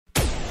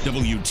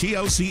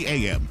WTLC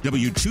AM,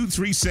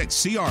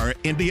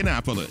 W236CR,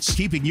 Indianapolis,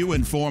 keeping you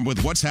informed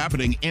with what's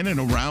happening in and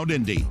around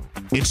Indy.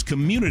 It's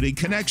Community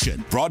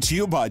Connection, brought to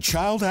you by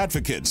Child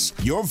Advocates,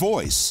 your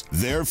voice,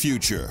 their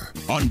future.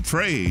 On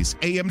Praise,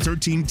 AM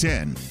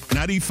 1310,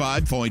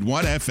 95.1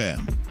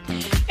 FM.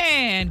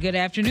 And good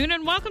afternoon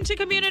and welcome to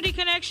Community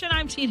Connection.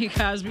 I'm Tina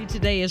Cosby.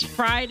 Today is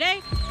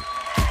Friday.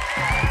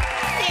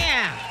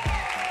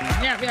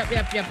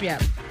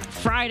 Yep.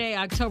 Friday,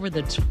 October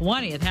the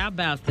 20th. How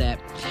about that?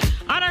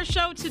 On our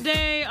show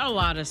today, a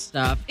lot of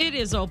stuff. It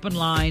is open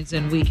lines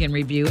and weekend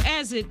review,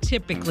 as it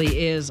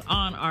typically is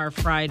on our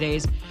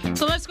Fridays.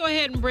 So let's go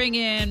ahead and bring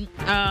in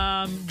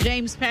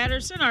James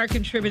Patterson, our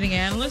contributing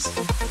analyst.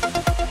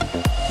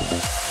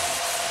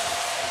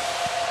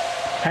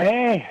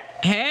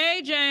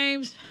 Hey,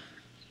 James.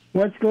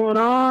 What's going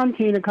on,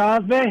 Tina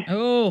Cosby?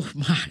 Oh,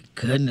 my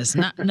goodness.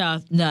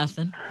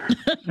 Nothing.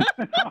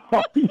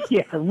 Oh,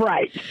 yeah,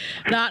 right.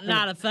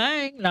 Not a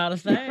thing.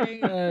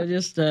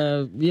 Just,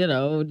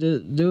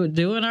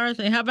 doing our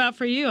thing. How about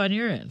for you on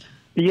your end?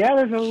 Yeah,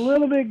 there's a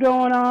little bit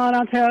going on,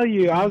 I'll tell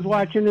you. I was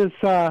watching this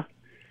vote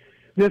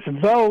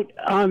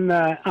on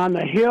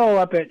the Hill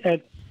up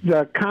at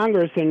the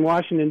Congress in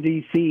Washington,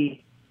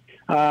 D.C.,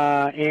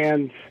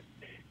 and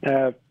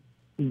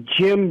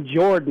Jim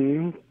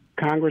Jordan,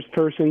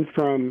 congressperson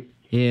from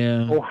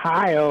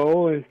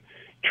Ohio,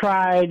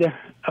 tried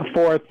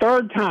for a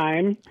third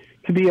time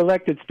to be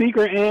elected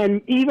speaker,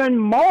 and even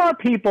more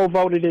people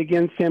voted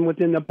against him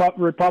within the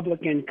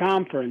Republican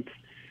conference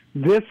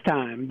this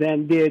time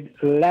than did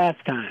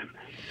last time.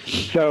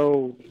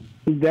 So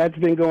that's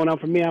been going on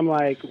for me. I'm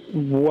like,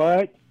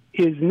 what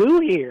is new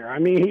here? I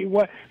mean,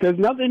 there's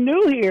nothing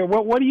new here.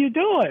 What are you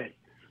doing?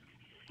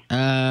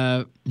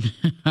 A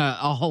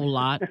whole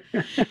lot.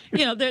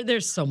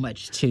 There's so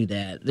much to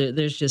that.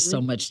 There's just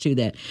so much to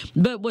that.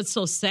 But what's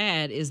so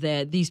sad is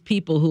that these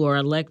people who are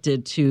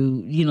elected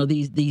to,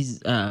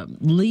 these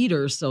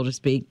leaders, so to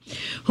speak,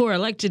 who are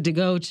elected to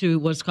go to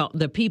what's called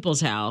the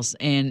People's House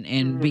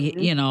and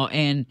be,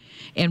 and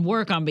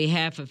work on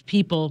behalf of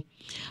people,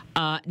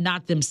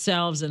 not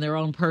themselves and their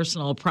own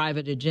personal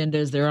private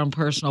agendas, their own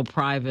personal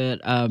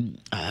private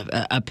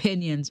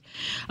opinions.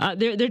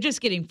 They're just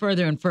getting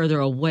further and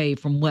further away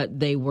from what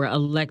they were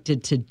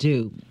elected to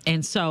do.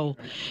 And so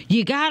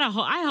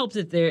I hope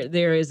that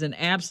there is an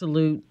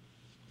absolute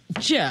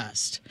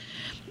just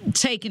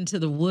taken to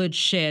the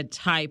woodshed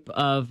type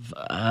of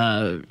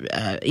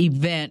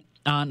event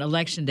on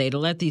Election Day to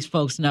let these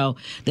folks know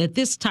that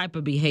this type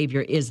of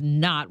behavior is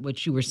not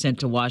what you were sent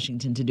to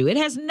Washington to do. It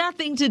has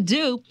nothing to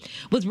do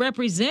with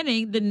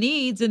representing the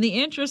needs and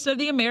the interests of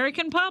the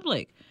American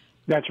public.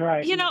 That's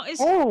right.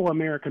 It's whole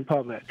American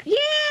public.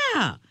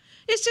 Yeah.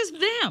 It's just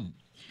them.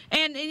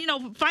 And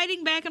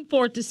fighting back and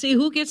forth to see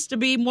who gets to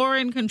be more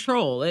in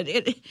control.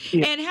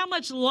 And how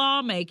much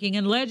lawmaking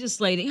and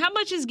legislating, how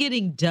much is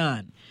getting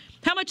done?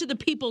 How much of the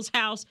People's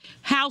House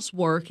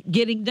housework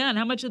getting done?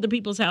 How much of the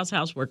People's House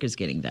housework is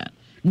getting done?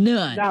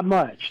 None. Not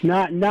much.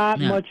 Not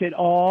much at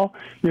all.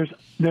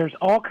 There's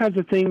all kinds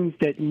of things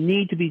that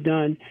need to be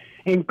done,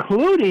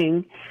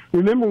 including,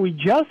 remember, we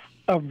just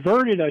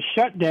averted a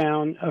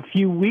shutdown a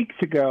few weeks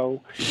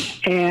ago,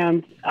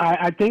 and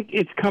I think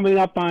it's coming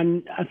up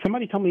on,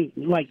 somebody told me,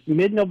 like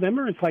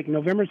mid-November. It's like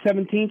November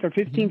 17th or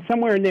 15th,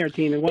 somewhere in there,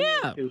 Tina.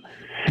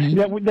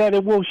 That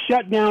it will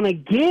shut down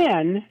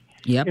again.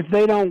 Yep. If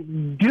they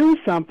don't do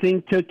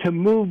something to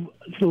move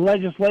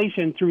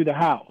legislation through the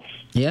House.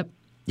 Yep.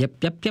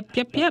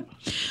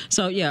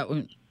 So, yeah.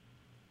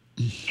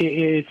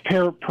 It's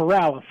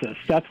paralysis.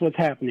 That's what's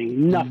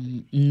happening.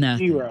 Nothing.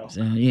 Zero.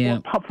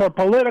 For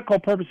political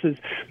purposes,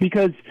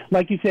 because,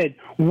 like you said,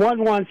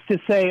 one wants to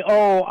say,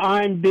 "Oh,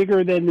 I'm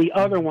bigger than the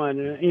other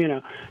one."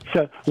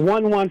 So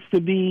one wants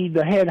to be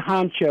the head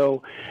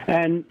honcho,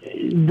 and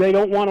they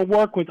don't want to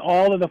work with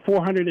all of the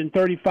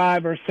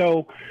 435 or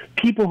so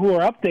people who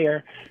are up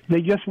there.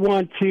 They just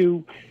want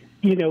to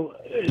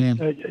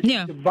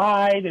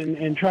divide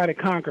and try to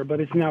conquer,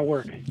 but it's not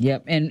working.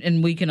 Yep,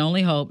 and we can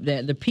only hope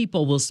that the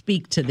people will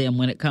speak to them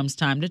when it comes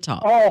time to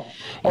talk.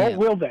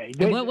 Will they?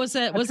 What was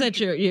that? What's that?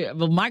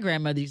 Well, my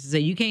grandmother used to say,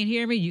 "You can't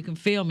hear me, you can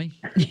feel me.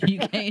 You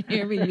can't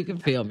hear me, you can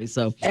feel me."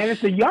 So, and it's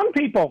the young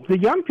people. The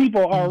young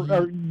people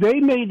are they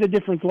made the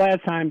difference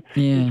last time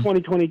in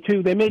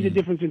 2022. They made the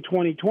difference in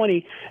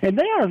 2020, and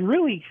they are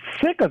really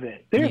sick of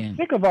it. They're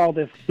sick of all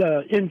this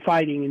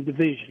infighting and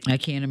division. I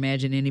can't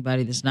imagine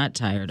anybody that's not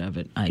tired of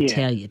it. I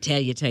tell you.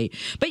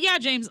 But yeah,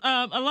 James,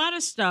 a lot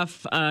of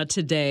stuff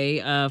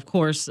today. Of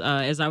course,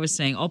 as I was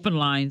saying, open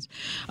lines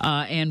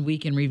and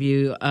weekend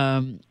review.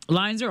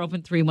 Lines are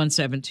open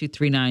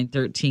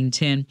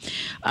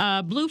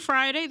 317-239-1310. Blue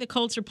Friday, the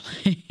Colts are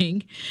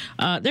playing.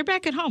 They're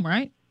back at home,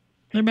 right?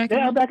 They're back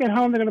at home? Back at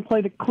home. They're going to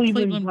play the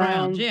Cleveland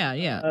Browns.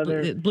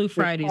 Yeah. Blue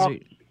Fridays are...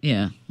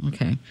 Yeah,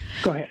 okay.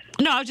 Go ahead.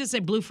 No, I was just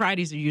saying Blue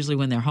Fridays are usually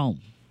when they're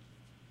home.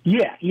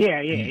 Yeah.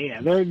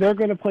 They're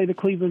going to play the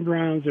Cleveland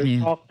Browns.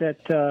 There's talk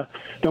that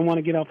don't want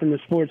to get off in the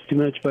sports too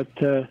much, but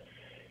the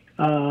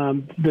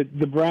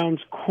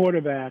Browns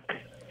quarterback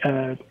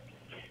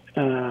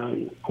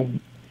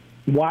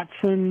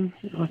Watson,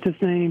 what's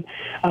his name?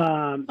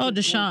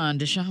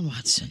 Deshaun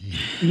Watson.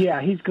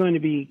 Yeah, he's going to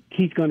be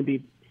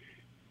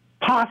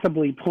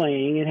possibly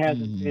playing. It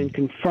hasn't been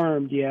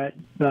confirmed yet.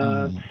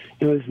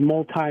 It was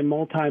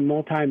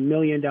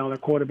multi-million-dollar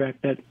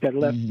quarterback that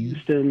left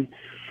Houston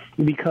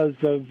because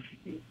of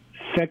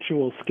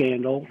sexual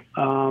scandal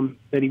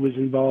that he was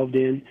involved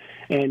in,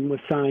 and was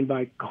signed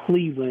by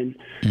Cleveland.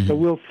 So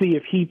we'll see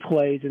if he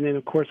plays. And then,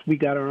 of course, we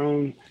got our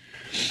own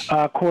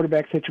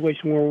quarterback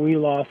situation where we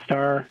lost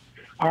our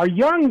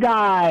young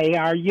guy,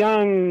 our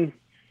young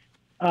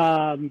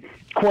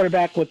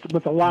quarterback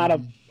with a lot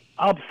of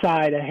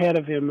upside ahead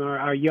of him,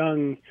 our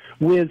young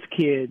whiz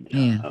kid,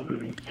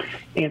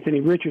 Anthony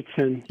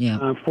Richardson,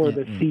 for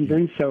the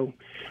season. So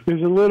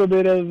there's a little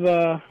bit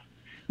of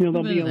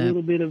there'll be a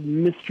little bit of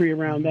mystery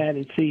around that,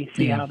 and see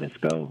how this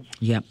goes.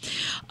 Yeah,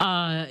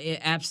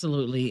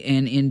 absolutely,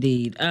 and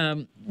indeed.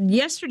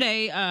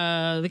 Yesterday,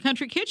 the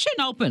Country Kitchen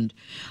opened.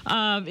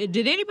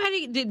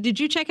 Did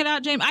you check it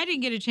out, James? I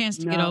didn't get a chance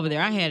to get over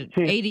there. I had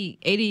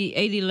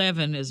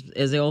 80-11,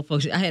 as the old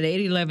folks. I had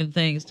 80-11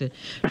 things to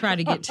try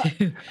to get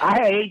to. I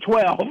had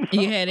 8-12.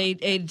 You had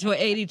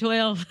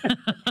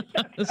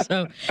 80-12?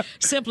 So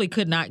simply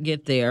could not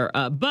get there.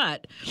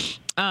 But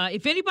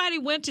if anybody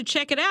went to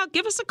check it out,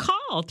 give us a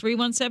call,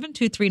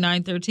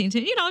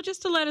 317-239-1310,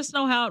 just to let us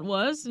know how it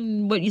was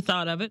and what you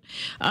thought of it.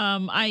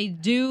 I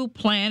do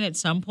plan at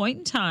some point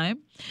in time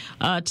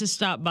to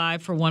stop by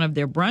for one of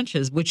their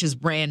brunches, which is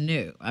brand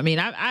new. I mean,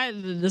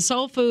 the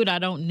soul food I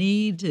don't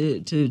need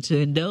to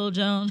indulge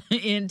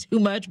in too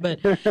much,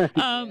 but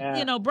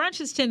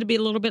brunches tend to be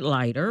a little bit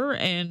lighter,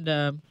 and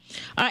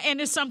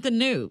it's something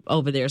new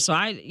over there. So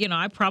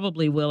I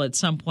probably will at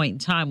some point in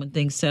time when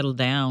things settle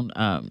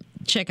down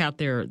check out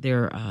their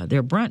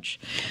brunch,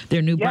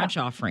 their new brunch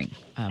offering.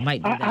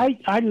 Might do that.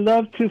 I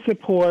love to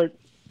support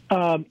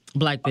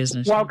Black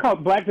business. Well, I'll call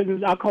it Black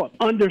business. I'll call it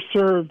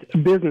underserved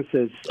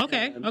businesses.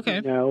 Okay.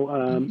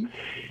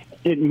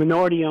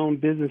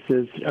 Minority-owned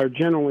businesses are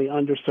generally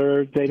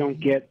underserved. They don't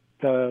get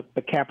the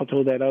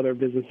capital that other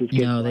businesses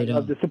get. No, they don't. I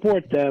love to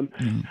support them.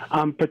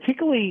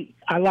 Particularly,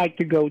 I like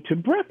to go to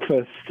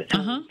breakfast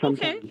sometimes.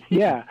 Okay.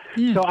 Yeah.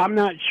 So I'm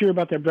not sure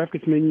about their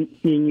breakfast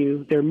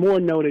menu. They're more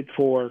noted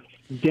for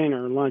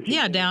dinner, lunch.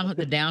 Yeah,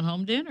 the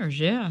down-home dinners.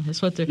 Yeah,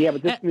 that's what they're. Yeah,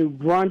 but this new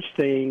brunch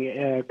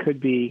thing could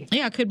be.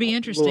 Yeah, it could be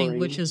interesting, boring.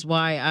 which is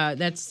why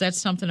that's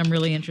something I'm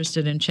really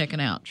interested in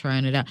checking out,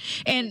 trying it out.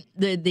 And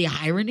the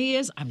irony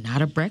is, I'm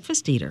not a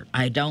breakfast eater.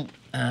 I don't.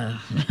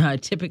 I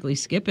typically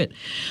skip it.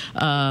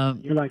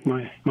 You're like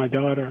my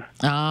daughter.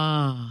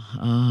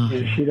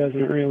 Yeah, she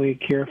doesn't really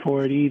care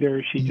for it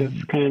either. She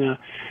just kind of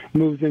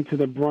moves into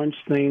the brunch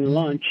thing,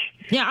 lunch.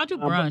 Yeah, I'll do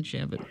brunch.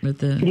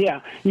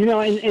 Yeah,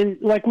 and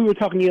like we were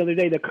talking the other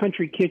day, the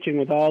Country Kitchen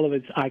with all of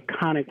its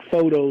iconic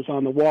photos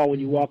on the wall when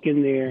you walk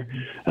in there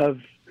of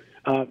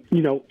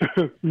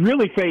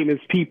really famous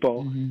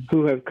people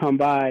who have come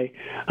by.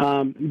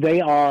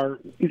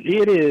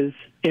 It is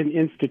an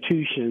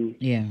institution,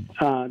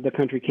 the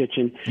Country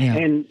Kitchen. Yeah.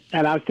 And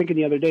I was thinking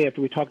the other day after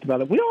we talked about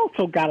it, we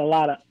also got a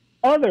lot of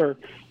other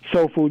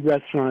soul food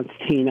restaurants,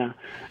 Tina,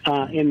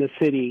 in the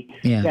city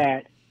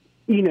that,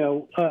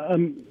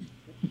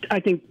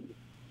 I think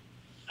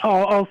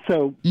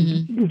also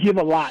give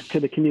a lot to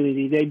the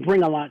community. They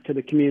bring a lot to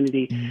the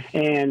community.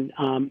 And,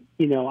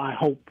 I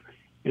hope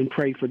and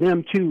pray for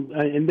them, too,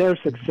 in their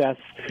success.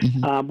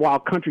 While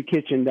Country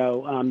Kitchen,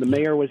 though, the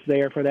mayor was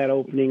there for that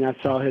opening. I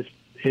saw him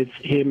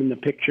in the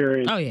picture.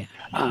 And,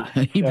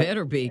 he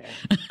better be.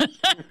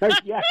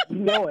 Yeah, you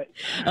know it.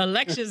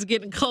 Election's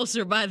getting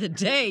closer by the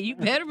day. You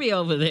better be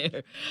over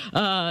there.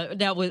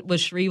 Now,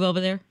 was Shreve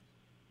over there?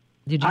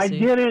 Did you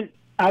see?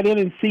 I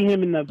didn't see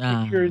him in the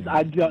pictures.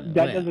 That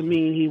doesn't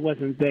mean he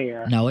wasn't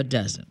there. No, it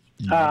doesn't.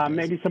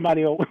 Maybe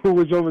somebody who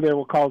was over there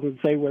will call and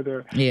say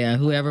whether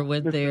whoever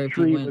went Mr. there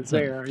Tree was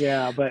there.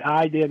 Yeah, but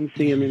I didn't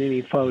see him in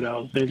any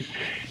photos. And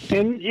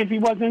if he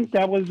wasn't,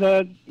 that was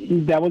a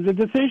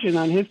decision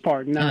on his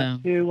part,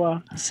 not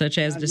to such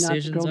as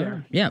decisions are.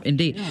 There. Yeah,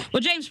 indeed. Yeah.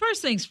 Well, James,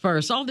 first things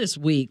first. All this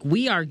week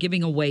we are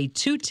giving away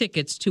 2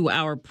 tickets to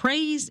our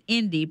Praise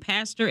Indy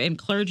Pastor and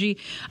Clergy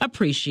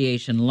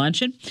Appreciation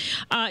Luncheon.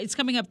 It's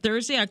coming up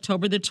Thursday,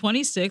 October the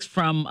 26th,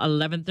 from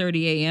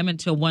 11:30 a.m.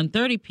 until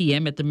 1:30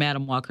 p.m. at the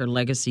Madam Walker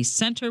Legacy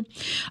Center.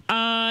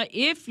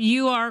 If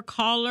you are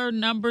caller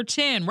number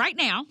 10 right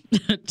now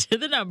to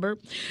the number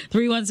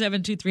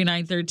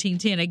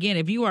 317-239-1310. Again,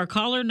 if you are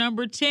caller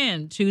number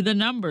 10 to the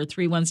number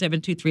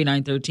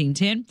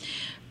 317-239-1310,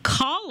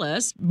 call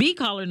us, be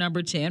caller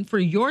number 10 for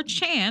your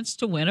chance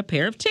to win a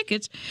pair of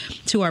tickets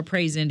to our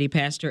Praise Indy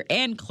Pastor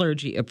and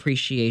Clergy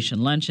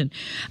Appreciation Luncheon.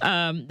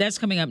 That's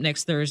coming up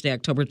next Thursday,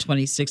 October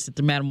 26th at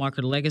the Madam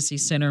Walker Legacy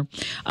Center.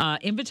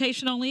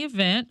 Invitation-only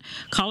event.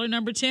 Caller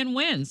number 10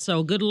 wins.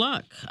 So good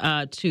luck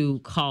to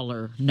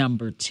caller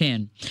number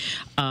 10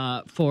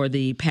 for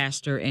the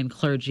Pastor and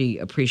Clergy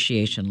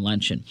Appreciation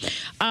Luncheon.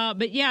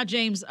 But yeah,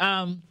 James,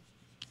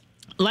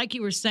 like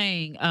you were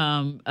saying,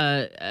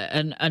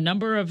 a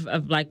number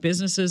of Black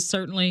businesses,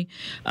 certainly,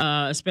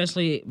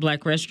 especially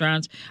Black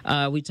restaurants.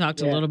 We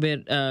talked a little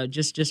bit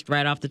just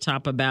right off the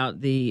top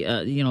about the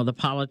the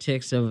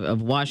politics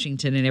of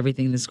Washington and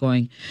everything that's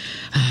going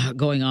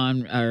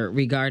on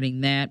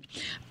regarding that.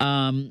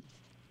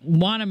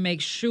 Want to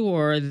make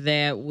sure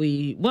that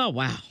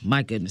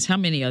my goodness, how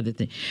many other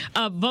things?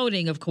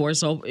 Voting, of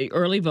course,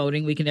 early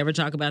voting. We can never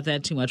talk about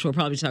that too much. We'll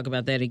probably talk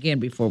about that again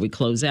before we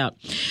close out.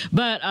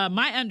 But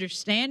my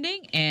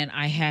understanding, and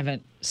I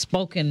haven't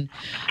spoken,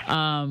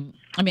 I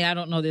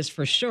don't know this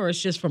for sure.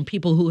 It's just from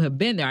people who have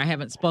been there. I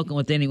haven't spoken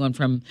with anyone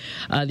from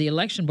the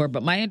election board.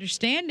 But my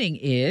understanding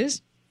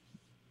is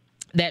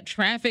that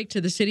traffic to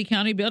the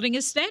city-county building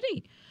is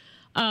steady.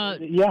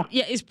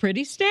 It's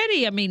pretty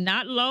steady. I mean,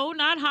 not low,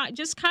 not high,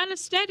 just kind of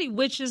steady,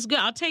 which is good.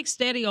 I'll take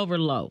steady over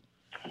low.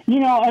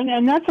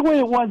 And that's the way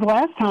it was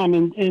last time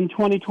in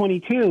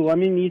 2022. I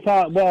mean, you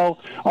thought,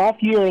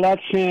 off-year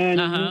election,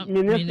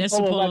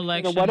 municipal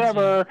election, or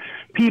whatever,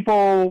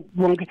 people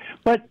won't.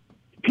 But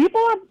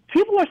people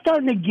are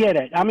starting to get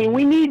it. I mean,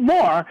 we need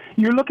more.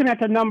 You're looking at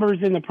the numbers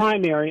in the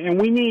primary, and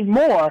we need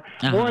more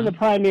in the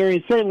primary.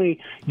 And certainly,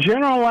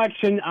 general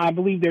election, I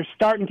believe they're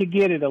starting to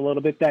get it a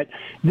little bit, that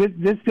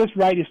this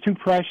right is too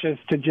precious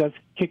to just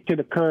kick to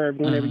the curb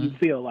whenever you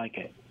feel like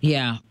it.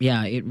 Yeah,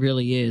 it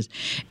really is.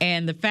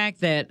 And the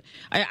fact that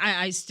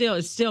it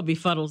still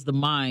befuddles the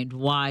mind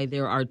why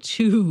there are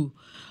two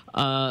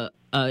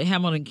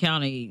Hamilton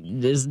County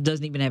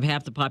doesn't even have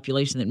half the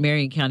population that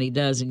Marion County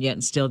does, and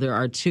yet still there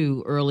are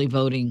two early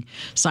voting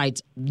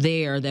sites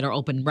there that are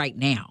open right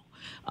now.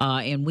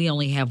 And we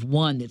only have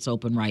one that's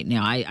open right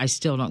now. I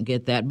still don't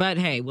get that. But,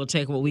 hey, we'll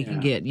take what we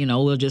can get.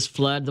 We'll just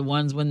flood the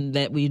ones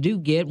that we do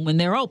get when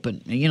they're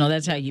open.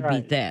 That's how you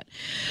beat that.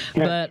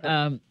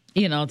 But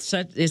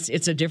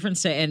it's a different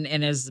set.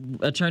 And as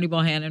Attorney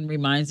Bohannon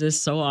reminds us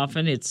so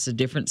often, it's a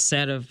different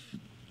set of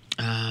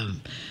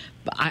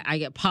I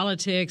get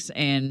politics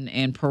and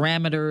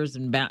parameters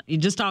and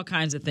just all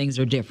kinds of things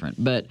are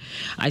different. But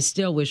I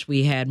still wish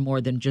we had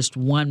more than just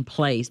one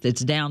place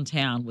that's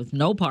downtown with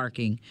no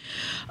parking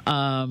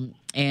and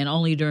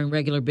only during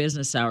regular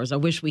business hours. I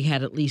wish we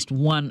had at least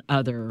one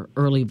other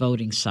early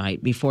voting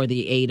site before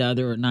the 8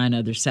 other or 9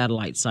 other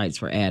satellite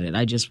sites were added.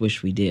 I just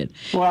wish we did.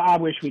 Well, I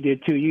wish we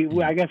did,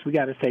 too. I guess we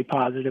got to stay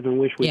positive and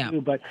wish we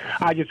do. But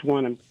I just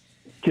want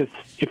to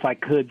if I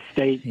could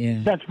state,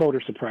 that's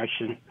voter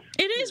suppression.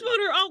 It is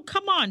voter. Oh,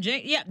 come on,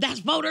 Jay. Yeah, that's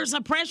voter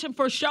suppression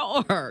for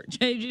sure.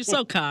 Jay, you're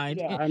so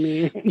kind. Of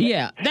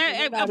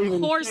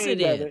course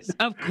it is.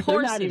 Of course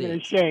they're not it even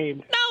is.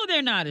 Ashamed. No,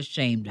 they're not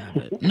ashamed of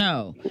it.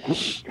 No.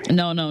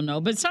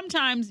 But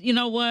sometimes, you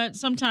know what?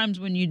 Sometimes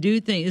when you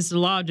do things, it's the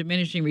law of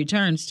diminishing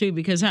returns too.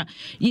 Because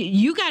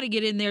you got to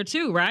get in there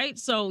too, right?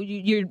 So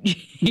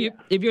if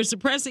you're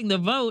suppressing the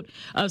vote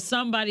of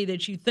somebody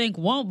that you think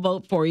won't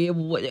vote for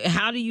you,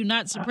 how do you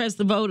not suppress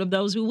the vote of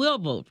those who will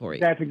vote for you?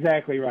 That's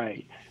exactly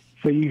right.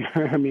 So they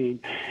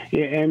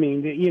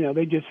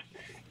just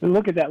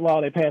look at that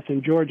law they passed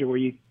in Georgia where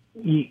you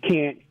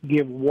can't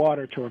give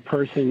water to a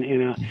person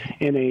in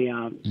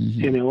an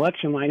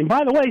election line. And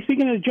by the way,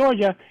 speaking of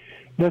Georgia,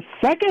 the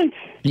second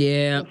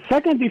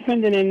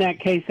defendant in that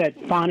case, that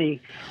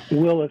Fani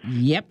Willis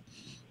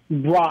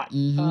brought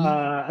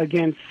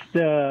against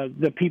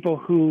the people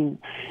who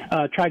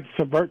tried to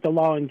subvert the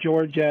law in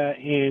Georgia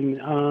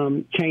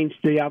and change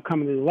the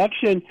outcome of the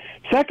election.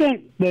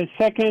 The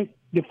second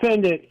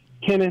defendant,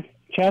 Kenneth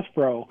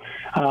Chesbro,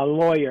 a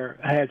lawyer,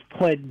 has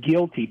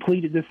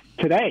pleaded this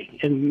today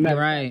and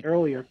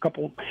earlier,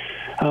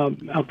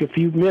 a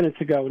few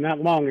minutes ago, not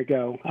long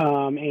ago,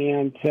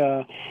 and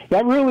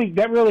that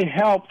really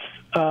helps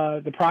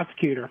the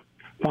prosecutor,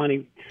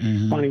 Fani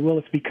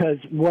Willis, because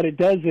what it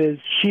does is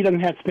she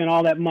doesn't have to spend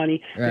all that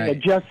money.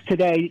 Just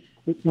today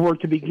were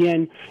to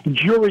begin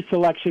jury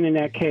selection in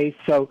that case,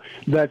 so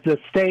that the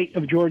state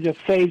of Georgia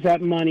saves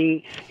that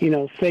money,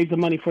 saves the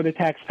money for the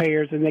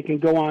taxpayers, and they can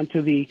go on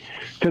to the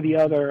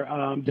other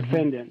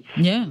defendants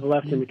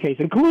left in the case,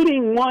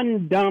 including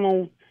one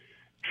Donald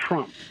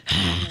Trump,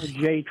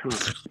 J.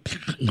 Trump.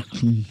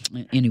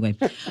 Anyway,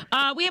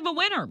 we have a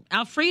winner.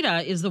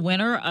 Alfreda is the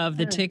winner of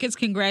the tickets.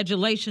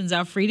 Congratulations,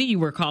 Alfreda. You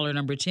were caller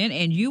number 10,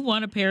 and you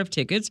won a pair of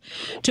tickets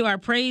to our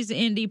Praise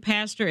Indy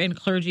Pastor and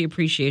Clergy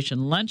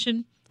Appreciation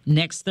Luncheon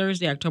next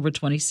Thursday, October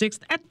 26th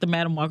at the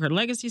Madam Walker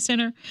Legacy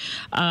Center.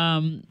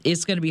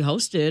 It's going to be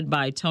hosted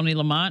by Tony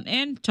Lamont,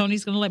 and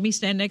Tony's going to let me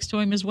stand next to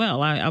him as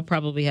well. I'll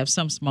probably have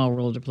some small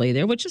role to play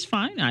there, which is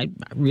fine. I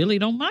really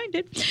don't mind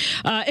it.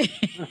 Let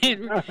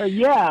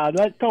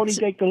Tony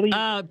take the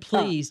lead.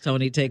 Please,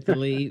 Tony, take the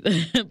lead.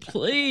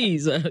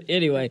 Please.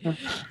 Anyway,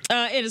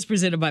 it is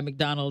presented by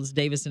McDonald's,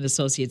 Davis &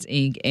 Associates,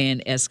 Inc.,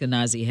 and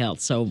Eskenazi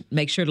Health. So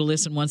make sure to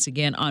listen once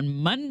again on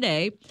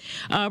Monday.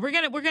 We're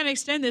gonna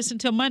extend this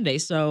until Monday.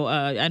 So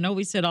I know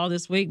we said all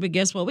this week, but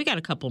guess what? We got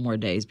a couple more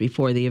days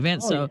before the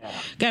event.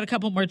 Got a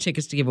couple more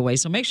tickets to give away.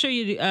 So make sure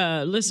you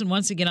listen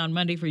once again on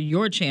Monday for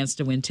your chance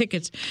to win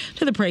tickets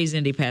to the Praise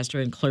Indy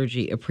Pastor and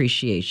Clergy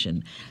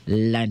Appreciation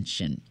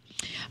Luncheon.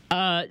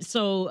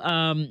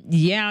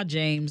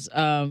 James,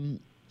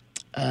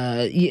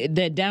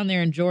 that down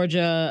there in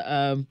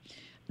Georgia,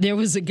 there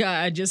was a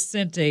guy. I just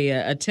sent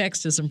a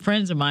text to some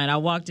friends of mine. I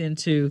walked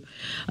into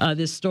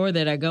this store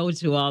that I go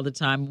to all the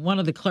time. One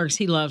of the clerks,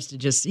 he loves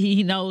to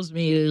he knows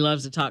me. He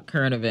loves to talk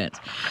current events.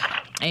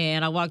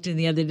 And I walked in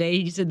the other day.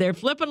 He said, they're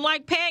flipping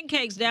like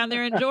pancakes down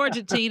there in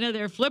Georgia, Tina.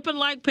 They're flipping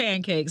like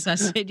pancakes. I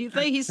said, you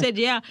think? He said,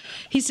 yeah.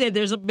 He said,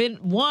 there's been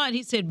one.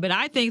 He said, but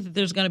I think that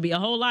there's going to be a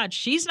whole lot.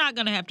 She's not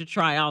going to have to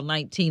try all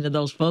 19 of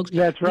those folks.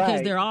 That's right.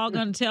 Because they're all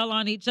going to tell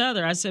on each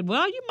other. I said,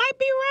 well, you might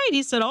be right.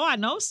 He said, oh, I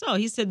know so.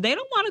 He said, they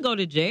don't want to go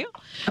to jail.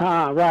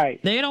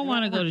 Right. They don't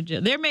want to go to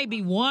jail. There may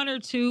be one or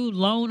two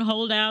lone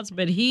holdouts,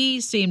 but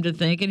he seemed to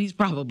think, and he's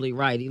probably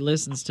right, he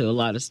listens to a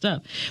lot of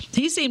stuff.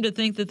 He seemed to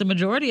think that the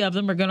majority of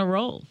them are going to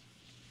roll.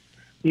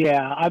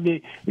 Yeah, I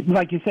mean,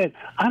 like you said,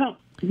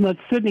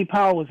 Sidney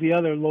Powell was the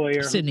other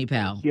lawyer. Sidney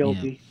Powell.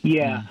 Guilty.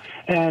 Yeah.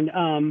 And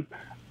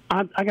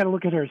I got to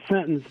look at her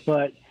sentence,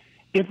 but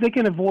if they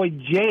can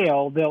avoid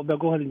jail, they'll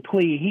go ahead and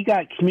plead. He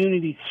got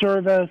community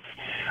service.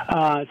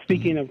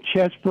 Speaking of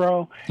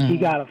Chesbro, he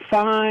got a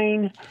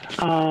fine.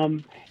 I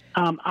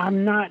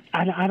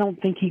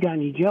don't think he got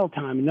any jail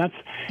time, and that's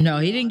no.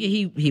 He didn't.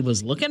 He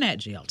was looking at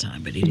jail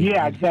time, but he didn't.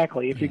 Yeah,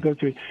 exactly. If you go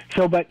through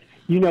but.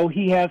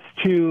 He has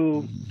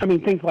to,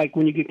 things like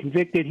when you get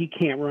convicted, he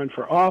can't run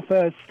for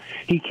office.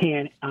 He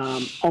can't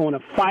own a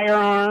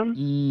firearm.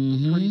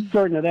 Mm-hmm. Pretty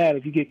certain of that.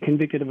 If you get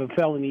convicted of a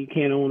felony, you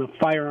can't own a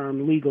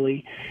firearm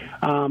legally.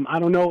 I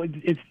don't know.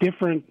 It's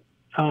different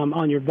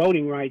on your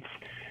voting rights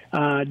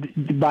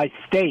by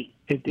state.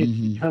 It's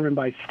determined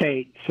by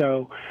state.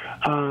 So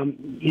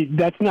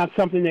that's not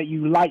something that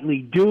you lightly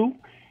do,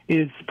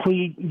 is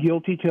plead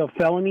guilty to a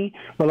felony.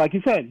 But like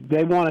you said,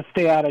 they want to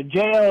stay out of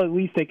jail. At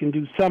least they can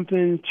do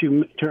something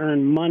to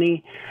earn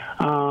money.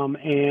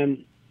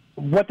 And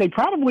what they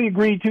probably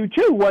agreed to,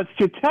 too, was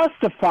to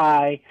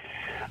testify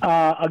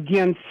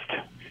against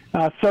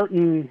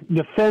certain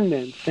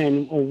defendants,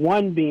 and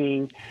one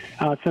being,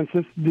 since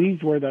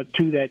these were the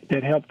two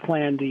that helped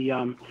plan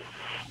the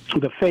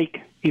fake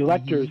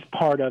electors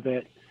part of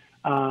it,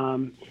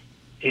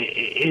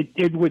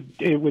 it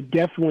would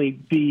definitely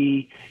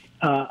be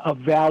of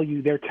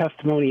value, their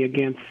testimony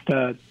against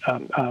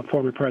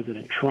former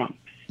President Trump.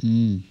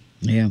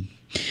 Yeah,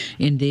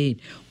 indeed.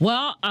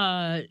 Well,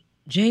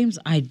 James,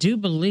 I do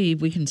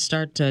believe we can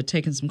start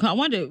taking some calls.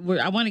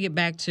 I want to get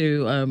back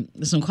to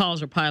some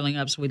calls are piling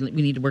up, so we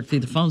need to work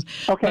through the phones.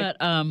 Okay.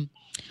 But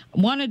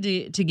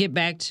wanted to get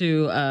back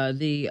to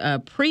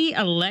the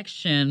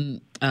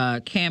pre-election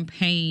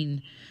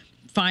campaign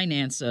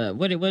finance.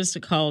 What is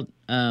it called?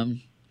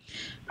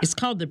 It's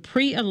called the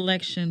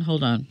pre-election.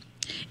 Hold on.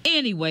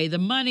 Anyway, the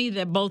money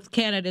that both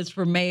candidates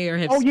for mayor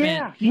have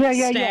spent,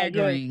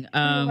 staggering.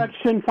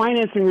 Pre-election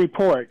financing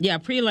report. Yeah,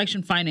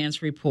 pre-election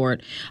finance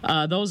report.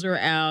 Those are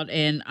out,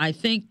 and I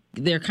think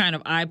they're kind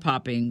of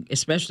eye-popping,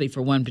 especially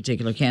for one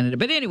particular candidate.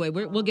 But anyway,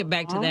 we'll get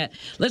back to that.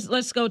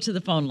 Let's go to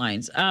the phone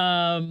lines.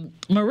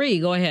 Marie,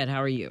 go ahead.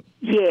 How are you?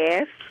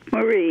 Yes,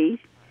 Marie.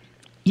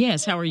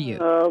 Yes, how are you?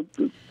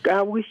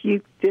 I wish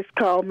you just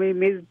called me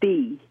Miss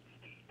D.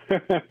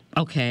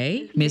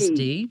 Okay, Miss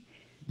D.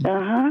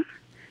 Uh-huh.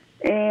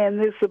 And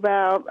it's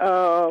about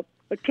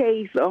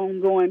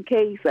ongoing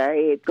case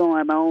I had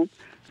going on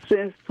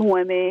since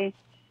June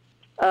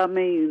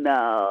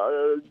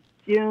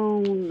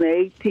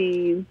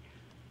 18,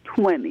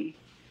 20,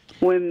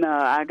 when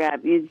I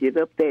got injured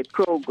up at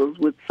Kroger's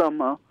with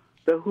some of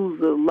the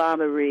Hoosier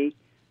lottery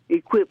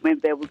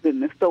equipment that was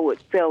in the store.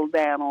 It fell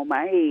down on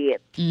my head.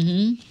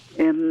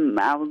 Mm-hmm. And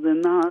I was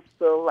in the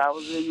hospital. I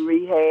was in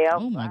rehab.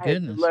 Oh, my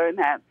goodness. I had to learn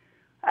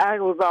I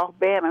was off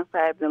balance. I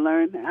had to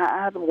learn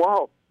how to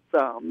walk.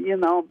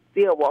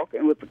 Still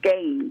walking with a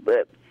cane,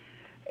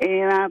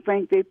 and I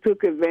think they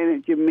took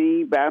advantage of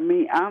me.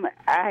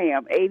 I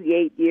am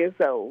 88 years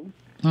old.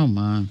 Oh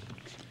my!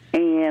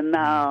 And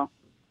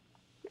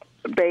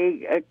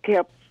they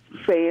kept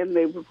saying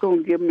they was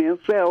going to give me a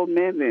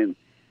settlement,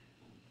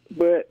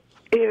 but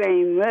it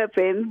ain't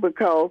nothing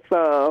because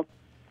I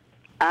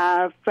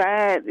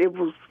signed. It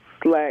was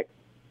like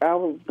I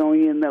was going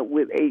to end up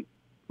with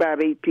about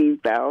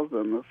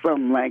 $18,000 or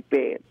something like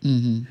that.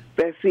 Mm-hmm.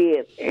 That's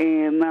it.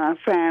 And I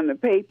signed the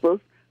papers.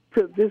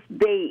 To this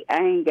day, I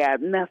ain't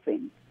got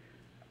nothing.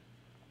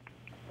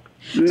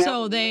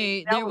 So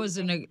that was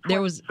May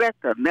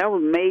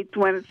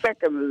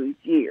 22nd of this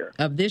year.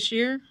 Of this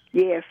year?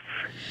 Yes.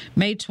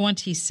 May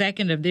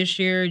 22nd of this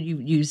year,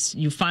 you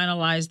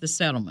finalized the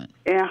settlement.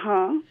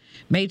 Uh-huh.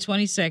 May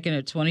 22nd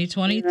of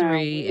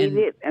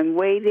 2023. And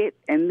waited,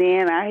 and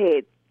then I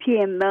had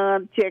Ken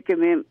Nunn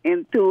checking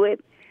into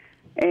it.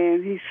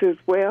 And he says,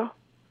 well,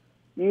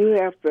 you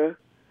have to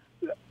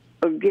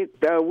get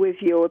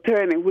with your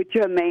attorney, which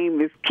her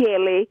name is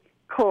Kelly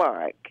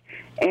Clark.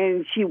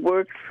 And she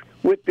works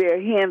with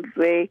the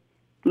Hensley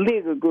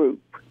Legal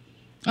Group.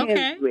 Okay.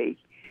 Hensley.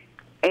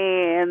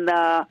 And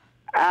I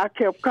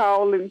kept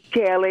calling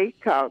Kelly,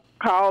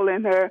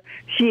 calling her.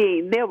 She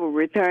ain't never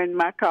returned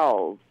my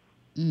calls.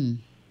 Mm.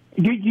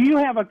 Do you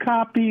have a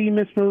copy,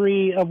 Miss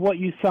Marie, of what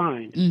you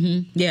signed?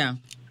 Mm-hmm. Yeah.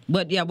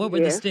 What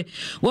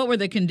were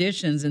the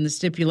conditions and the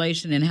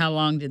stipulation, and how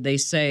long did they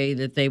say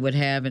that they would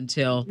have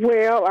until?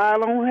 Well, I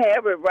don't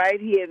have it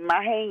right here in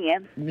my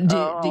hand.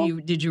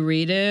 Did you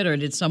read it, or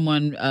did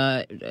someone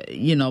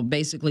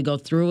basically go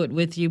through it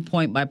with you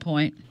point by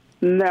point?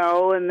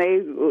 No, and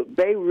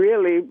they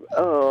really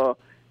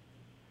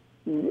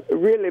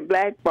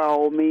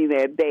blackballed me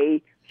that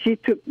day. She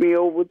took me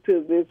over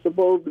to this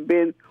supposed to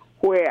been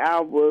where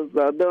I was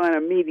doing a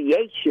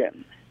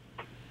mediation.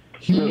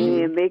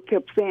 And they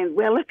kept saying,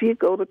 well, if you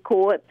go to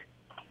court,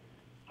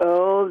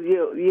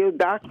 your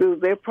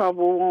doctors, they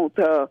probably want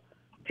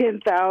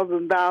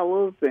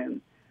 $10,000,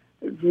 and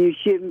you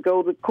shouldn't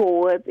go to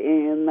court.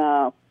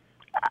 And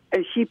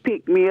she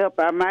picked me up.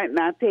 I might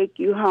not take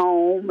you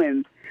home.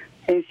 And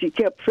she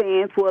kept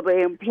saying what the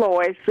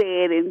employee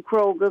said in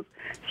Kroger's.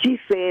 She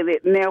said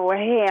it never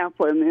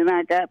happened. And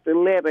I got the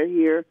letter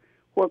here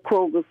where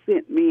Kroger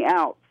sent me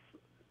out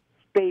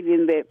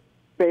stating that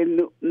they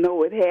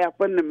know it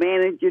happened. The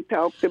manager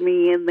talked to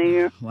me in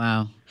there.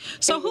 Wow.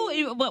 So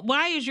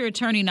why is your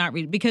attorney not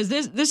reading? Because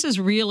this is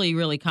really,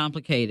 really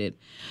complicated.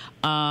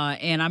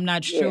 And I'm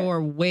not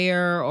sure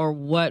where or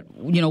what,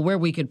 where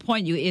we could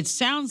point you. It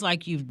sounds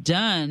like you've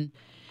done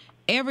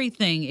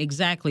everything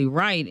exactly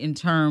right in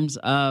terms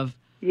of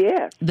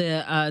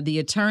the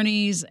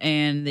attorneys,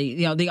 and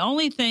the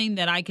only thing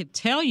that I could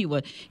tell you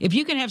was, if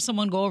you can have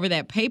someone go over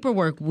that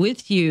paperwork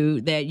with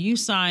you that you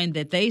signed,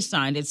 that they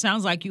signed. It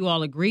sounds like you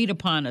all agreed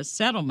upon a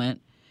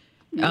settlement.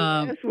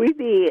 Yes, we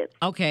did.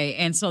 Okay,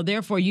 and so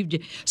therefore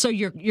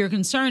your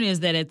concern is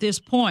that at this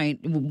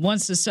point,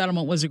 once the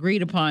settlement was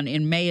agreed upon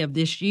in May of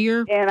this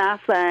year, and I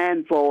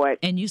signed for it,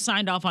 and you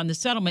signed off on the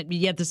settlement, but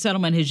yet the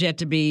settlement has yet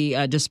to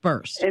be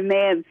dispersed. And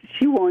then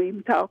she won't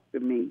even talk to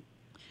me.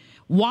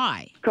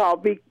 Why?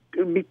 Be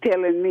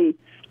telling me,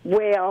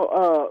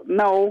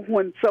 no,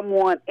 when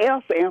someone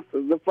else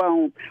answers the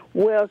phone,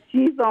 well,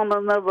 she's on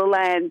another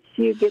line,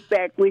 she'll get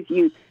back with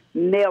you.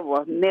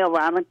 Never.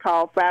 I done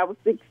called 5 or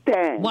 6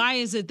 times. Why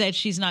is it that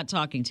she's not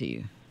talking to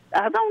you?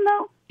 I don't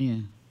know. Yeah.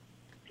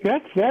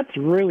 That's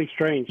really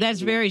strange. That's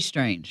very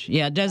strange.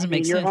 Yeah, it doesn't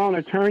make sense. Your own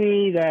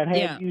attorney that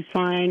had you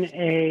sign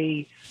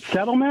a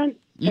settlement,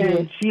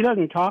 and she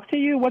doesn't talk to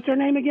you? What's her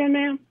name again,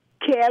 ma'am?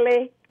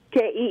 Kelly,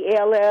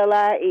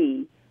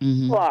 Kellie,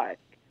 Clark,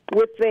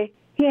 with the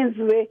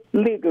Hensley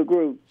Legal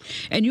Group.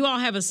 And you all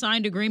have a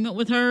signed agreement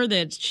with her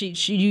that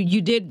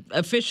you did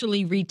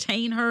officially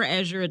retain her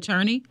as your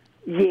attorney?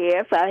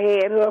 Yes, I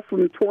had her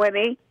from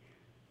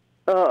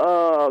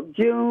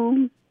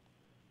June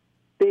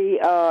the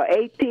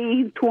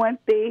 18,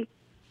 20,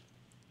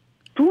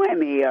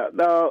 20. A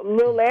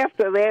little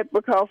after that,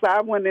 because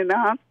I went in the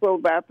hospital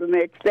about the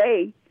next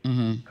day,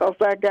 because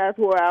I got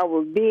where I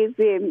was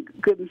dizzy and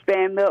couldn't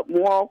stand up and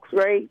walk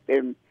straight,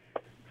 and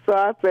so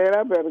I said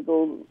I better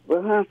go to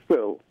the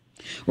hospital.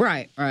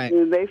 Right.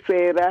 And they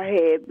said I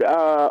had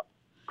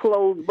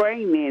closed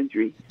brain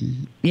injury.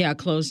 Yeah,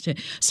 closed.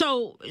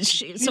 So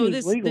this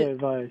legal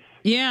advice.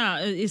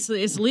 Yeah,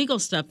 it's legal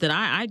stuff that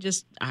I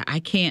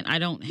can't. I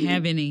don't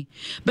have any.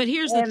 But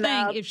here's the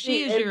thing: if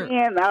she is your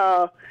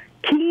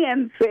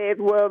Ken said,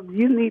 "Well,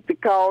 you need to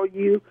call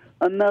you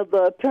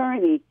another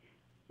attorney.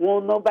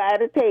 Won't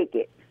nobody take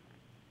it."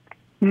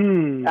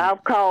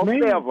 I've called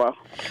several.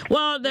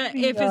 Well,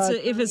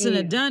 if it's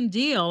a done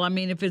deal, I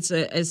mean, if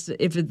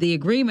the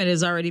agreement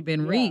has already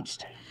been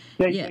reached.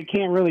 They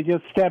can't really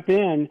just step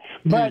in,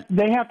 but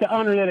they have to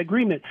honor that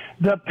agreement.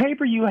 The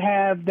paper you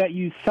have that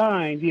you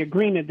signed, the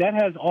agreement, that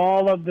has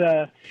all of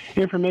the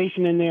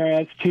information in there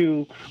as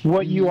to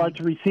what you are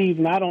to receive.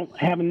 And I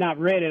have not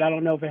read it. I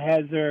don't know if it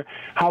has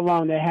how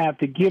long they have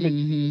to give it to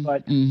you,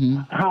 but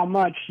how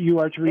much you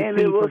are to receive. And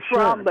it was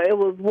it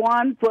was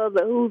one for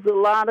the Hoosier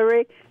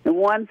Lottery and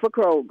one for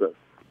Kroger's.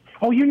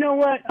 Oh, you know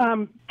what,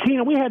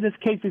 Tina, we had this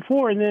case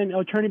before, and then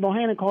Attorney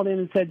Bohannon called in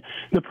and said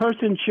the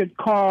person should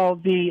call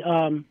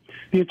the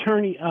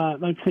attorney.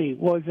 Let's see,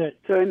 what was it?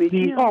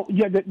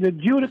 The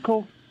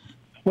judicial.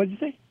 What did you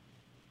say?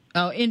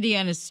 Oh,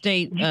 Indiana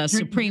State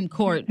Supreme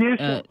Court.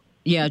 Judicial.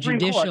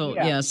 Judicial.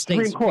 Court,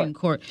 State Supreme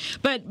Court.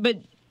 But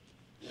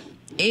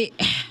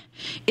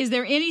is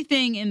there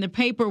anything in the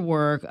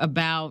paperwork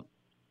about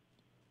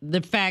the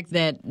fact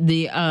that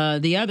the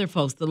other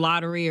folks, the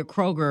lottery or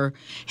Kroger,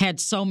 had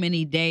so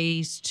many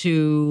days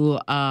to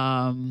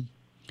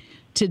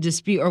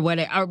dispute or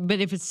whatever? But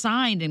if it's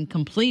signed and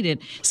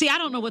completed, see, I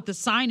don't know what the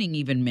signing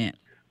even meant.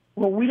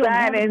 Well, we don't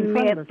signing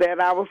meant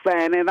that I was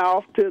signing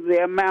off to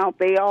the amount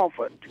they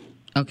offered.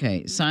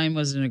 Okay, sign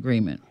was an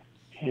agreement.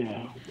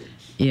 Yeah.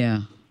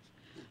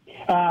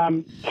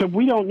 So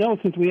we don't know,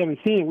 since we haven't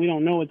seen it. We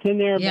don't know what's in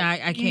there. Yeah,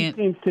 but I can't.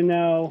 She seems to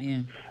know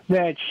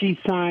that she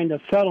signed a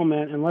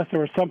settlement, unless there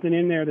was something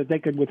in there that they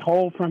could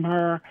withhold from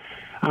her.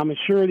 I'm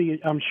sure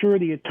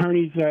the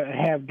attorneys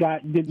have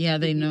got.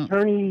 They know.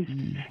 Attorneys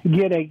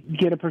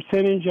get a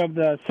percentage of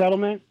the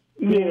settlement.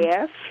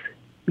 Yes.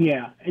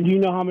 Yeah, and do you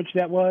know how much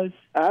that was?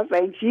 I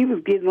think she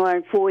was getting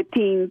like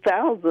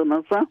 $14,000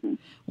 or something.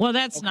 Well,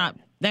 that's not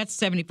That's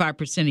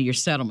 75% of your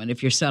settlement.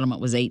 If your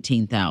settlement was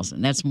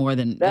 $18,000, that's more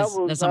than that's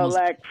almost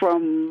like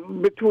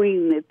from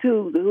between the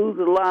two, the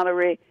Hoosier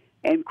Lottery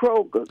and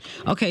Kroger.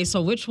 Okay,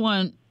 so which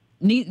one?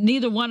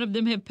 Neither one of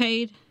them have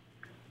paid.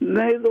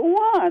 Neither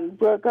one,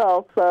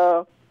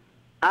 because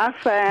I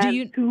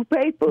signed two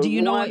papers. Do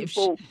you know if?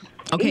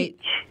 Okay, each.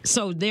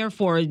 So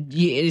therefore,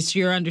 it's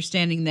your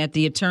understanding that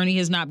the attorney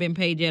has not been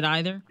paid yet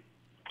either?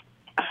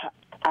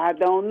 I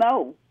don't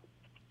know.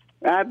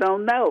 And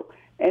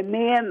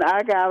then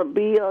I got a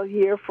bill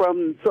here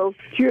from Social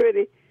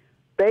Security.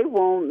 They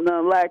want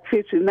like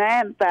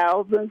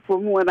 $59,000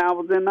 from when I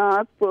was in the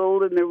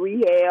hospital and the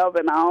rehab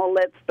and all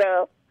that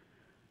stuff,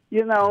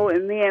 you know.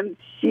 And then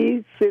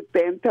she sit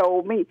there and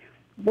told me,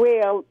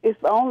 "Well, you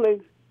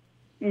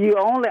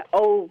only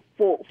owe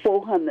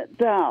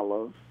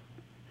 $400."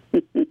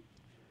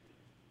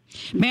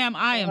 Ma'am,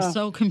 I am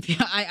so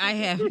confused. I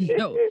have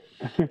no.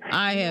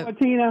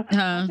 Tina,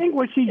 I think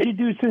what she should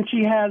do, since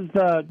she has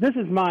this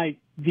is my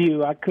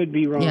view. I could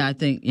be wrong. Yeah, I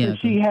think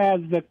she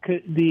has the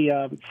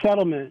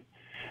settlement.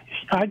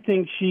 I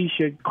think she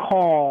should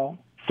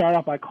start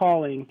off by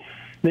calling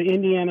the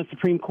Indiana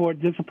Supreme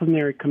Court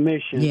Disciplinary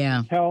Commission.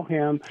 Yeah. Tell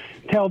them what's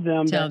going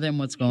on. Tell them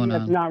what's going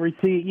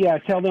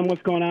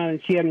on,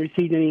 and she hadn't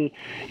received any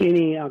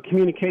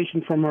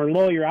communication from her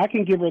lawyer. I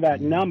can give her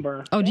that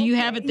number. Oh, do you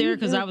have it there?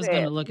 Because I was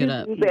going to look it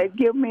up.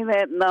 Give me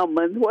that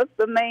number. What's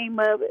the name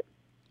of it?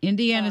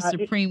 Indiana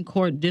Supreme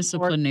Court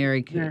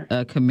Disciplinary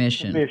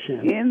Commission.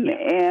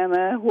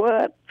 Indiana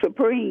what?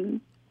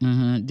 Supreme?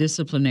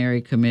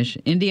 Disciplinary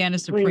Commission. Indiana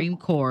Supreme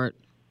Court.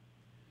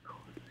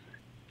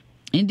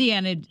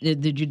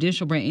 The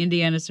judicial branch,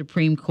 Indiana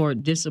Supreme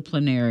Court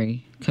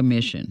Disciplinary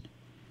Commission.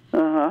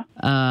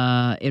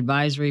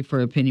 Advisory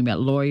for opinion about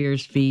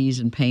lawyers, fees,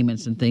 and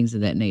payments and things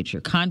of that nature.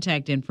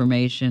 Contact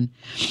information.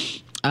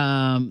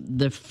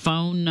 The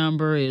phone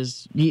number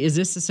is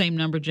this the same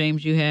number,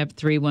 James, you have?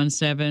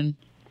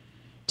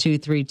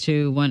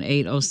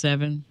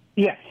 317-232-1807?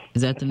 Yes.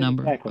 Is that the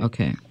number? Exactly.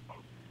 Okay.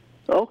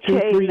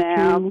 Okay,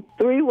 now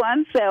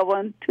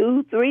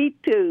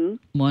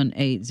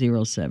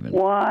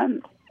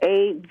 317-232-1807.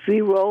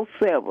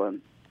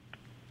 1807.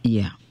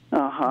 Yeah.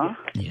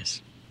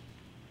 Yes.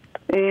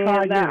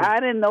 And I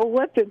didn't know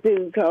what to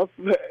do because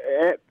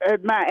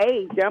at my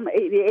age, I'm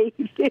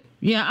 88.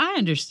 Yeah, I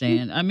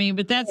understand. I mean,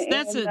 but that's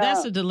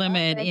a dilemma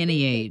at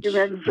any age.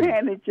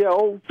 Advantage of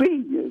old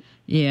seniors.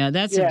 Yeah,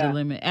 that's a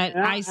dilemma.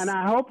 And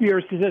I hope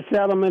your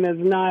settlement is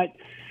not,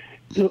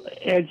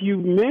 as you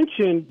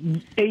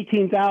mentioned,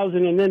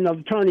 $18,000, and then the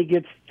attorney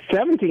gets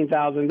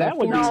 $17,000. That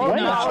would be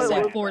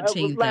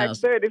 $14,000. Like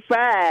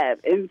 35,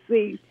 and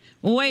see.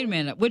 Well, wait a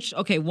minute.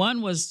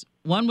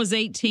 One was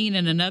 18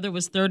 and another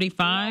was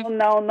 35?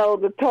 No.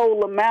 The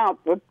total amount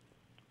was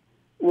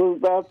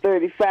about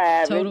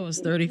 35. Total was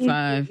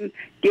 35.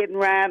 Getting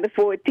around to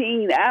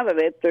 14 out of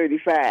that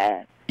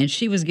 35. And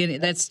she was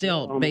getting, that's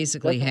still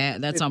basically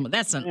that's an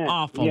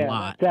awful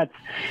lot.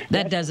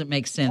 That doesn't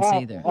make sense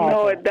either.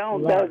 No, it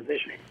don't, does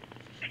it?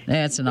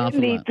 That's an awful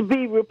lot. It needs to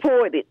be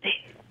reported.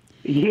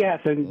 Yes,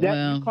 and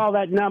call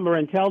that number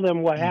and tell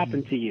them what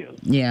happened to you.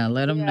 Yeah,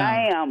 let them know.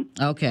 I am.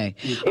 Okay.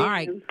 All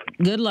right.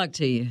 Good luck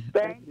to you.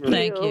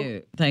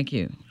 Thank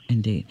you.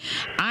 Indeed.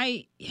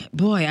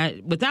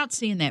 Without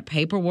seeing that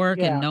paperwork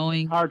and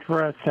knowing. It's hard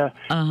for us to.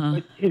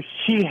 If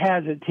she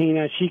has it,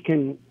 Tina, she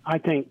can, I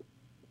think,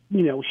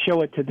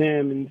 show it to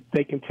them, and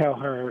they can tell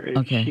her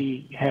if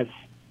she has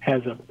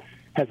a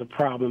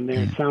problem there.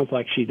 It sounds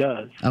like she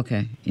does.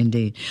 Okay,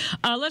 indeed.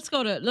 Let's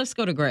go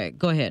to Greg.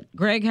 Go ahead,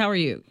 Greg. How are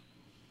you?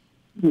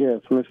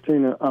 Yes, Miss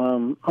Tina.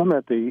 I'm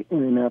at the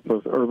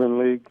Indianapolis Urban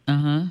League,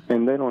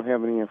 and they don't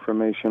have any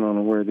information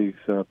on where these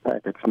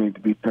packets need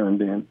to be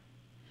turned in.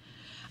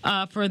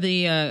 For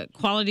the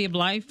quality of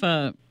life,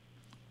 let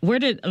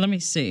me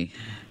see.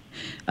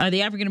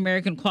 The African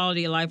American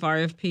Quality of Life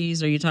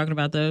RFPs, are you talking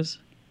about those?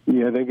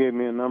 Yeah, they gave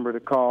me a number to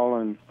call,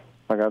 and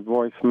I got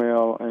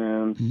voicemail,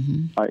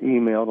 and I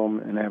emailed them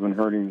and haven't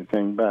heard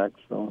anything back,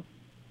 so...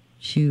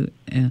 Shoot.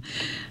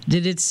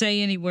 Did it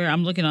say anywhere?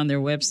 I'm looking on their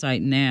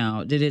website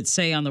now. Did it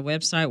say on the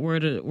website where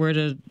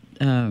to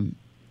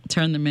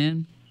turn them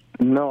in?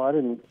 No, I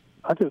didn't.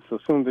 I just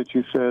assumed that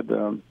you said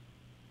the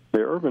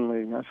Urban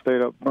League. I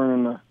stayed up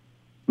burning the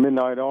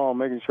midnight oil,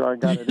 making sure I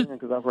got it in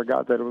because I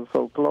forgot that it was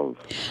so close.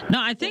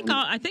 No, I think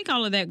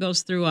all of that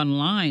goes through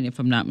online, if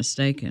I'm not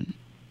mistaken.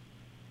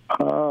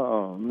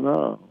 Oh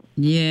no.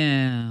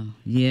 Yeah.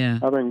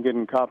 I've been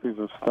getting copies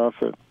of stuff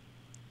at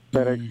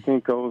FedEx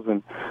Kinko's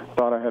and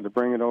thought I had to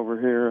bring it over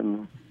here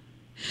and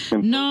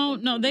No,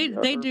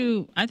 they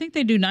do. I think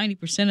they do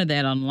 90% of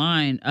that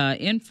online.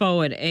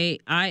 Info at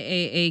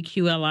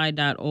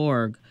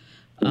IAAQLI.org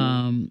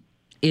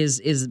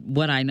is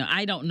what I know.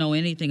 I don't know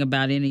anything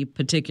about any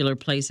particular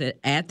place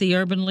at the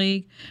Urban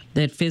League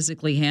that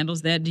physically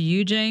handles that. Do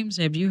you, James?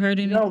 Have you heard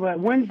anything? No, but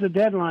when's the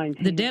deadline?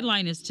 The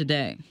deadline is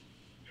today.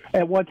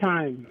 At what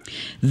time?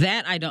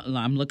 That I don't.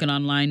 I'm looking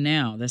online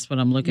now. That's what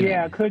I'm looking at.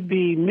 Yeah, it could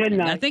be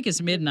midnight. I think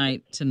it's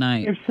midnight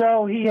tonight. If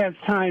so, he has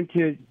time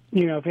to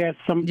if you have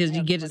some, did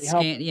you get it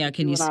scanned? Yeah,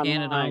 can you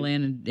scan it all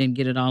in and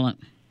get it all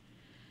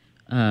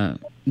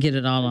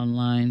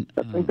online?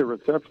 I think the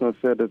receptionist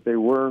said that they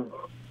were,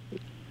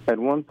 at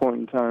one point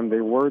in time,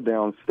 they were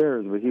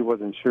downstairs, but he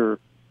wasn't sure.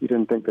 He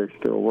didn't think they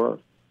still were.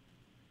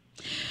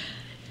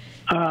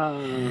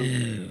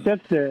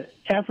 That's the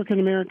African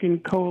American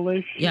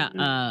Coalition.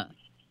 Yeah,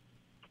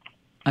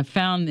 I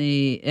found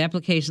the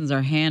applications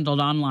are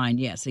handled online.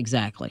 Yes,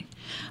 exactly.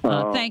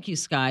 Thank you,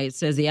 Sky. It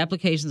says the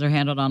applications are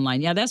handled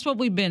online. Yeah, that's what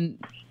we've been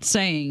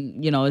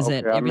saying. Is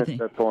that everything?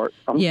 I missed that part.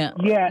 Yeah.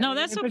 No,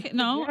 that's okay.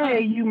 No,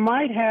 today, you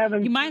might have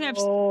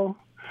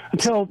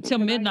until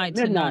midnight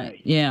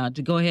tonight. Yeah,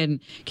 to go ahead and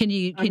can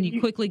you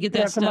quickly get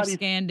that stuff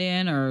scanned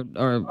in or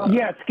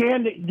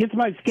scanned it. Get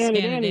somebody scan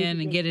it in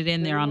and get it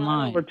in there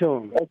online. Over to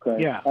them. Okay.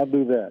 Yeah, I'll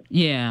do that.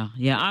 Yeah.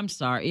 I'm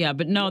sorry. Yeah,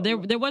 but no,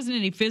 there wasn't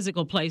any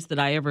physical place that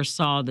I ever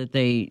saw that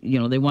they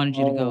wanted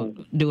you to go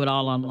do it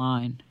all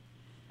online.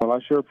 Well, I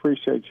sure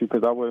appreciate you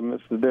because I would have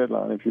missed the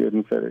deadline if you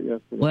hadn't said it yesterday.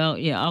 Well,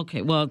 yeah.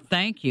 Okay. Well,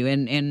 thank you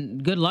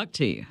and good luck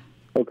to you.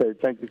 Okay.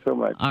 Thank you so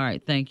much. All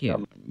right. Thank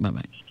you.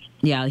 Bye-bye.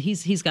 Yeah,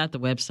 he's got the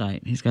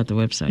website.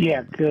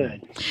 Yeah,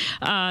 good.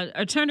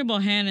 Attorney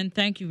Bohannon,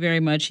 thank you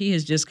very much. He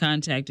has just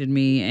contacted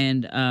me,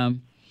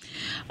 and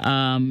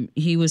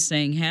he was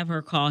saying have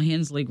her call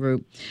Hensley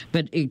Group,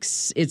 but it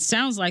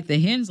sounds like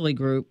the Hensley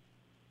Group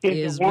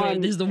is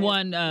the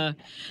one.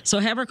 So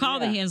have her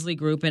call the Hensley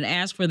Group and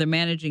ask for the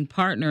managing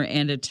partner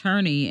and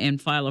attorney and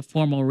file a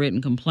formal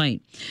written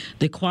complaint.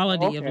 The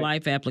quality of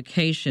life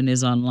application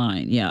is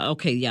online. Yeah.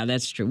 Okay. Yeah,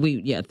 that's true.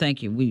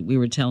 Thank you. We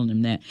were telling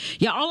him that.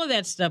 Yeah, all of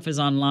that stuff is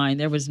online.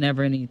 There was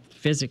never any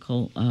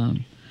physical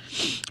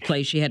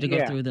place she had to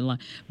go through the line,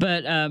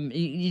 but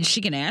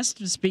she can ask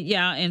to speak.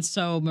 Yeah, and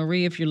so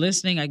Marie, if you're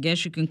listening, I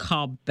guess you can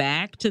call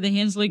back to the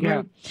Hensley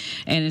Group,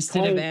 and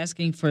instead of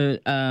asking for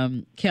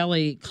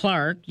Kelly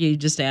Clark, you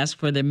just ask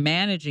for the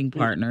managing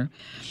partner.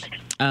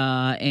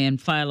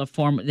 And file a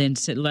form. Then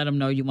let them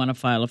know you want to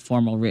file a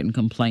formal written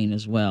complaint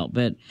as well.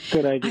 But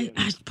good idea.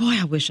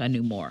 I wish I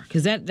knew more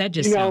because that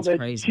just sounds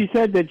crazy. She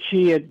said that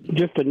she had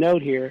just a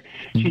note here.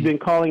 She's been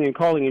calling and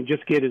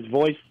just get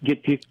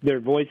their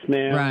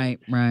voicemail.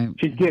 Right.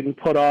 She's getting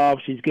put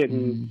off. She's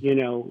getting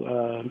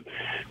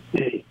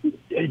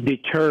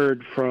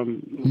deterred from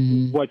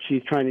what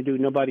she's trying to do.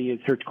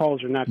 Her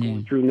calls are not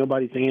going through.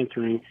 Nobody's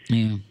answering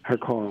her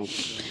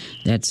calls.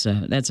 That's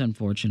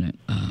unfortunate.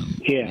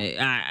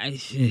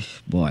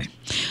 Boy.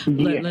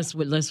 Let's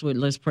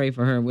pray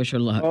for her. Wish her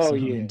luck.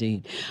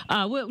 Indeed.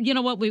 Well, you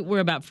know what? We're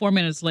about 4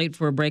 minutes late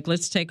for a break.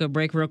 Let's take a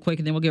break real quick,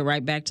 and then we'll get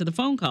right back to the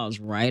phone calls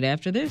right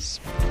after this.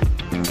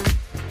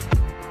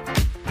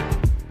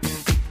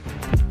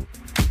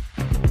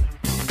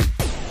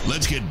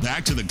 Let's get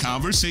back to the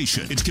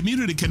conversation. It's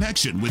Community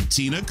Connection with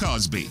Tina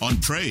Cosby on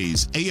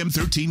Praise AM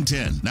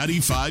 1310,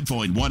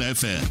 95.1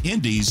 FM,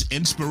 Indy's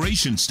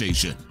Inspiration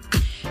Station.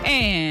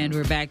 And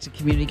we're back to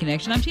Community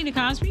Connection. I'm Tina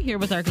Cosby here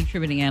with our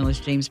contributing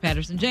analyst, James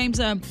Patterson. James,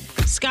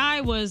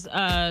 Sky was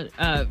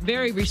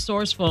very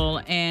resourceful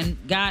and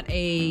got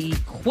a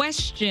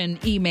question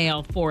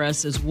email for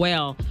us as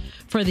well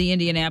for the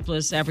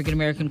Indianapolis African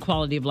American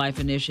Quality of Life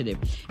Initiative.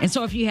 And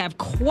so if you have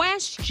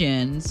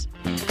questions,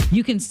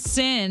 you can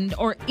send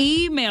or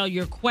email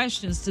your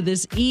questions to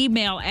this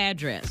email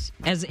address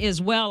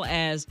as well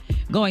as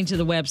going to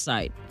the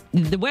website.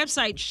 The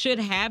website should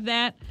have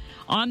that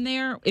on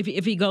there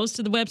if he goes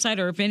to the website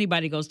or if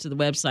anybody goes to the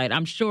website.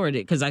 I'm sure it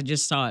is because I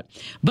just saw it.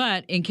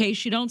 But in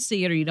case you don't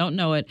see it or you don't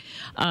know it,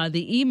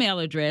 the email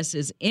address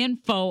is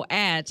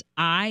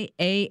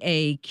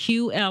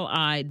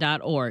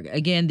info@iaaQLI.org.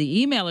 Again,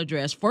 the email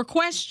address for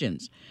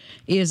questions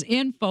is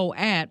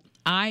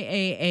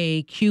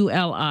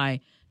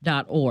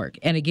info@iaaQLI.org.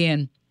 And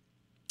again,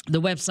 the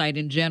website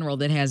in general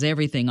that has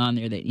everything on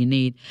there that you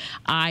need,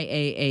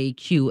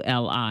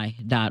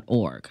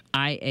 IAAQLI.org.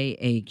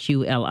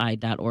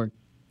 IAAQLI.org.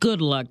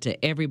 Good luck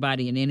to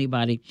everybody and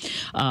anybody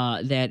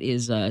that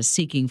is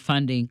seeking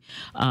funding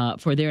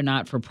for their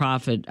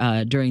not-for-profit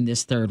during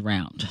this third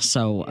round.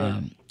 So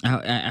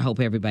I hope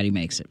everybody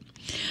makes it.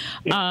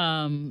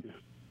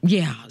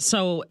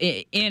 So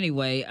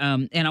anyway,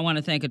 and I want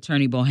to thank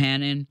Attorney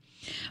Bohannon.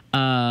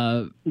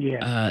 I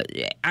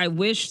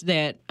wish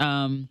that...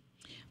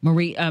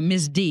 Marie,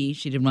 Ms. D,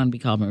 she didn't want to be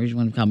called Marie, she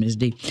wanted to be called Ms.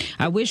 D.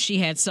 I wish she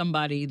had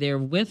somebody there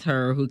with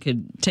her who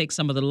could take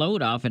some of the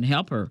load off and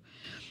help her.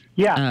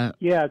 True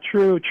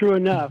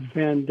enough.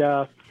 And,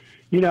 I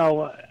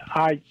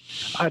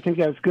think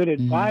that's good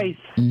advice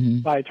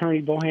by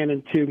Attorney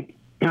Bohannon to,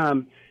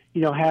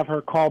 have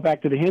her call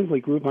back to the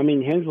Hensley Group. I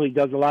mean, Hensley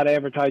does a lot of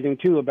advertising,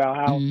 too, about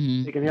how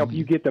they can help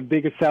you get the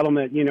biggest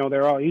settlement.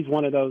 He's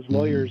one of those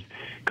lawyers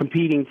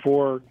competing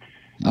for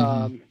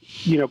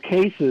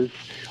cases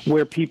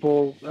where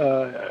people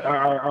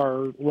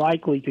are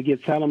likely to get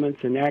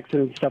settlements and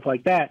accidents and stuff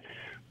like that.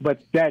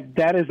 But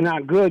that is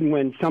not good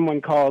when someone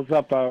calls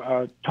up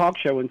a talk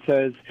show and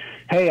says,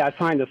 "Hey, I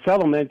signed a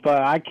settlement,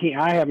 but I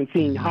haven't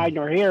seen hide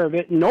nor hair of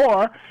it,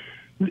 nor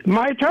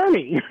my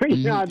attorney.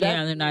 Yeah,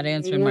 they're not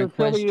answering my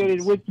questions.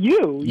 Affiliated with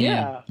you.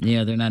 Yeah,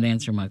 they're not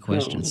answering my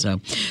questions. So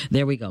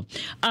there we go.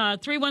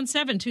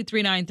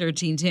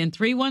 317-239-1310,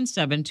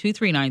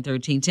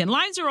 317-239-1310.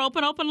 Lines are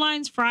open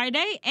lines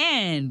Friday,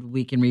 and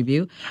we can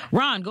review.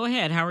 Ron, go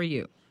ahead. How are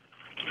you?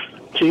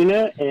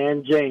 Tina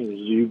and James,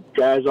 you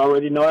guys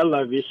already know I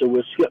love you, so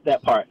we'll skip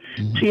that part.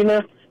 Mm-hmm.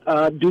 Tina,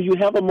 do you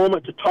have a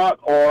moment to talk,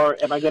 or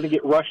am I going to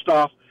get rushed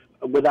off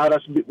without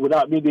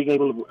me being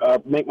able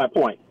to make my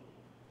point?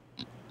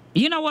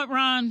 You know what,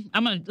 Ron?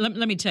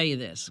 Let me tell you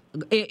this.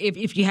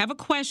 If you have a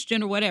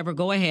question or whatever,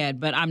 go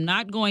ahead. But I'm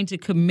not going to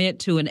commit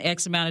to an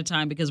X amount of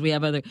time because we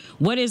have other.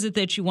 What is it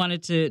that you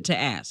wanted to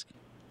ask?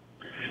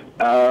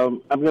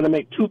 I'm going to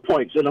make 2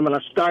 points, and I'm going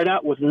to start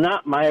out with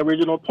not my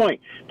original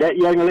point. That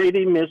young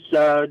lady, Miss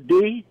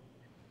D,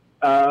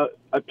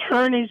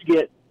 attorneys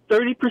get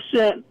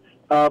 30%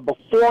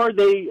 before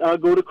they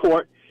go to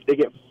court. They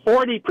get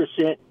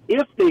 40%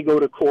 if they go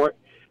to court.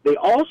 They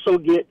also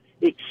get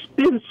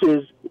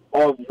expenses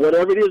of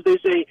whatever it is they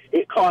say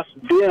it costs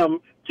them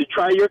to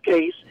try your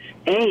case.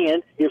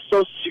 And if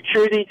Social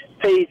Security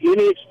pays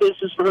any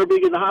expenses for her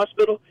being in the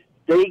hospital,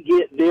 they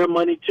get their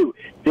money too.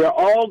 They're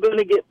all going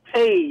to get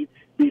paid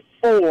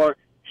before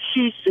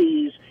she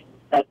sees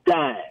a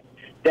dime.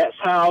 That's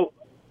how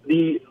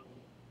the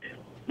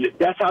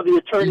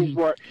attorneys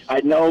work.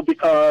 I know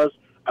because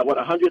I won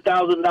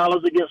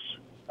 $100,000 against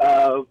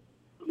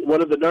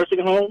one of the nursing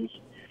homes.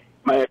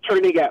 My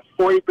attorney got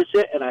 40%,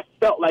 and I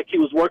felt like he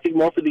was working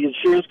more for the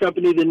insurance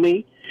company than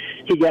me.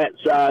 He got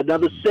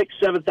another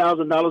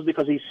 $7,000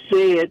 because he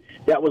said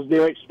that was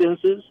their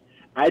expenses.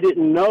 I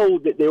didn't know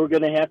that they were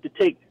going to have to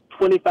take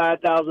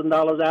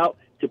 $25,000 out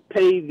to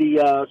pay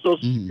the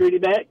Social Security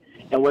back,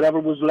 and whatever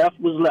was left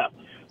was left.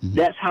 Mm-hmm.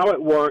 That's how it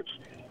works.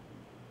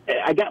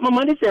 I got my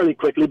money fairly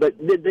quickly, but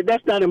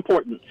that's not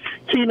important.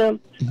 Tina,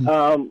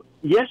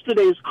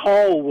 yesterday's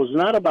call was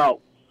not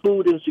about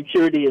food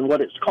insecurity and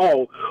what it's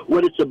called.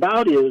 What it's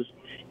about is,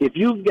 if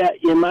you've got,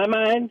 in my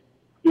mind,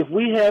 if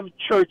we have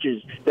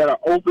churches that are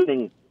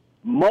opening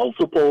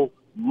multiple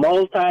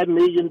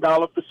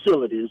multi-million-dollar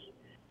facilities,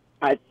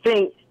 I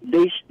think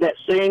that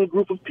same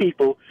group of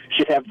people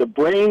should have the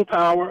brain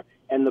power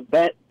and the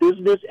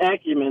business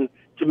acumen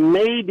to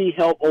maybe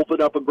help open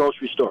up a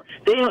grocery store.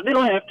 They don't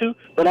have to,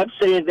 but I'm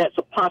saying that's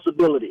a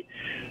possibility.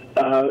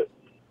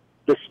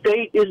 The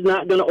state is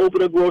not going to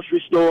open a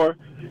grocery store.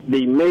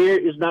 The mayor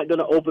is not going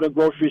to open a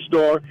grocery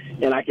store.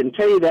 And I can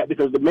tell you that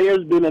because the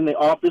mayor's been in the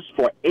office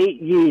for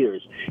 8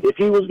 years. If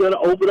he was going to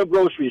open a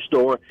grocery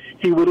store,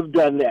 he would have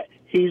done that.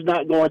 He's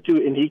not going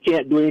to, and he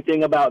can't do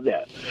anything about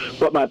that.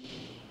 But my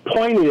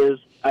point is,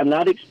 I'm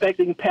not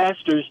expecting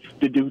pastors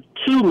to do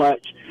too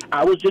much.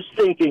 I was just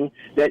thinking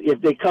that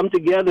if they come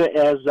together,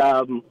 as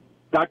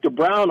Dr.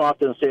 Brown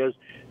often says,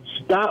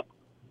 stop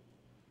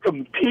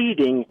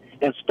competing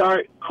and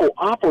start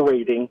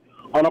cooperating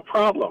on a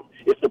problem.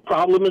 If the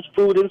problem is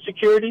food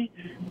insecurity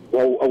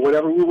or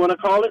whatever we want to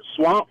call it,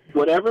 swamp,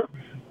 whatever,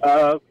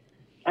 I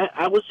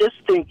was just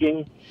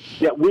thinking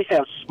that we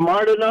have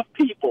smart enough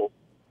people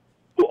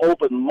to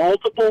open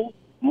multiple,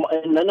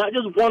 and not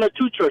just one or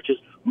two churches,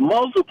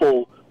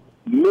 multiple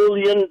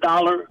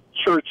 $million-dollar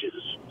churches.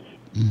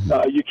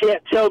 Mm-hmm. You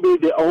can't tell me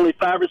that only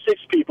 5 or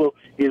 6 people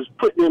is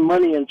putting their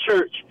money in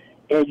church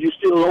and you're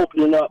still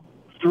opening up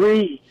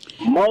 3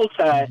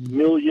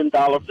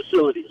 multi-million-dollar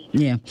facilities.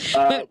 Yeah,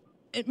 but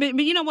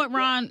you know what,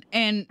 Ron,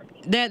 and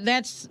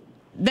that's.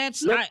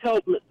 Let's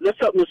help Miss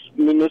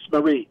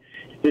Marie.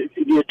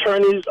 The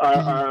attorneys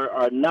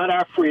are not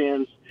our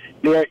friends.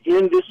 They're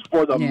in this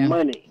for the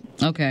money.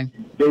 Okay.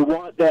 They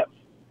want that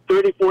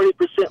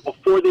 30-40%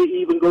 before they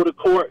even go to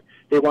court.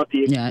 They want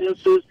the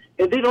expenses,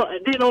 and they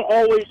don't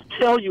always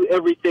tell you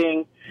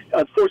everything.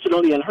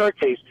 Unfortunately, in her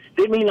case,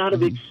 they may not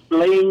have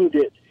explained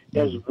it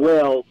as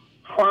well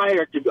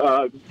prior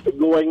to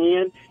going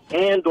in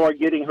and or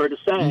getting her to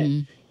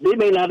sign. They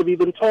may not have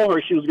even told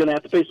her she was going to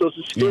have to pay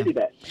Social Security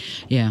back.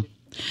 Yeah.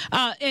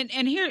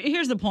 And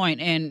here's the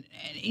point. And,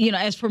 you know,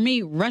 as for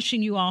me,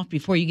 rushing you off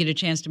before you get a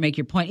chance to make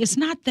your point, it's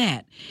not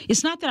that.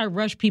 It's not that I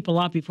rush people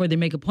off before they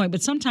make a point,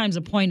 but sometimes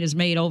a point is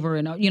made over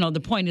and, you know, the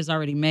point is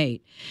already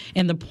made.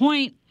 And the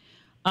point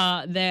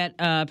that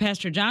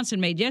Pastor Johnson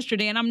made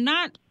yesterday, and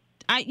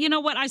you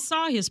know what? I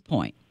saw his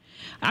point.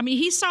 I mean,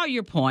 he saw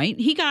your point.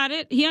 He got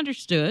it. He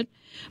understood.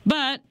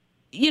 But,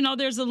 you know,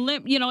 there's a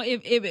limit. You know,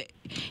 if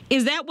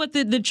is that what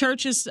the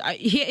church is?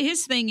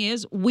 His thing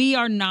is, we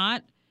are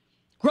not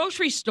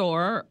grocery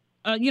store.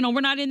 You know, we're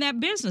not in that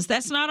business.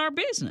 That's not our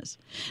business.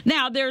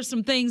 Now, there's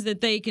some things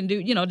that they can do,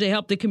 you know, to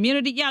help the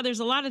community. Yeah, there's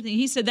a lot of things.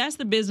 He said that's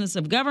the business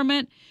of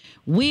government.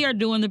 We are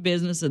doing the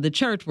business of the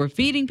church. We're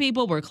feeding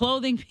people. We're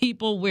clothing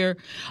people. We're,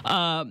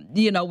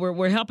 you know,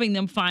 we're helping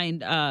them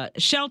find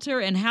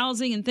shelter and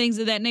housing and things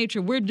of that nature.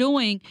 We're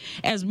doing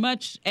as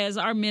much as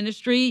our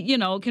ministry, you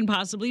know, can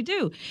possibly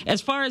do.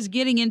 As far as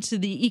getting into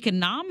the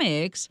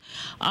economics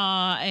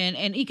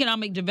and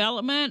economic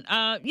development,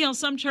 you know,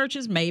 some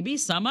churches maybe,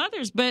 some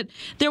others, but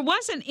there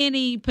wasn't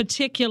any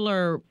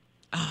particular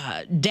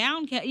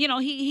you know,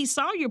 he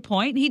saw your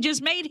point. He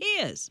just made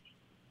his.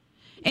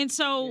 And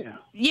so,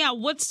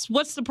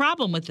 what's the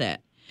problem with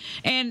that?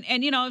 And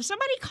if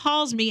somebody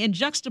calls me in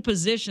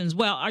juxtapositions,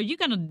 well, are you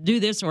going to do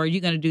this or are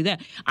you going to do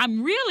that?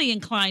 I'm really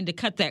inclined to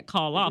cut that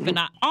call off, and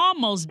I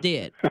almost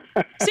did.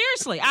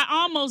 Seriously, I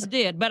almost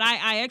did, but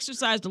I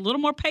exercised a little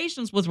more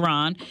patience with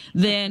Ron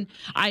than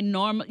I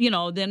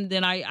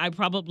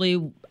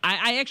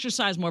I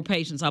exercise more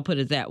patience, I'll put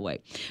it that way.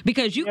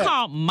 Because you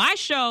call my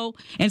show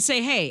and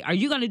say, hey, are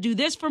you going to do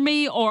this for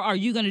me or are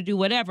you going to do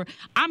whatever?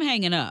 I'm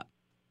hanging up.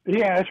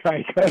 Yeah, that's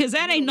right. Because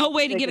that ain't no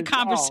way to get a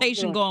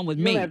conversation going with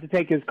me. You don't have to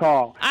take his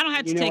call. I don't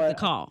have to take the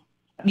call.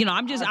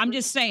 I'm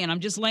just saying, I'm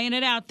just laying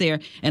it out there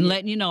and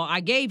letting you know I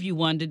gave you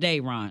one today,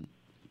 Ron.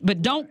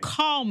 But don't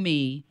call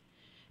me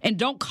and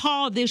don't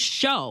call this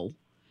show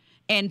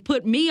and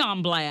put me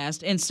on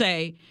blast and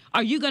say,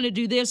 are you going to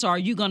do this or are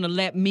you going to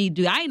let me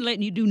do? I ain't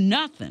letting you do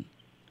nothing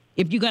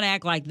if you're going to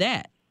act like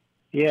that.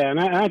 Yeah, and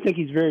I think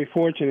he's very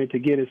fortunate to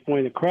get his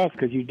point across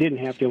because you didn't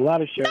have to. A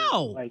lot of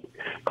shows like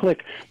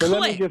Click.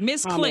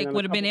 Miss Click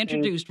would have been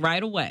introduced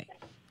right away.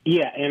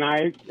 Yeah, and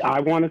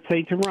I want to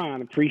say to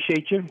Ron,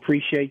 appreciate you,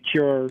 appreciate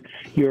your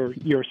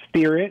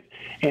spirit,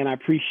 and I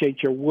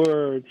appreciate your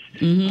words.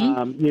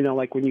 Mm-hmm.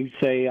 Like when you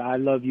say I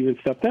love you and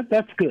stuff.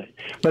 That's good.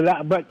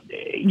 But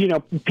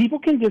people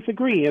can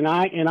disagree, and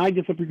I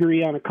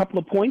disagree on a couple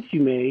of points you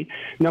made.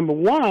 Number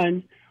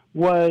one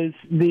was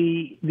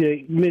the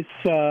Miss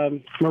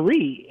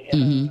Marie.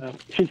 Mm-hmm.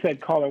 She said,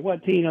 "Call her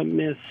what, Tina?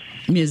 Miss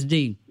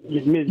D.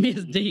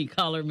 Miss D.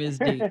 Call her Miss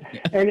D."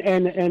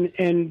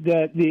 and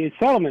the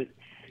settlement.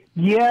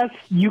 Yes,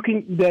 you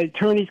can. The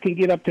attorneys can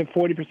get up to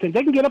 40%.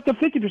 They can get up to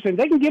 50%.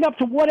 They can get up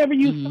to whatever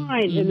you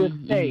sign in this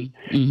state.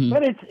 Mm-hmm.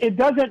 But it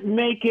doesn't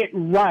make it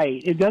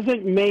right. It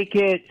doesn't make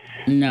it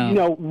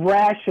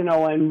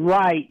rational and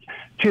right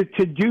to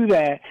do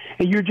that.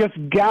 And you're just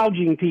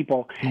gouging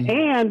people. Mm-hmm.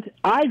 And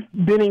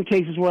I've been in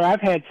cases where I've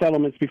had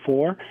settlements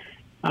before,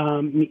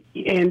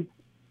 and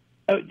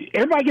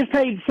everybody gets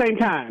paid at the same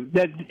time.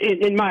 That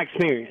in my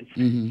experience.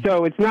 Mm-hmm.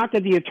 So it's not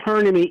that the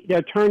attorney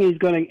is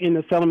going to in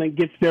the settlement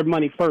gets their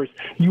money first.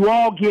 You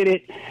all get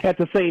it at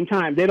the same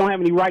time. They don't have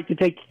any right to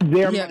take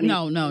their money.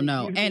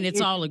 No. And it's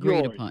all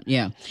agreed upon.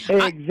 Yeah.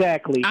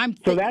 Exactly.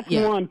 So that's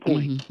one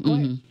point.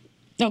 Mm-hmm.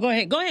 No, go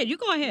ahead. You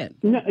go ahead.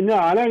 No,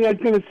 I was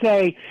going to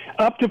say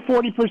up to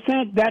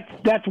 40%.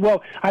 That's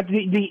well.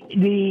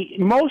 The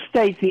most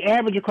states, the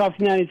average across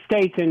the United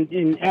States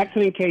in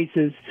accident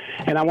cases,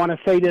 and I want to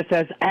say this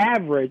as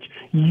average.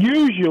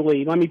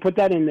 Usually, let me put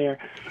that in there.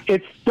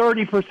 It's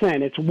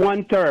 30%. It's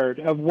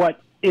 1/3 of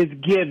what is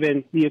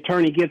given, the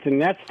attorney gets, and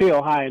that's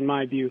still high in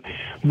my view.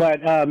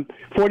 But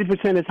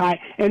 40% is high,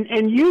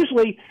 and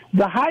usually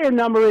the higher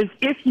number is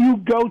if you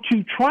go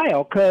to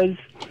trial, because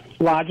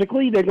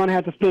logically, they're going to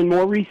have to spend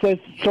more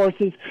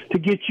resources to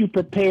get you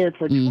prepared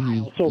for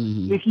trial. So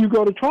if you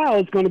go to trial,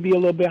 it's going to be a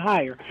little bit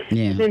higher.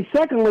 Yeah. And then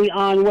secondly,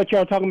 on what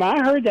y'all talking about,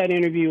 I heard that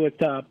interview with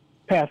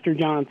Pastor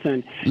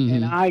Johnson,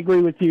 and I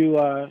agree with you.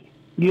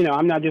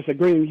 I'm not just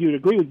agreeing with you to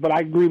agree with, but I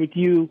agree with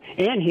you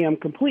and him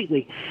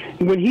completely.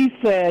 When he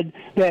said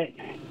that,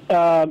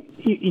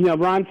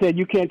 Ron said,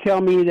 you can't tell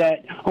me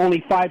that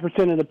only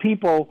 5% of the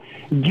people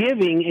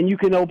giving, and you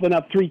can open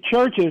up 3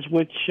 churches,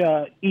 which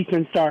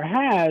Eastern Star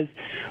has.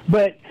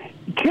 But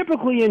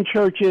typically in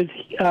churches,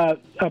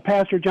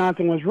 Pastor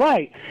Johnson was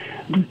right.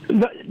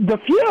 The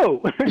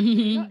few,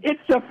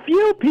 it's the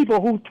few people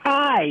who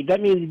tithe.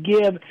 That means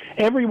give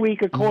every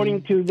week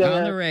according to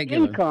their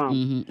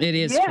income. It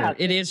is true.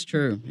 It is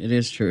true. It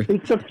is true.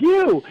 It's a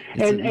few,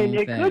 and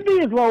it could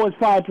be as low as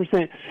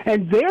 5%.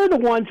 And they're the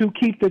ones who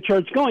keep the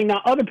church going.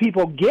 Now, other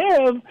people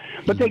give,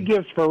 but they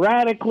give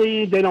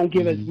sporadically. They don't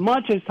give as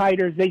much as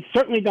tithers. They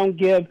certainly don't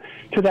give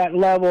to that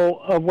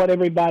level of what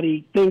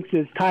everybody thinks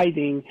is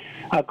tithing,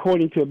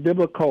 according to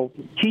biblical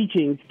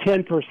teachings,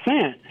 10%.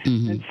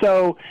 And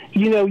so,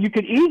 you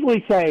could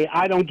easily say,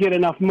 I don't get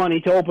enough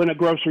money to open a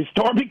grocery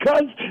store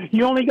because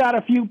you only got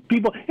a few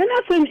people. And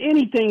that's in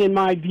anything, in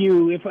my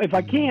view, if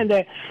I can,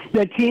 that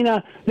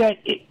Tina, that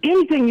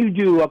anything you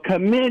do, a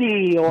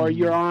committee or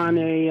you're on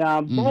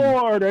a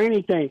board or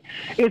anything,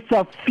 it's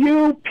a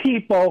few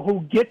people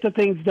who get the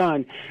things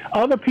done.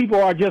 Other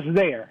people are just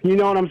there. You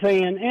know what I'm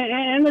saying?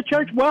 And the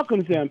church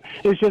welcomes them.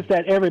 It's just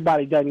that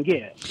everybody doesn't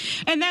get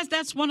it. And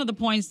that's one of the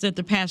points that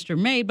the pastor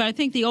made, but I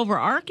think the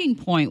overarching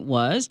point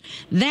was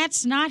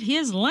that's not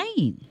his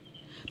lane.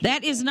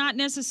 That is not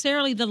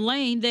necessarily the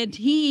lane that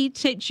he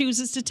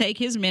chooses to take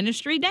his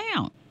ministry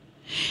down.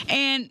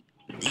 And,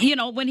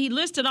 when he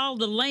listed all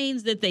the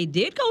lanes that they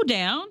did go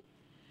down,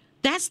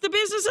 that's the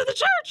business of the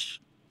church.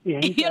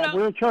 Yeah,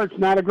 we're a church,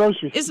 not a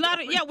grocery store. It's not.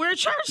 We're a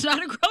church,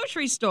 not a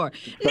grocery store.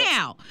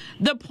 Now,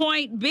 the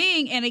point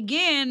being, and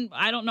again,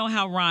 I don't know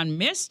how Ron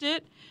missed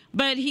it,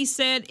 but he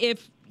said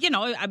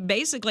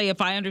basically, if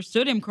I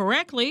understood him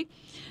correctly,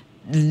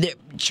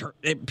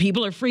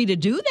 people are free to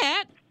do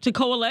that, to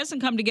coalesce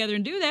and come together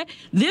and do that.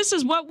 This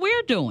is what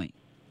we're doing.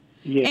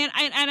 Yeah.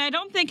 And I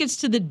don't think it's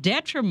to the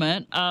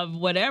detriment of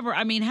whatever.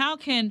 I mean, how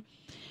can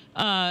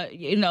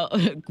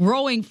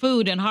growing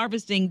food and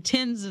harvesting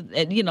tens of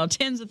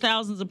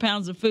thousands of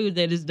pounds of food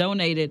that is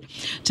donated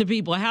to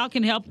people? How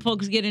can help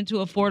folks get into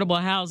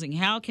affordable housing?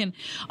 How can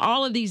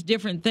all of these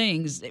different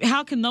things,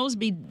 how can those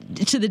be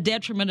to the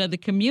detriment of the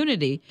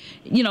community,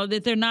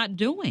 that they're not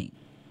doing?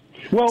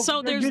 Well,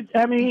 so he's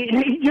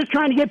just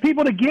trying to get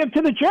people to give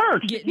to the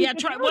church.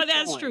 Well,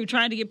 that's true.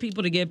 Trying to get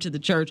people to give to the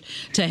church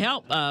to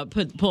help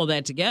pull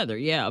that together.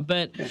 Yeah,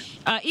 but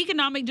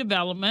economic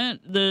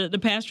development. The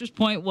pastor's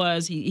point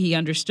was he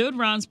understood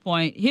Ron's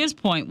point. His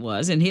point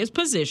was, and his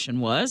position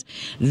was,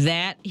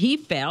 that he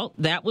felt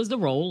that was the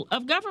role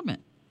of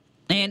government.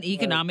 And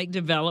economic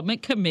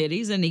development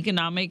committees and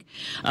economic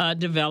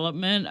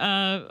development,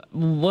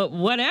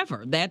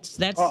 whatever. That's.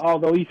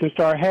 Although Eastern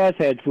Star has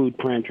had food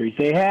pantries,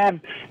 they have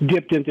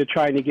dipped into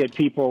trying to get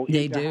people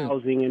into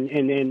housing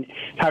and then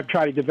have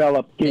tried to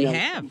develop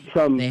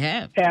some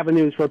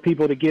avenues for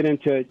people to get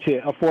into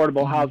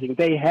affordable housing.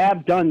 They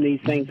have done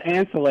these things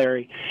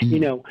ancillary,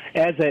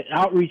 as an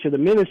outreach of the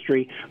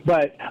ministry.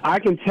 But I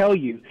can tell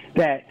you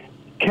that,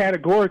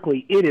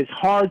 categorically, it is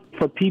hard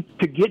for people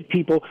to get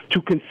people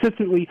to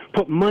consistently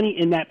put money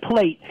in that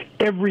plate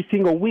every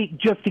single week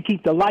just to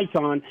keep the lights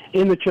on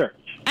in the church.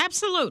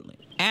 Absolutely.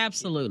 And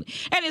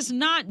it's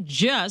not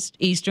just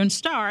Eastern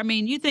Star. I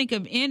mean, you think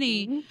of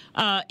any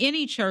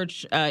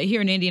church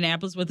here in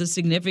Indianapolis with a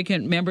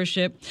significant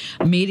membership,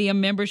 medium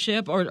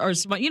membership, or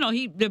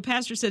the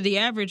pastor said the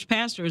average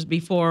pastor is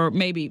before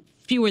maybe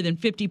fewer than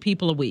 50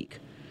 people a week.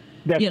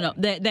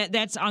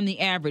 That's on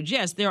the average.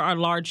 Yes, there are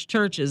large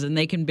churches, and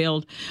they can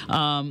build, there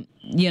are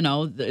 3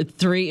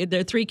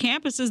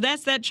 campuses.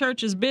 That's that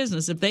church's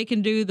business. If they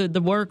can do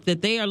the work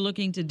that they are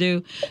looking to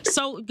do,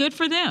 so good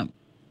for them.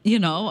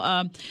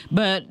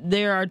 But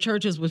there are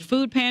churches with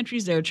food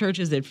pantries. There are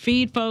churches that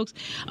feed folks.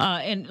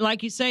 And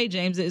like you say,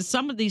 James,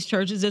 some of these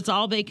churches, it's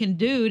all they can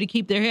do to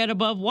keep their head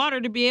above water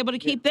to be able to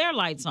keep their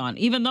lights on,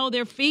 even though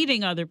they're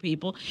feeding other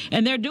people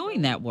and they're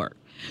doing that work.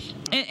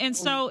 And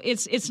so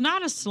it's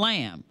not a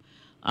slam.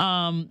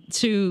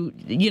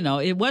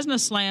 It wasn't a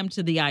slam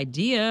to the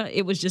idea.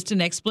 It was just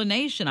an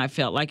explanation. I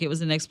felt like it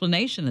was an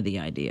explanation of the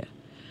idea.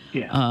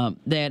 Yeah.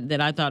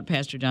 That I thought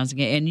Pastor Johnson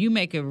gave. And you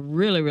make a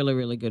really, really,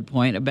 really good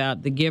point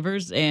about the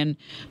givers and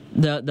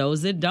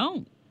those that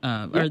don't.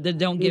 Or that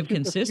don't give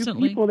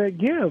consistently. People that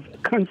give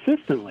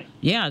consistently.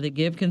 Yeah, that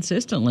give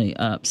consistently.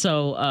 Let's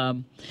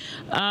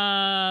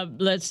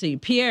see.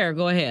 Pierre,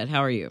 go ahead.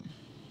 How are you?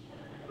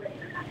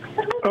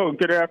 Oh,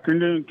 good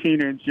afternoon,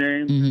 Tina and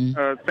James.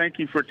 Mm-hmm. Thank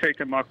you for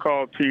taking my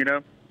call,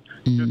 Tina.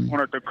 Mm-hmm. Just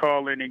wanted to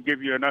call in and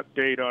give you an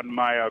update on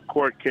my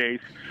court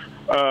case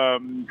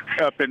up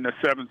in the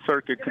Seventh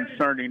Circuit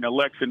concerning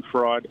election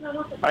fraud.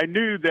 I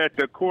knew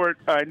the court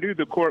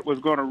was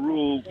going to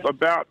rule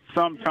about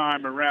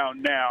sometime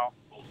around now,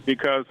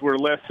 because we're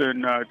less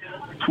than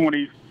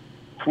 20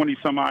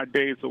 some odd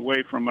days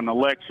away from an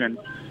election,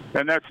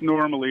 and that's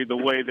normally the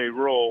way they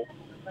roll.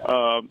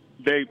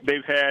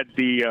 They've had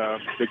the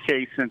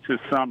case since this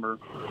summer,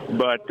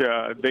 but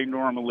they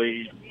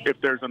normally,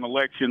 if there's an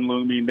election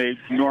looming, they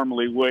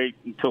normally wait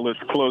until it's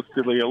close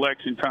to the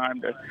election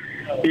time to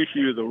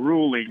issue the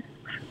ruling.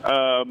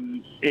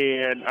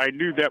 And I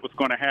knew that was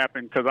going to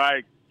happen because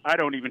I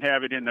don't even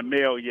have it in the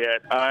mail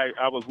yet.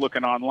 I was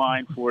looking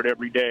online for it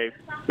every day.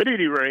 But at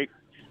any rate,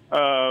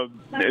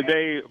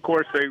 they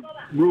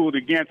ruled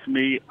against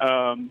me.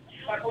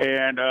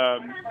 And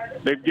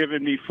they've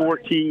given me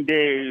 14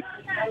 days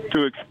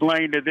to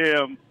explain to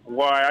them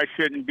why I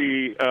shouldn't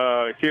be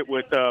hit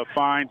with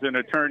fines and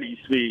attorney's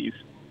fees.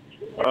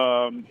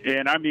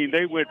 And I mean,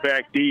 they went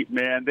back deep,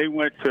 man. They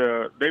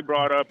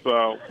brought up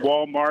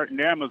Walmart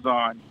and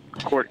Amazon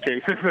court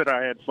cases that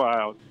I had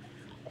filed.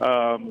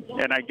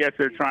 And I guess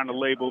they're trying to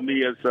label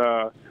me as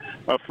a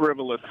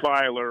frivolous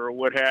filer or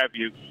what have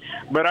you.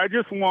 But I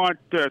just want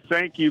to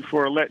thank you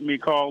for letting me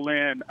call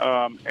in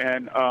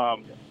and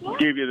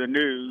give you the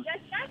news.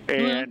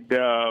 And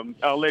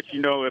I'll let you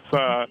know if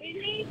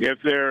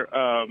they're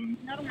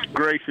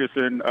gracious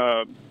and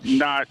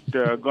not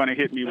going to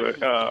hit me with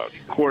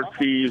court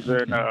fees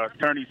and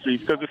attorney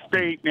fees, because the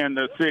state and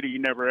the city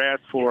never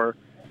asked for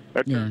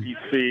attorney's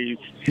fees.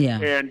 Yeah.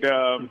 And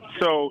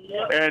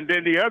and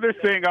then the other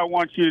thing I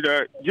want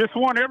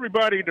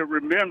everybody to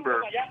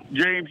remember,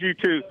 James, you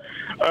too,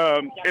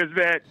 is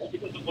that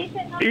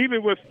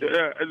even with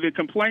the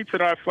complaints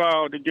that I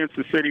filed against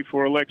the city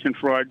for election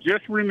fraud,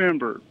 just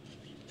remember,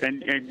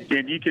 and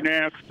you can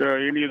ask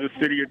any of the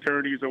city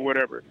attorneys or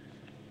whatever,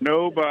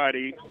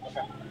 nobody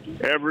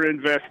ever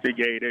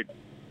investigated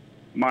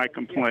my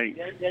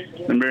complaints.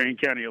 The Marion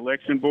County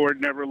Election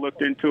Board never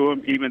looked into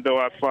them, even though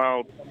I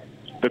filed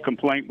the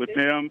complaint with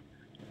them.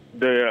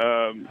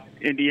 The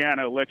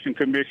Indiana Election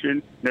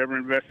Commission never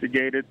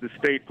investigated. The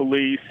state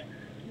police,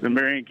 the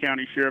Marion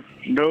County Sheriff,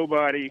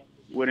 nobody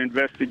would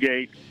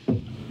investigate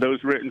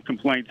those written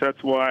complaints.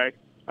 That's why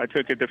I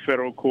took it to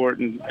federal court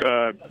and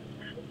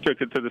took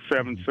it to the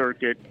Seventh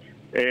Circuit.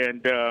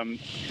 And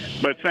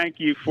but thank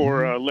you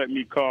for letting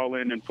me call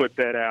in and put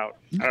that out.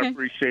 Okay. I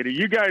appreciate it.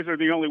 You guys are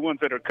the only ones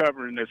that are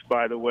covering this,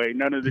 by the way.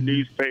 None of the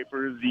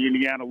newspapers, the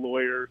Indiana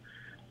Lawyer,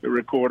 the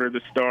Recorder,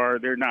 the Star.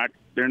 They're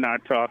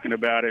not talking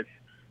about it.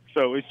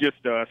 So it's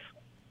just us.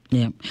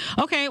 Yeah.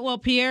 Okay. Well,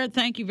 Pierre,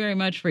 thank you very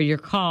much for your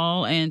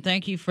call, and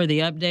thank you for the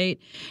update.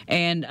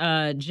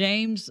 And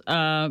James,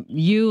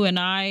 you and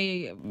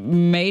I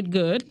made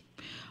good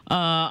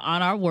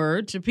on our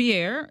word to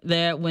Pierre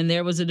that when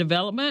there was a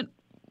development,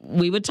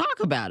 we would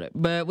talk about it,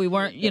 but we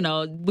weren't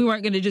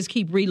going to just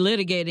keep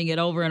relitigating it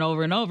over and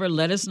over and over.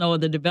 Let us know of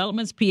the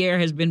developments. Pierre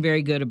has been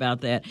very good about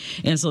that.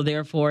 And so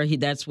therefore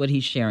that's what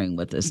he's sharing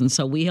with us. And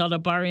so we held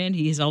up our end.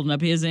 He's holding up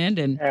his end.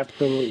 And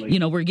absolutely,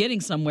 we're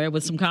getting somewhere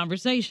with some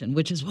conversation,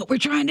 which is what we're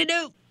trying to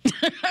do.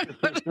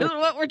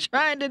 What we're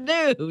trying to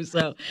do.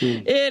 So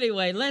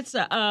anyway, let's,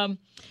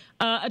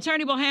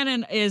 Attorney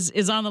Bohannon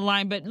is on the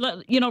line, but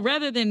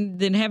rather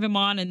than have him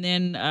on and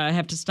then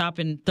have to stop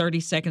in 30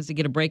 seconds to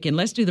get a break in,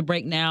 let's do the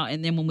break now,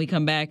 and then when we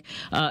come back,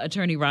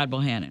 Attorney Rod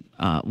Bohannon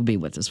will be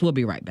with us. We'll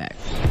be right back.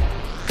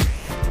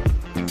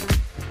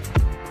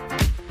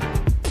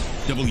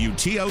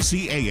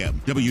 WTLC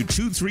AM,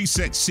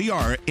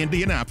 W236CR,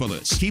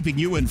 Indianapolis, keeping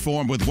you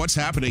informed with what's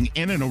happening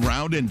in and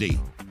around Indy.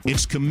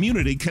 It's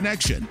Community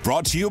Connection,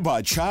 brought to you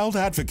by Child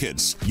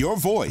Advocates, your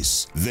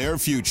voice, their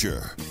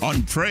future.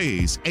 On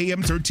Praise, AM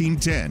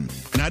 1310,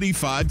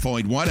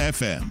 95.1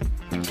 FM.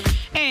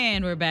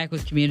 And we're back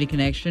with Community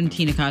Connection.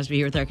 Tina Cosby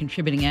here with our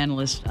contributing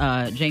analyst,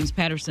 James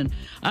Patterson.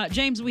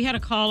 James, we had a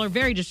caller,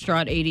 very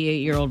distraught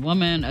 88-year-old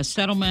woman, a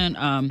settlement,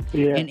 an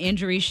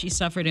injury she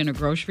suffered in a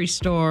grocery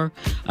store,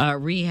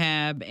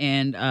 rehab,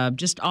 and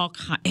just all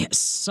kinds,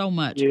 so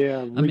much.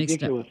 Yeah,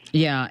 ridiculous.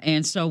 Yeah,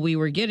 and so we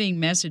were getting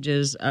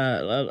messages,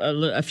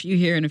 a few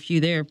here and a few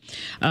there,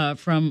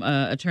 from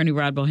Attorney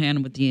Rod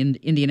Bohannon with the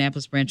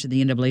Indianapolis branch of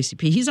the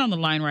NAACP. He's on the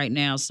line right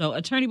now. So,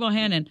 Attorney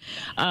Bohannon,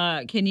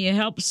 can you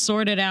help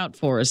sort it out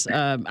for us?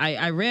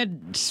 I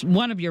read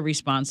one of your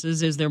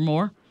responses. Is there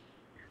more?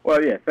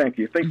 Well, yeah, thank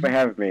you. Thanks for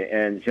having me.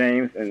 And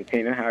James and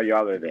Tina, how are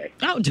y'all today?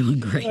 Oh, doing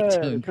great.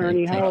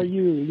 Attorney, how are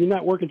you? You're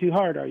not working too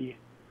hard, are you?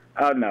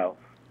 Oh, no.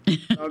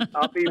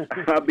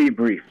 I'll be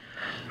brief.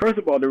 First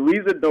of all, the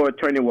reason no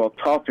attorney will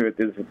talk to it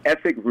is an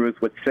ethic rules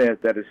which says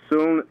that as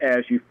soon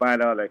as you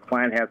find out a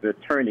client has an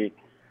attorney,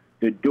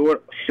 the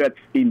door shuts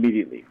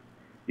immediately.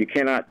 You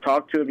cannot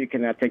talk to him. You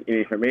cannot take any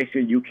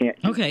information. You can't.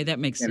 Okay, that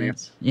makes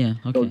sense. Yeah.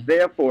 Okay. So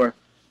therefore,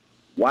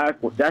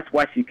 that's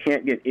why she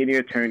can't get any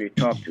attorney to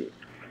talk to her.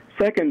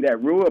 Second,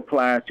 that rule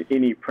applies to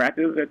any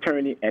practicing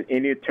attorney and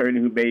any attorney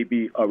who may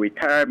be a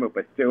retirement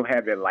but still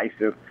have their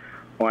license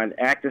or an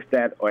active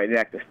status or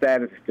inactive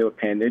status and still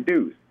paying their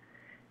dues.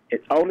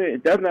 It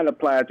does not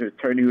apply to an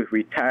attorney who is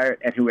retired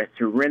and who has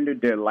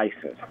surrendered their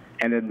license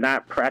and is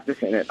not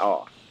practicing at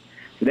all.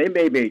 So they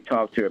may be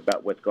talk to her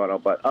about what's going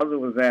on, but other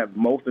than that,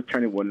 most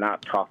attorneys will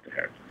not talk to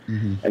her.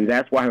 Mm-hmm. And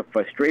that's why her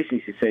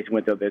frustration, she says she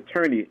went to the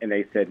attorney and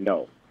they said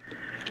no.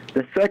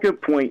 The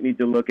second point, you need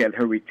to look at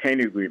her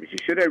retainer agreement. She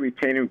should have a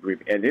retainer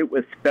agreement, and it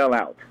would spell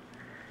out,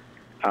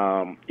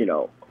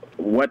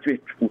 what's the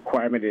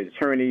requirement of the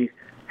attorney,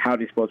 how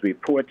they're supposed to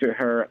report to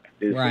her,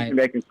 the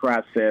decision-making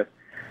process,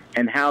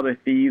 and how the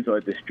fees are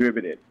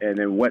distributed, and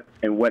in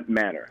what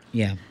manner.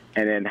 Yeah.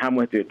 And then how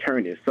much the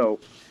attorney is. So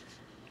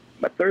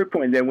my third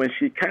point, then when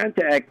she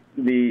contacts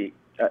the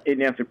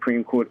Indiana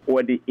Supreme Court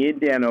or the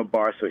Indiana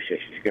Bar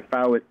Association, she can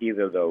file with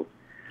either of those.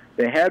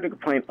 They have the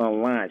complaint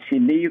online. She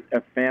needs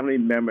a family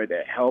member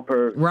to help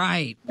her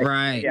right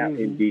out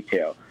in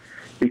detail.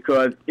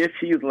 Because if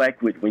she's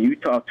like when you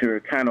talk to her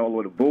kind of all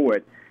over the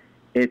board,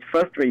 it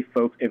frustrates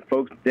folks, and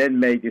folks then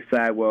may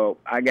decide, well,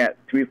 I got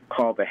 3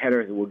 calls ahead of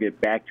her, and we'll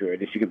get back to her,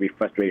 and then she can be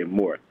frustrated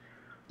more.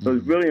 So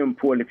it's really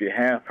important if you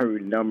have her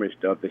number and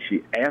stuff that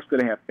she asks her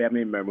to have a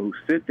family member who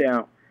sit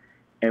down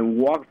and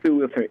walk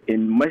through with her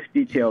in much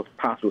detail as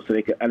possible so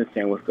they can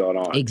understand what's going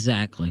on.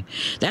 Exactly.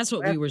 That's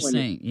what we were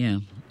saying, yeah.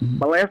 Mm-hmm.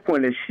 My last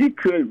point is she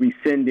could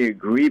rescind the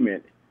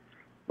agreement,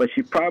 but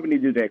she probably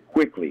needs to do that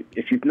quickly.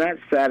 If she's not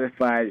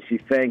satisfied, if she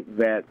thinks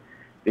that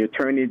the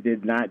attorney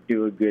did not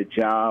do a good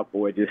job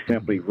or just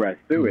simply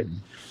rushed through it,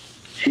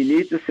 she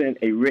needs to send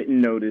a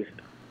written notice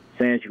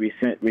saying she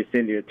rescind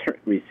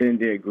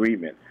the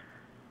agreement.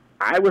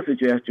 I would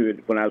suggest to her,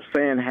 when I was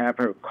saying have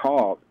her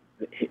call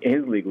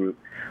Hensley Group,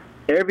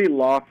 every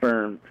law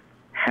firm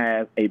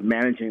has a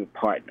managing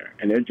partner,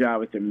 and their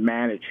job is to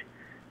manage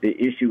the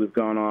issue that's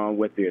going on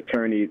with the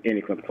attorney,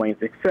 any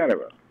complaints,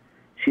 etc.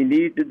 She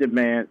needs to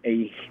demand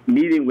a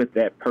meeting with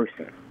that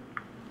person.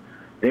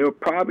 They will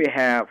probably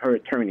have her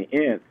attorney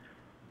in,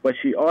 but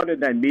she ordered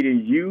that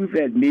meeting, use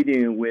that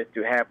meeting with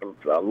to have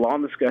a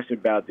long discussion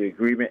about the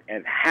agreement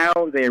and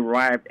how they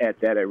arrived at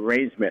that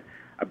arrangement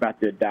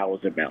about the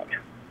dollars amount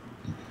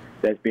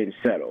that's been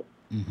settled.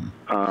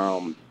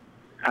 Mm-hmm.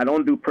 I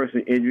don't do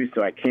personal injury,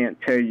 so I can't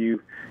tell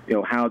you,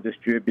 how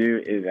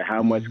distributed and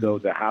how much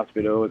goes to the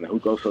hospital and who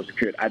goes to Social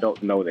Security. I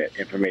don't know that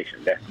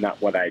information. That's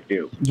not what I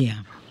do. Yeah.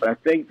 But I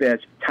think that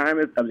time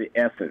is of the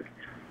essence,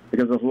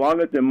 because as long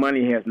as the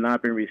money has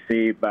not been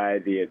received by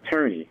the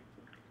attorney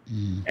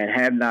and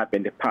have not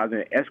been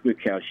deposited in escrow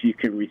account, she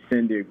can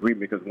rescind the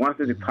agreement, because once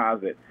the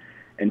deposit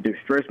and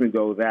disbursement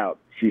goes out,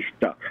 she's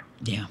stuck.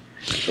 Yeah.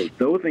 So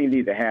those things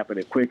need to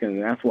happen quick,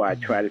 and that's why I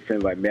try to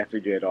send by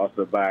messenger and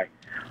also by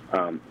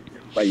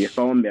your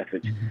phone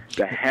message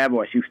to have,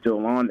 while she's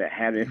still on, that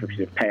have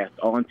information passed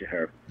on to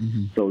her,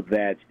 so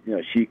that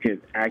she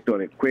can act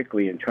on it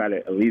quickly and try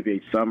to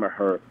alleviate some of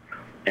her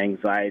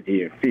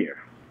anxiety and fear.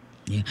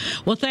 Yeah.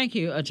 Well, thank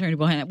you, Attorney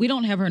Bohannon. We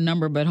don't have her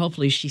number, but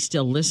hopefully she's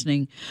still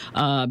listening,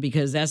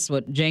 because that's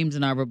what James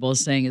and I were both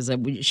saying, is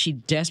that she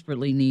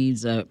desperately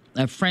needs a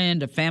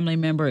friend, a family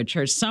member, a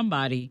church,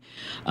 somebody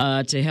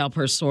to help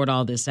her sort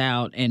all this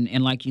out.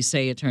 And like you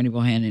say, Attorney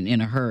Bohannon, in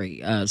a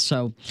hurry.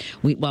 So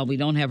while we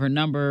don't have her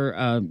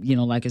number,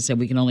 like I said,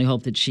 we can only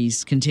hope that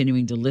she's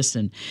continuing to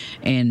listen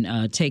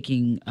and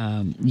taking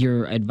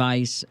your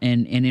advice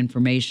and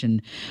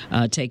information,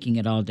 taking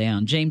it all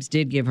down. James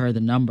did give her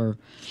the number,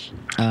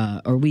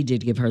 or we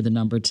did give her the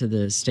number to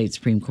the State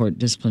Supreme Court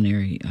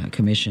Disciplinary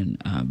Commission.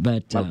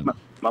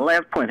 My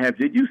last point,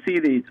 did you see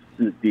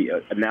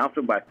the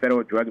announcement by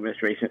Federal Drug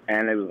Administration,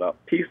 and there was a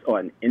piece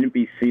on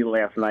NBC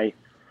last night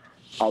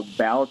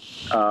about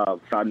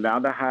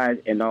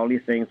formaldehyde and all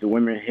these things, the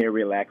women hair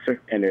relaxer,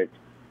 and they're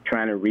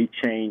trying to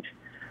rechange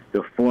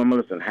the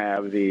formulas and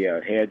have the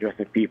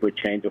hairdressing people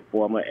change the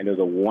formula, and there's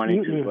a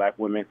warning to black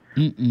women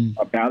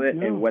about it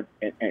and what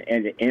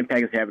and the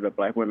impact it's having on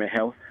black women's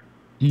health?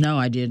 No,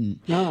 I didn't.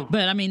 No.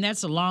 But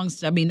that's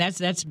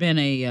that's been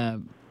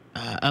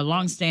a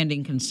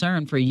long-standing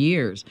concern for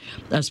years,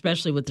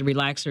 especially with the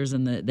relaxers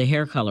and the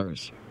hair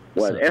colors.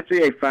 Well, the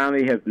FDA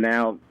finally has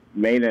now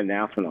made an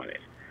announcement on it.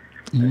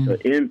 So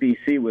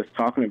NBC was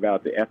talking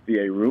about the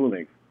FDA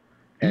ruling,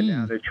 and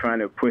now they're trying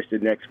to push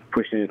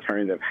in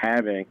terms of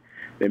having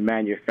the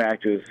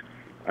manufacturers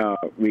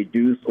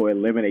reduce or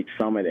eliminate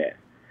some of that.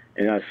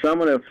 And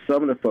some of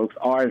the folks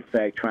are, in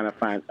fact, trying to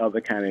find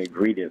other kind of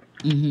ingredients.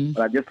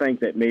 But I just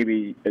think that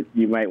maybe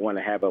you might want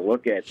to have a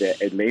look at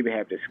that and maybe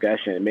have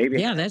discussion. And maybe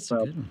that's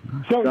good.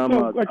 So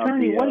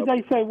attorney, what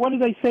do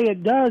they say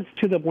it does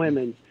to the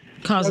women?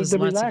 Causes the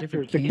lots relaxers, of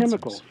different the cancers.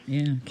 chemicals.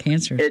 Yeah,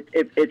 cancer.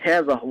 It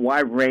has a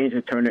wide range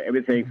in terms of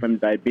everything from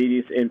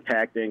diabetes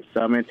impacting,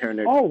 some in terms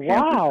of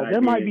wow, there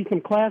might be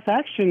some class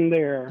action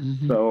there.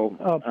 So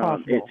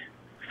possible.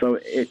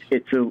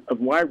 It's a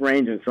wide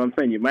range of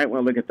something. You might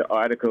want to look at the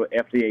article.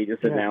 FDA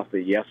just announced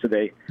it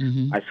yesterday.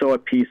 I saw a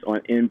piece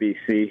on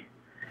NBC,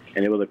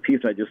 and it was a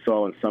piece I just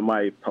saw and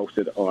somebody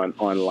posted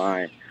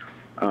online.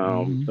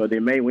 So they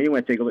may, when you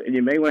want to take a look, and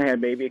you may want to have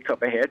maybe a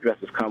couple of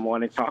hairdressers come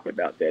on and talk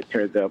about that.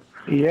 Turns out.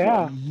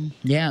 Yeah.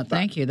 Yeah,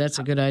 thank you. That's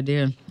a good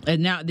idea.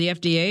 And now the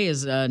FDA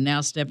is now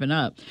stepping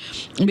up,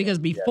 because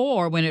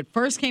before, when it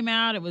first came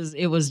out, it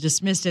was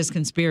dismissed as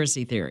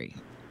conspiracy theory.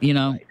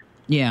 Right.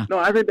 Yeah. No,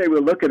 I think they were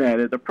looking at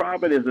it. The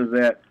problem is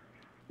that,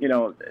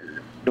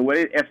 the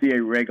way FDA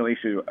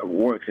regulation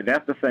works, and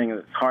that's the thing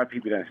that's hard for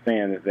people to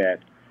understand, is that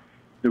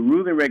the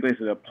rules and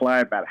regulations apply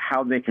about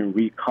how they can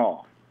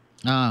recall.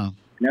 Oh.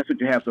 And that's what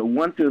you have. So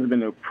once there's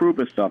been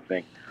approval of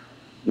something,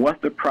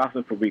 what's the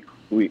process for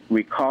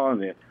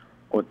recalling it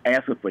or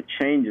asking for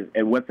changes,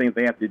 and what things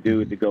they have to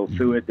do to go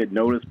through it,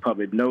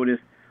 public notice,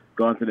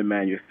 gone to the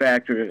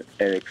manufacturer,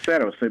 et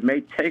cetera. So it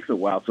may take a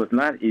while. So it's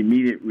not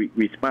immediate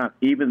response,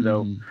 even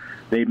though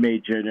they may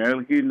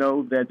generally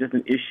know that there's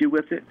an issue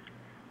with it.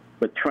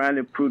 But trying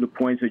to prove the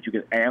points that you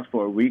can ask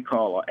for a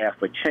recall or ask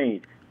for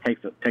change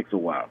takes a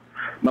while.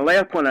 My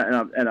last point,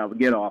 and I'll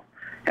get off,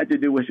 had to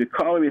do with your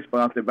calling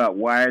response about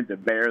why the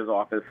mayor's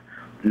office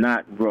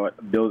not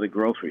build the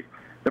groceries.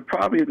 The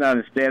problem is not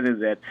understanding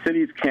that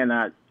cities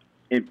cannot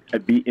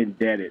be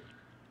indebted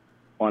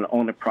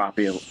on the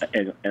property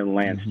and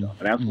land stuff.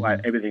 And that's why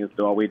everything is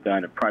always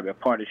done in private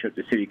partnership.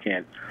 The city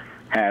can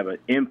have an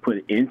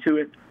input into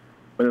it,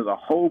 but there's a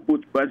whole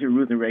bunch of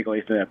rules and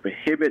regulations that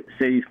prohibit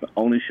cities from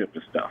ownership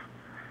of stuff.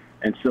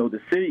 And so the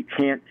city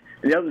can't.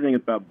 And the other thing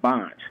about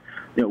bonds,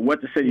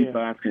 what the city's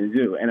bonds can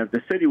do. And if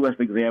the city was,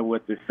 for example,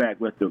 was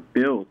to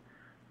build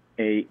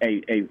a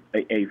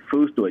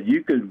food store,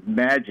 you could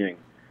imagine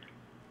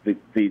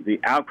the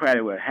outcry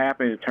that would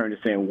happen in terms of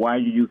saying, why are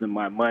you using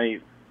my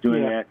money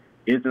doing that?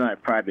 Isn't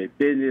that private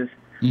business?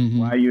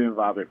 Why are you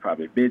involved in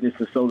private business?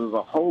 And so there's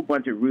a whole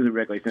bunch of rules and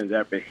regulations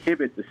that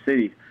prohibit the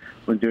city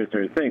from doing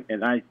certain things.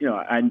 And I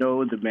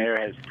know the mayor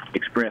has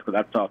expressed, because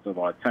I've talked to him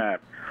all the time,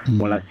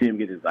 when I see him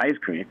get his ice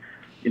cream,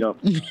 he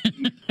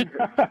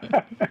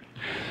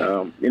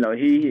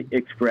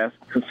expressed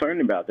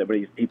concern about that, but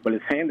his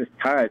hand is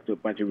tied to a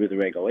bunch of rules and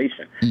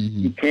regulations.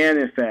 He can,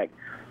 in fact,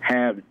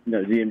 have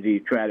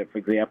DMD try to, for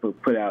example,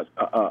 put out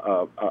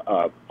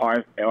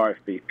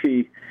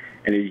RFP,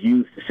 and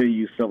the city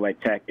use stuff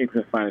like tax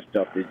increment finance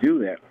stuff to do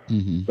that.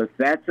 But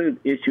that's an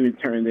issue in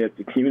terms of if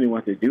the community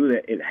wants to do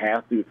that, it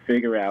has to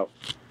figure out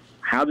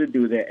how to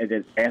do that and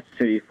then ask the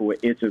city for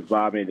its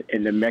involvement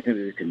in the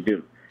mechanism it can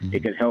do.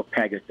 It can help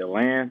package the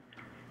land.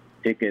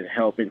 It can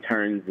help in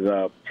terms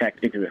of tax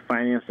increment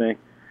financing.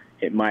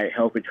 It might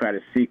help and try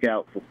to seek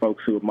out for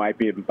folks who might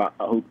be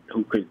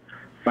who could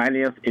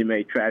finance. It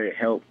may try to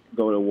help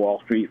go to Wall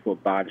Street for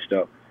bond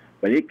stuff,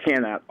 but it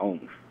cannot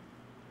own.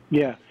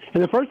 Yeah.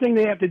 And the first thing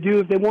they have to do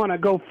if they want to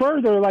go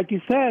further, like you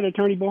said,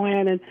 Attorney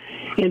Bohannon,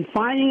 in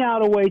finding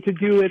out a way to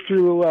do it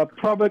through a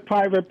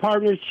public-private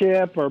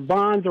partnership or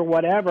bonds or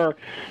whatever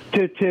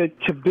to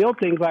build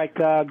things like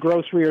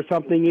grocery or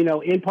something,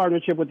 in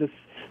partnership with the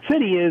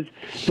city, is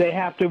they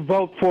have to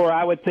vote for,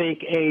 I would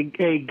think,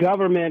 a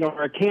government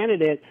or a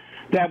candidate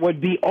that would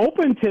be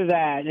open to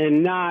that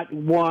and not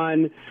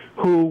one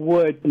who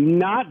would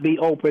not be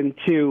open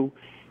to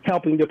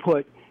helping to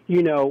put,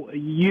 you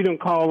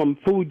don't call them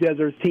food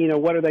deserts, Tina.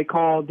 What are they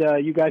called?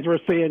 You guys were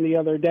saying the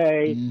other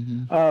day,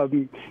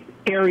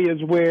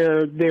 areas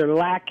where they're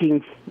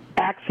lacking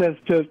access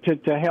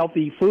to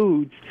healthy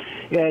foods.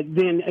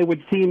 Then it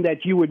would seem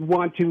that you would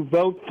want to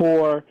vote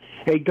for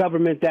a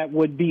government that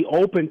would be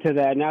open to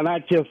that. Now,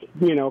 not just,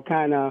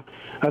 kind of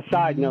a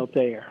side note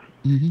there.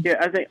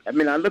 Yeah,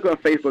 I look on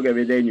Facebook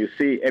every day and you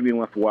see every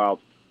once in a while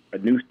a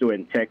new store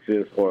in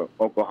Texas or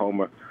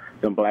Oklahoma,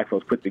 some black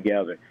folks put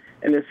together.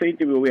 And it seems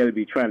to me we ought to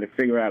be trying to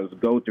figure out is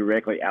go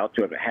directly out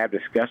to them and have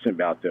discussion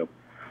about them,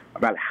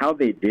 about how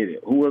they did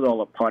it, who was all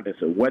a part of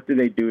it, what did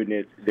they do in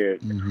their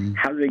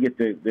how did they get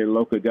their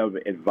local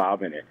government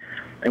involved in it.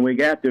 And we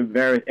got the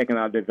various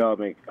economic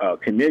development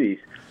committees.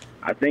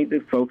 I think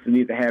that folks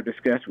need to have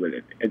discussion with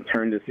it and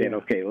turn to saying,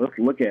 okay, let's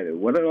look at it.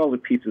 What are all the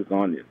pieces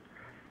on this?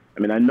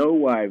 I know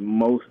why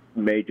most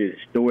major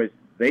stores,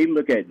 they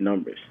look at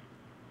numbers.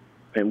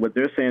 And what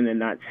they're saying, they're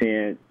not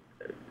saying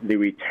the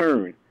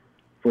return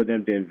for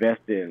them to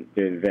invest in,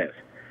 to invest.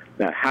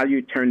 Now, how do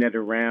you turn that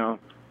around?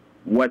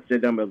 What's the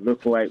number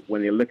look like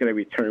when they look at a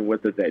return?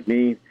 What does that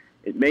mean?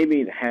 It may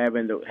mean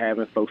having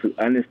folks who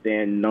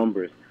understand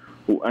numbers,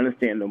 who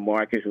understand the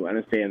market, who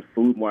understand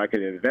food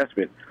market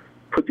investment,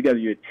 put together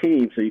your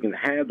team so you can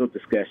have those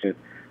discussions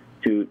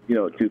to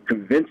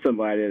convince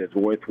somebody that it's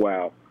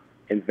worthwhile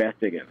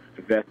investing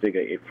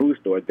a food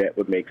store that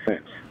would make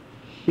sense.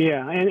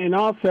 Yeah, and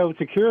also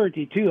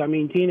security, too.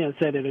 Tina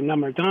said it a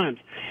number of times.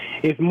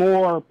 If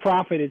more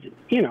profit is,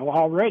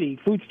 already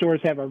food stores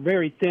have a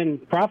very thin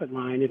profit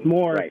line. If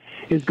more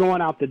is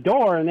going out the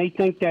door, and they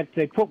think that if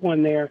they put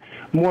one there,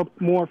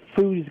 more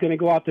food is going to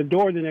go out the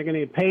door than they're going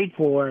to get paid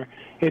for,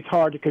 it's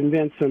hard to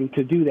convince them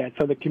to do that.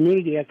 So the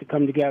community has to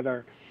come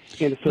together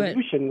in a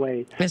solution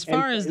way. But as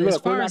far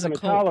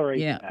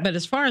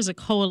as a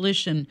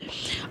coalition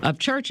of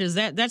churches,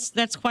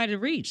 that's quite a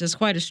reach. That's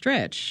quite a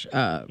stretch.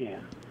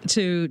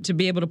 To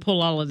be able to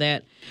pull all of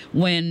that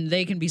when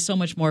they can be so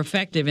much more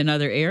effective in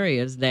other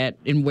areas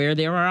where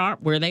they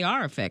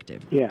are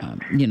effective. Yeah.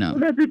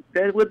 Well,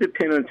 that would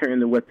depend in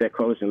terms of what that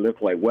coalition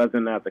looks like. Whether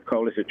or not the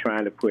coalition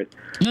trying to put.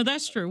 No,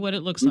 that's true. What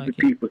it looks like.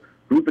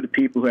 Group of the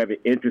people who have an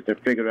interest in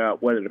figuring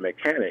out what are the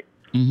mechanics.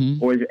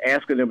 Or is it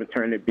asking them in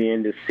turn of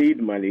being the seed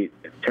money,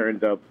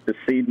 turns up the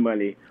seed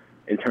money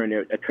in turn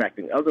of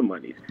attracting other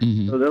monies.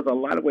 So there's a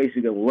lot of ways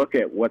you can look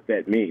at what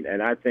that means.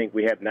 And I think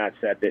we have not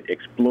sat there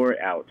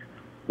explore out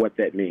what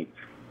that means.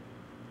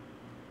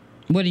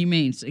 What do you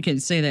mean? Can you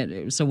say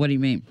that? So what do you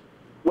mean?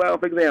 Well,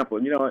 for example,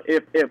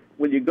 if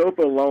when you go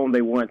for a loan,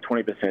 they want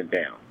 20%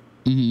 down.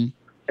 And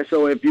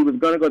so if you was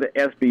going to go to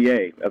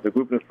SBA as a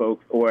group of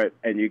folks,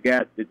 and you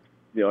got the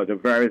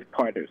various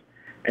partners,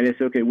 and they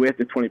say, okay, we're at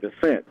the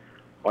 20%.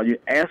 Are you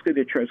asking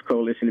the church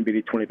coalition to be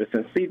the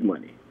 20% seed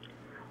money?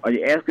 Are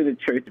you asking the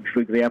church, for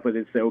example,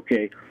 to say,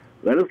 okay,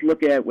 let us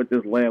look at what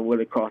this land, what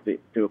it costs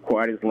to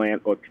acquire this land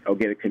or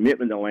get a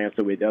commitment to land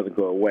so it doesn't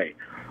go away?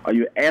 Are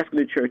you asking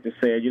the church to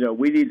say,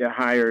 we need to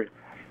hire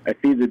a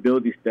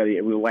feasibility study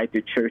and we would like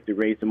the church to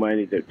raise the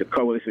money, the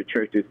coalition of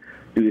churches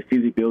do the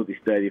feasibility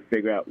study to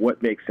figure out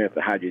what makes sense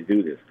and how do you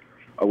do this?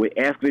 Are we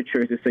asking the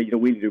church to say,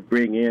 we need to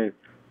bring in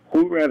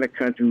who around the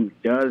country who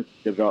does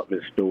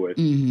development stores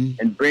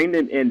and bring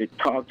them in to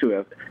talk to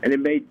us? And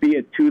it may be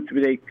a 2 or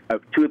 3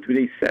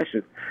 day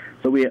session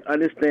so we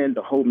understand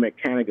the whole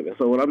mechanic of it.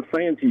 So what I'm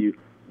saying to you,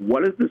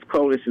 what is this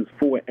coalition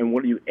for and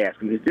what are you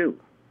asking to do?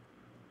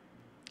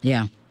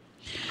 Yeah.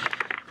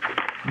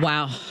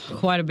 Wow.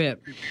 Quite a bit,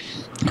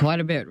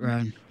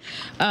 Ron.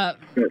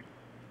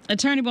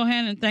 Attorney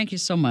Bohannon, thank you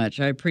so much.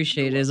 I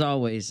appreciate it as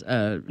always.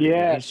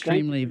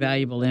 Extremely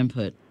valuable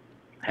input.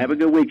 Have a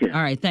good weekend.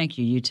 All right, thank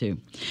you. You too.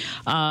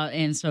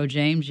 And so,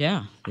 James,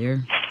 there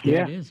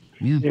it is.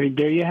 Yeah.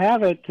 There you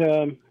have it.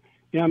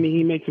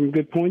 He made some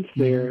good points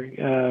there.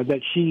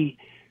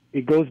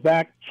 It goes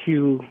back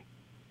to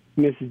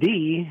Miss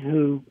D,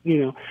 who,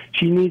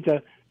 she needs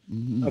a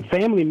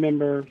family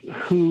member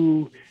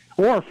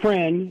or a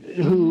friend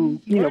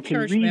who, or a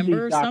church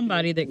member,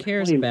 somebody that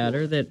cares about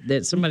her,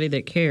 that somebody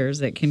that cares,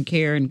 that can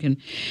care and can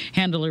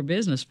handle her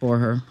business for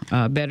her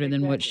better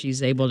than what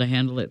she's able to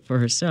handle it for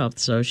herself.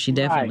 So she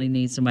definitely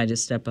needs somebody to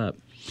step up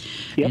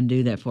and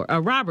do that for her.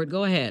 Robert,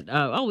 go ahead.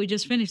 We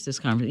just finished this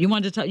conference. You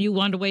wanted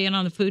to weigh in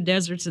on the food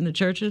deserts in the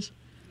churches?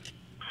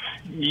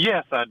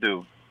 Yes, I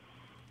do.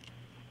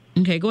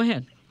 Okay, go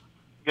ahead.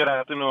 Good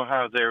afternoon.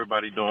 How's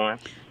everybody doing?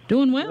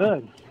 Doing well.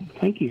 Good.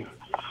 Thank you.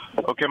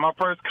 Okay, my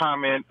first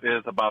comment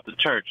is about the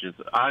churches.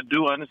 I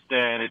do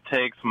understand it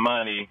takes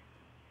money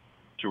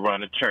to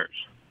run a church,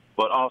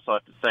 but also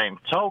at the same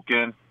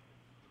token,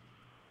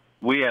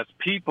 we as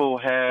people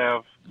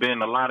have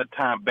been a lot of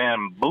time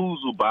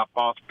bamboozled by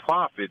false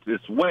prophets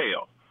as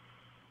well.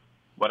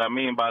 What I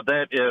mean by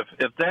that,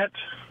 if that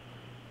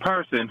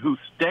person who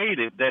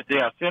stated that they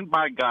are sent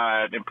by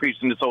God and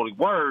preaching this holy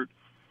word,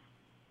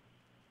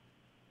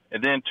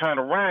 and then turn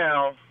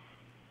around,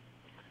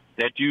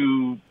 that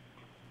you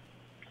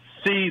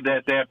see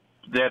that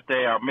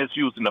they are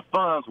misusing the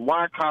funds,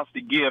 why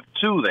constantly give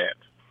to that?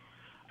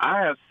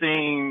 I have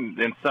seen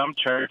in some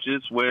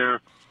churches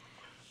where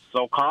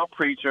so-called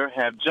preacher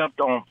have jumped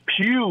on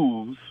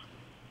pews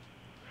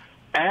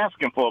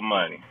asking for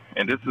money.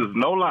 And this is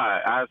no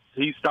lie.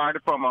 He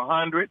started from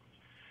 100,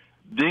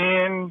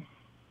 then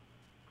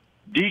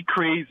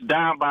decreased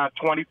down by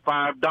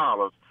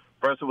 $25.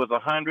 First it was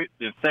 100,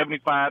 then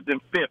 75, then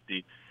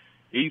 50.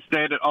 He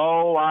said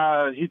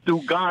that, he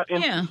threw God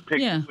into the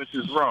picture, which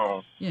is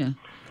wrong. Yeah.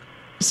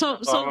 So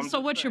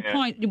what's your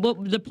point? Well,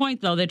 the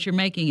point, though, that you're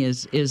making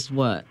is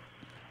what?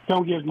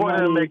 Don't give money. The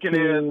point I'm making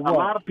is a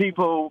lot of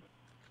people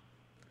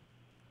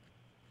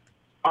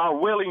are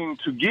willing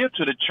to give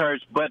to the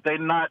church, but they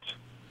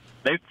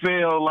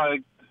feel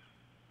like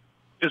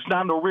it's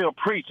not no real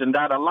preaching.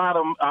 That a lot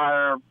of them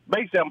are,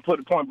 basically, I'm put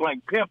it point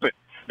blank, pimping.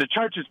 The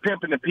church is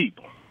pimping the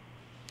people.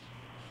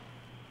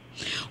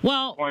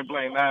 Well, point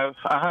blank.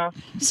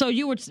 So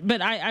you were,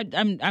 but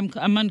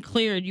I'm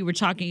unclear. You were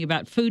talking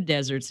about food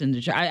deserts in the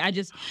church. I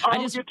just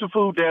get to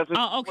food deserts.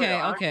 Oh,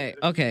 okay.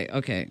 Okay.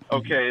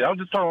 I'm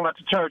just talking about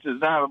the churches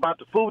now. About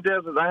the food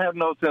deserts, I have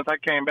known since I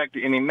came back to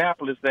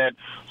Indianapolis that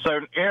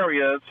certain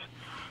areas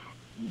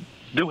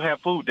do have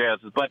food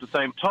deserts, but at the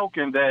same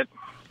token that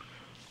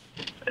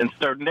in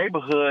certain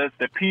neighborhoods,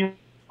 that people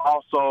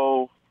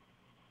also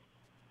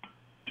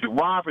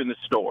rob in the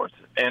stores,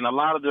 and a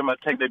lot of them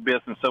take their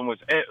business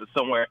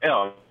somewhere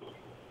else.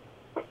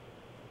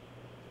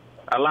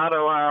 A lot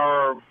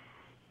of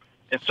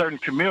in certain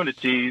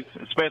communities,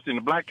 especially in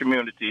the black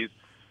communities,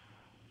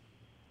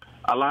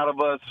 a lot of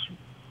us,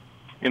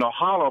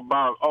 holler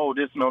about,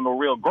 this no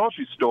real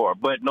grocery store,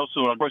 but no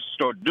sooner a grocery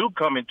store do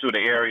come into the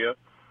area,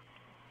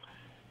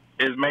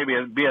 is maybe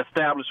be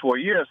established for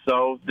a year or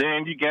so,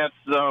 then you get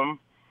some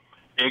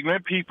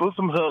ignorant people,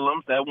 some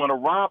hoodlums that want to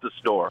rob the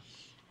store.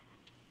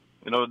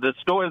 The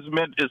store is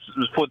meant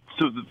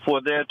for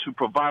there to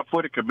provide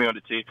for the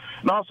community,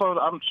 and also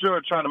I'm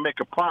sure trying to make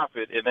a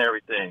profit and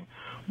everything.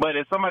 But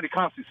if somebody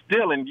constantly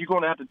stealing, you're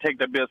going to have to take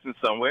that business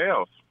somewhere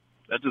else.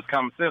 That's just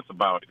common sense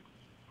about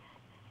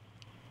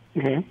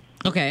it.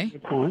 Okay.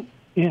 Good point.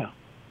 Yeah.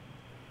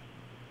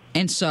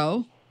 And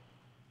so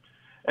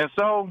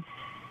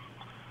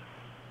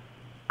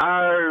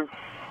I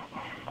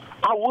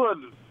would.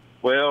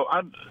 Well,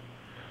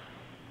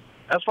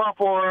 as far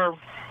for.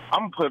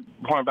 I'm going to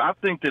put point, but I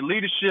think the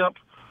leadership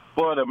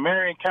for the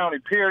Marion County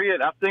period,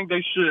 I think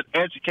they should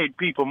educate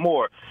people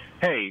more.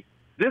 Hey,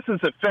 this is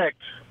effect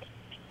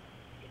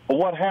of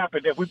what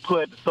happened if we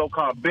put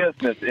so-called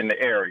business in the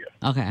area.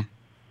 Okay.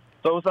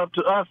 So it's up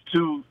to us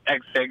to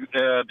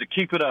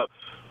keep it up.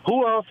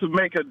 Who else would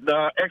make an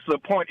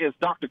excellent point is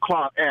Dr.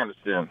 Claude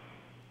Anderson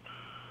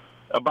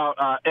about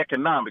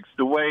economics,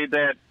 the way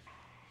that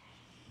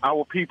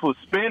our people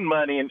spend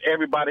money in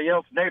everybody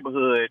else's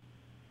neighborhood,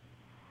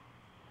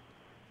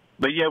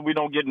 but yeah, we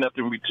don't get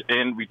nothing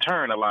in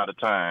return a lot of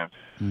times.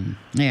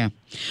 Yeah.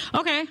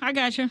 Okay, I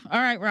got you.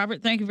 All right,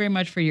 Robert. Thank you very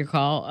much for your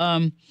call.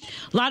 A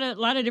lot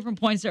of different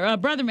points there.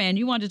 Brother Man,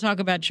 you wanted to talk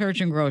about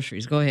church and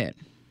groceries. Go ahead.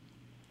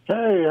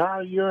 Hey, how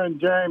are you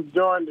and James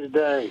doing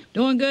today?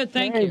 Doing good,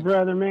 thank you. Hey,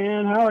 Brother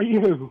Man, how are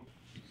you?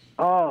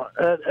 Oh,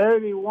 at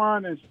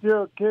 81 and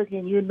still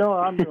kicking,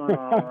 I'm doing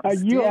all right.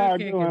 You are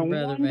kicking, doing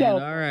Brother wonderful.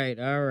 Man.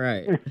 All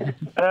right.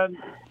 And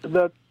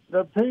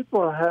the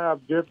people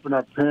have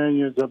different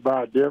opinions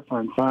about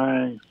different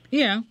things.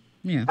 Yeah.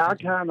 I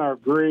kind of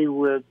agree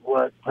with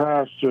what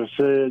Pastor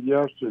said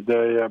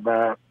yesterday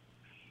about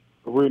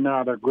we're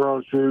not a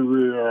grocery,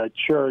 we're a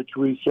church,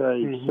 we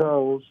save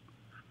souls.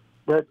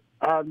 But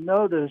I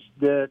noticed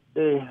that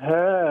they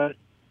had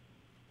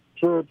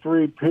 2 or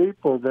 3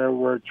 people that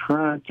were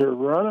trying to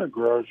run a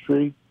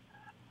grocery,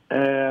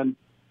 and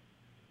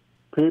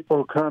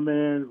people come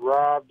in,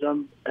 robbed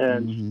them,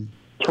 and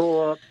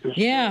tore up the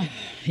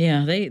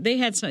Yeah. They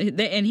had some,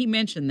 and he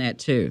mentioned that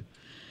too.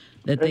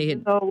 That they had.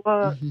 You know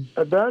what?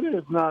 That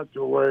is not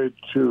the way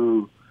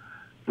to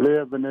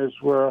live in this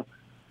world.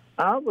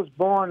 I was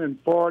born in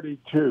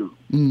 42,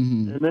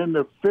 and in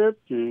the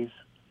 50s,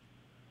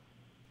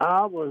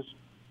 I was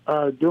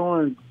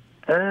doing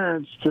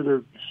errands to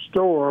the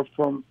store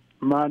from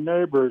my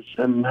neighbors,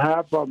 and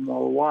half of them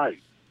were white.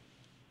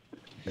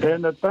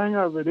 And the thing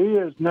of it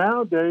is,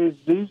 nowadays,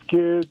 these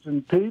kids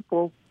and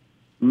people,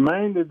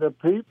 mainly the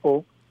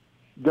people,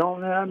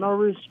 don't have no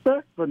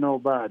respect for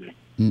nobody.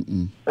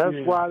 That's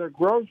why the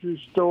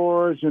grocery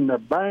stores and the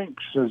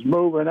banks is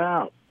moving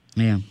out.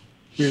 Yeah.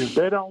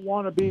 They don't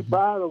want to be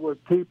bothered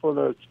with people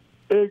that's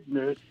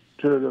ignorant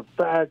to the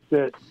fact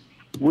that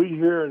we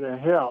here to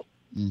help.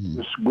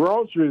 The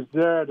grocery is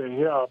there to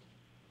help.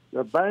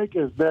 The bank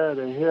is there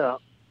to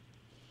help.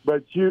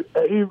 But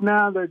even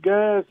now, the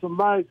gas and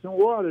lights and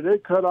water, they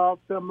cut off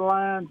them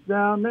lines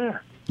down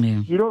there.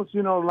 Yeah. You don't see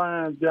no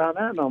lines down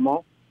there no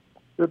more.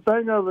 The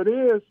thing of it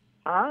is,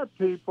 our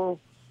people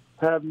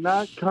have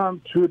not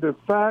come to the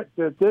fact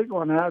that they're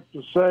going to have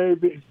to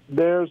save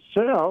their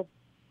self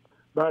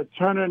by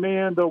turning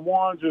in the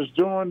ones that's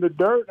doing the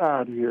dirt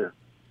out here.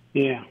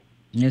 Yeah.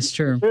 It's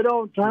true. If they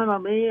don't turn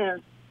them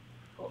in,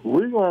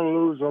 we're going to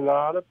lose a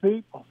lot of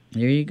people.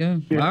 There you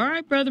go. Yeah. All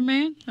right, Brother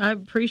Man. I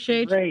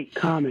appreciate Great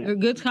comment.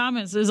 Good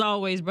comments as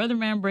always. Brother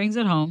Man brings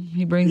it home.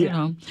 He brings it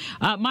home.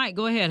 Mike,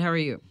 go ahead. How are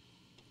you?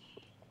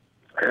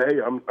 Hey,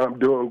 I'm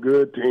doing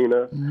good,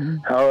 Tina. Mm-hmm.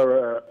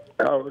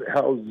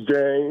 How's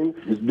James?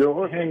 He's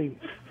doing? Hey,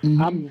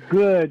 I'm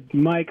good,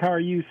 Mike. How are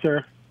you,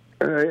 sir?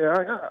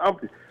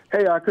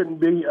 Hey, I couldn't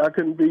be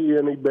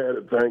any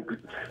better.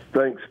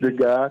 Thanks to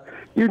God.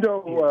 You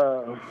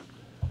know,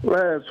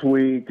 last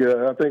week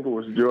I think it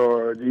was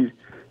George.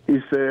 He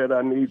said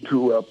I need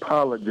to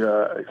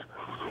apologize.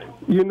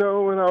 You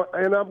know,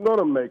 and I'm going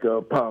to make an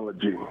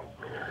apology.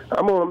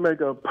 I'm going to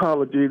make an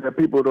apology that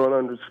people don't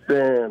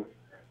understand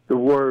the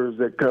words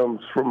that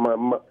comes from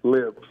my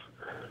lips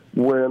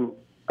when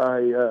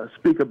I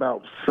speak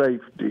about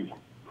safety.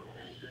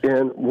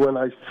 And when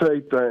I say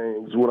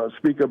things, when I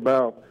speak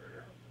about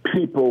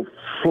people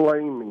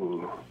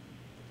flaming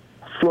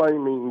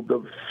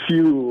the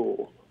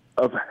fuel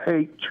of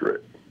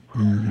hatred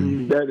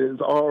that is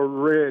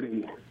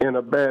already in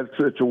a bad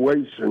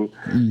situation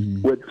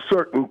with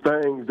certain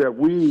things that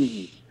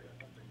we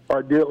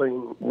are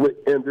dealing with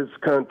in this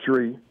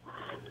country,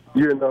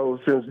 you know,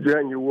 since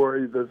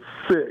January the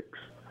 6th.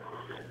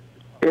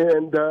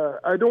 And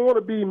I don't want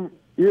to be,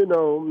 you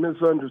know,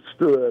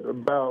 misunderstood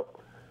about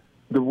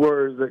the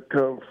words that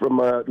come from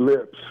my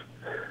lips.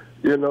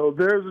 You know,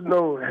 there's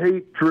no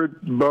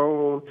hatred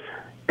bone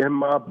in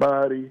my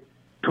body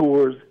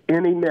towards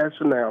any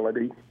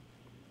nationality.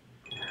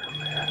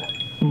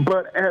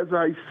 But as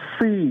I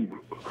see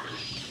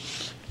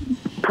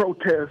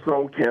protests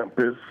on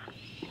campus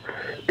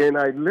and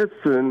I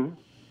listen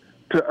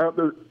to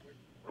other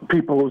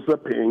people's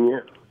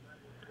opinion,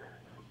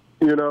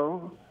 you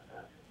know,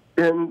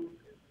 and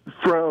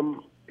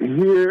from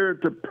here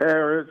to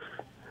Paris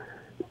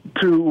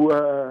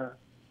to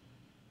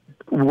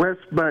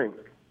West Bank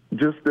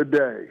just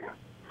today,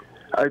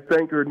 I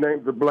think her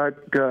name's a black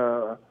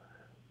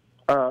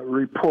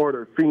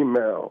reporter,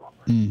 female,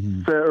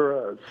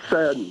 Sarah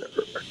Sadner.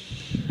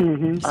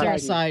 Sarah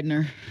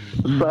Seidner.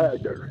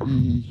 Sadner.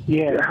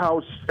 Yeah.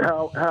 How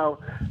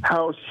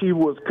she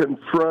was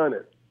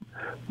confronted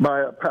by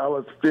a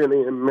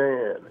Palestinian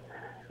man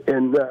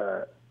and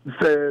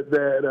said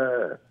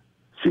that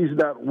she's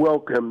not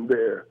welcome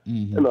there,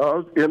 and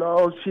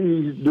all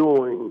she's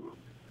doing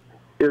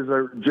is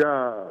her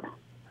job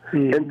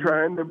and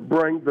trying to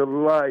bring the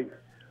light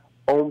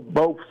on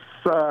both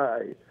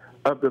sides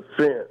of the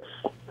fence,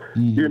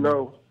 you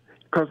know,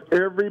 because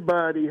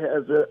everybody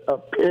has an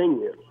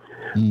opinion.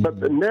 But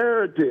the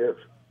narrative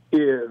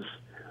is,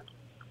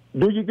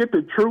 do you get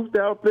the truth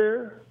out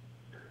there,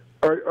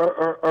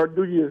 or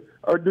do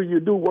you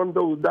do one of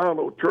those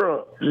Donald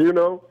Trumps? You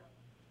know,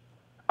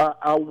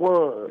 I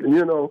won.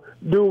 You know,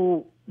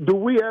 do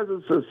we as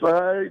a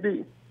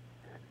society,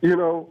 you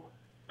know,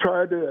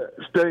 try to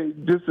stay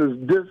just as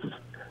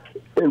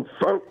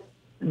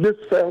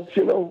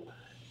dysfunctional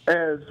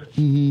as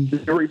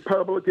the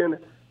Republican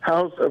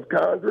House of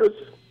Congress,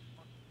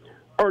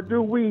 or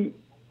do we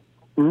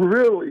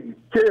really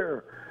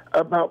care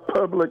about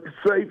public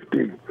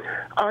safety?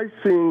 I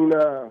seen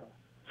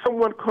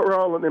someone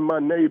crawling in my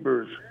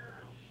neighbor's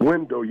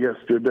window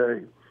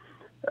yesterday.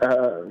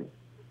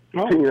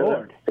 Tina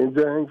Lord. And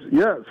James,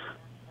 yes.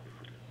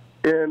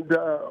 And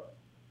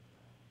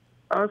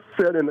I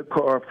sat in the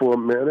car for a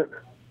minute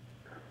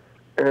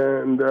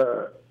and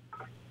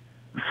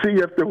see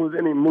if there was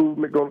any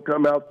movement going to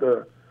come out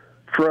the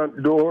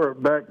front door or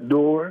back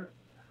door.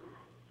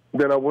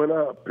 Then I went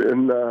up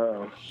and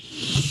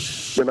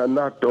then I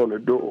knocked on the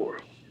door.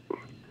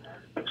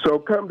 So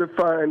come to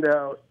find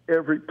out,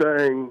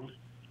 everything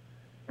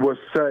was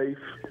safe.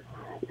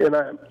 And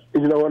I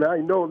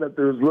know that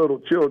there's little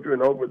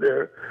children over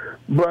there,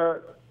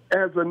 but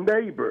as a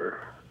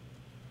neighbor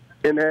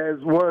and as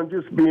one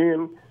just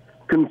being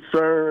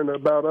concerned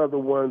about other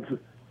one's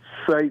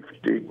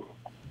safety,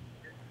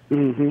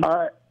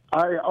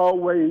 I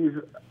always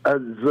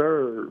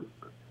observe.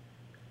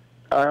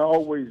 I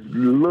always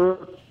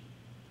look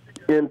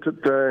into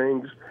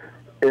things,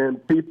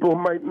 and people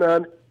might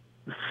not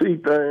see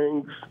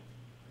things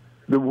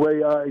the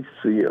way I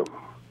see them.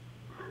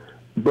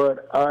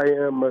 But I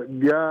am a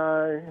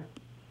guy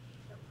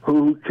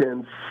who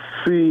can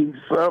see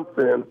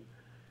something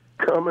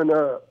coming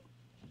up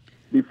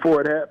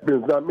before it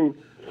happens. I mean,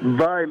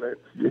 violence.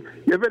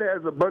 If it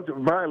has a bunch of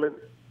violent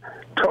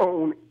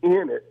tone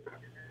in it,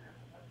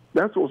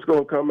 that's what's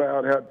going to come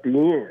out at the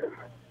end.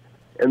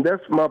 And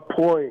that's my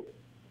point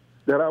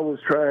that I was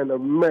trying to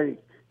make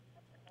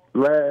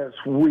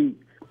last week.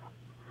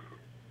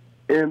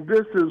 And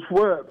this is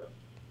what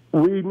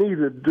we need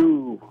to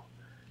do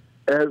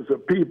as a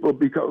people,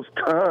 because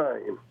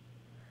time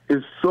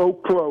is so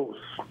close.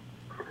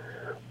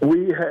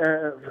 We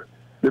have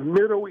the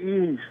Middle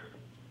East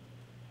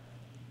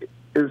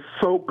is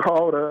so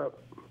caught up.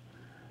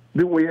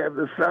 Then we have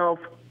the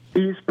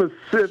Southeast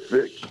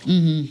Pacific,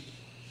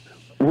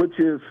 which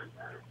is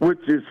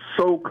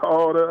so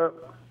caught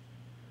up,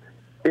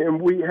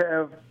 and we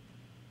have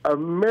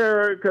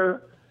America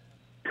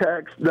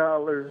tax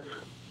dollars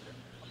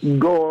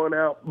going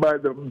out by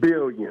the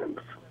billions.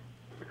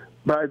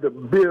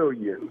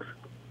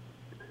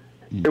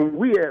 And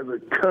we as a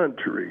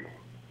country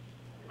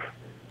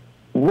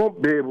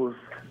won't be able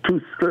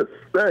to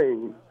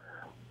sustain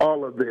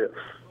all of this.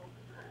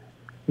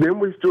 Then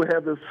we still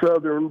have the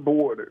southern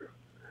border.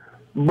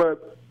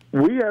 But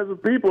we as a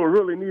people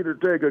really need to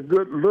take a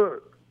good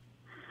look.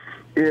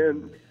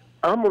 And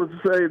I'm going to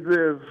say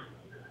this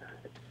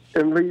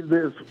and leave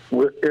this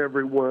with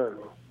everyone.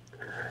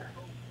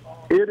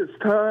 It is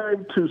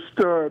time to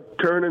start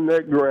turning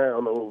that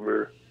ground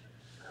over,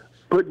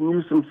 putting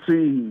you some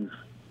seeds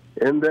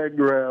in that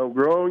ground,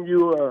 growing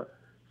you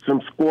some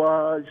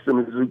squash,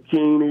 some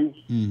zucchini.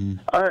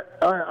 I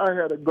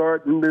had a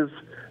garden this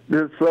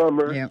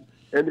summer,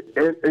 and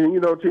you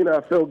know, Tina,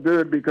 I felt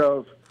good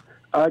because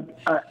I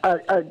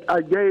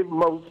gave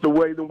most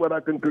away than what I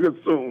can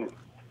consume.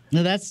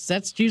 No, that's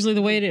usually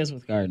the way it is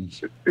with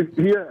gardens.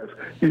 Yes,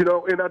 you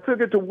know, and I took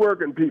it to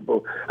working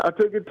people. I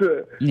took it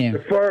to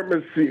the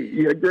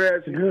pharmacy,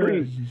 Grass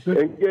Creek,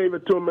 and gave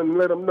it to them and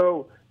let them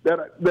know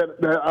that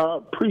I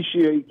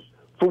appreciate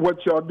for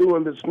what y'all do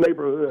in this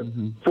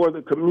neighborhood for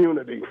the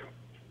community.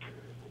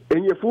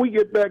 And if we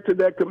get back to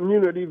that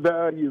community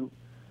value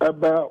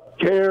about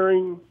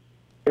caring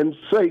and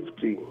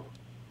safety,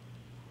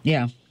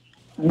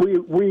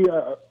 we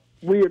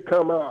have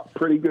come out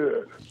pretty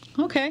good.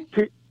 Okay.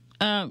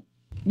 I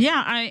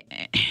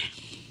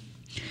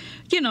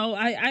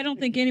don't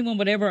think anyone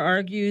would ever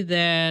argue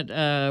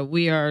that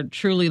we are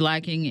truly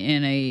lacking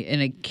in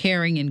a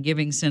caring and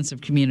giving sense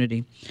of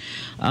community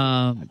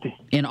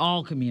in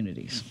all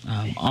communities.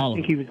 All. I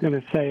think he was going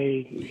to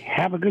say,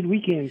 "Have a good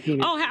weekend,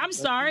 Tina." Oh, I'm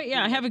sorry.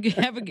 Yeah, have a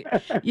good.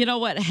 You know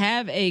what?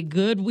 Have a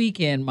good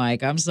weekend,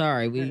 Mike. I'm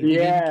sorry, we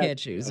didn't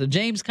catch you. So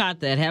James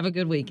caught that. Have a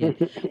good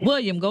weekend.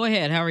 William, go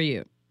ahead. How are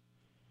you?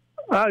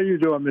 How are you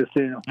doing, Miss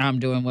Tina? I'm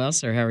doing well,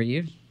 sir. How are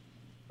you?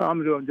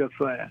 I'm doing just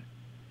fine.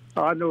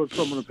 I know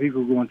some of the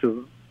people going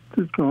to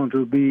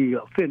be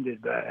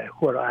offended by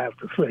what I have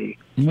to say.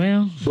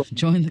 Well,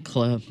 join the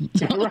club.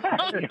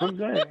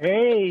 Right.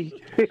 Hey,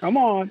 come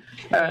on.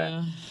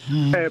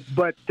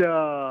 But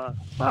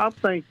I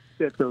think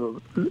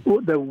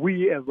that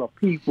we as a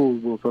people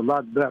was a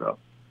lot better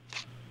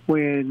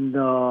when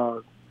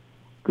the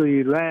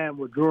line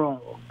was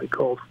drawn,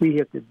 because we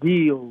had to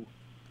deal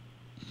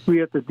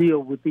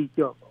with each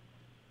other.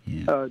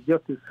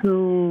 Just as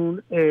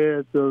soon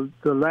as the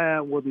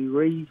line was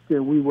erased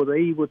and we were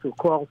able to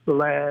cross the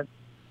line,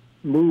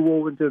 move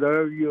over into the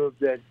areas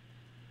that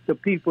the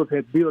people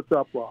had built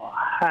up a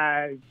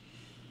high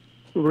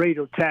rate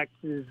of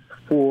taxes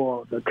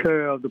for the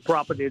care of the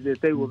property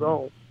that they was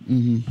on,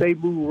 they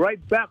moved right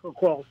back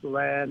across the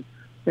line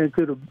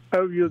into the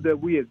areas that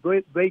we had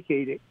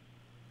vacated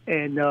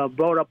and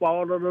brought up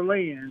all of the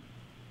land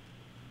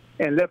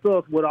and left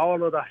us with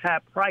all of the high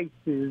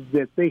prices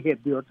that they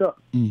had built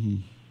up.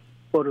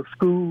 For the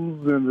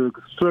schools and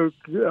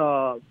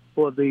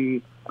for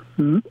the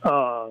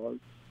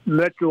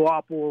Metro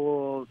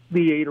Opera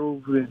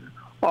theaters and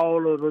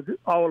all of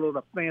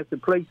the fancy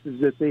places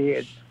that they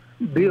had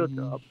built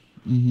up,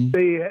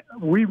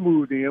 we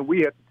moved in. We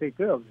had to take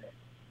care of that,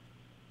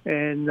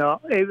 and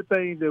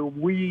everything that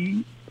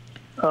we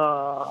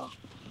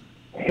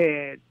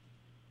had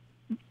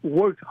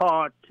worked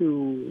hard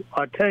to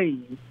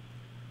attain,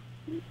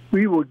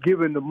 we were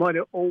giving the money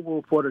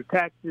over for the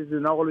taxes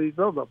and all these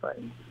other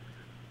things.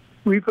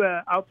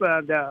 I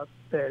found out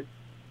that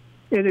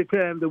any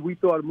time that we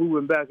started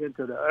moving back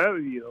into the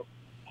area,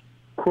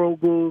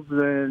 Kroger's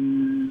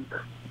and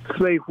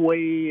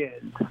Safeway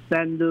and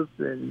Sanders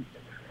and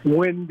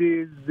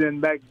Wendy's and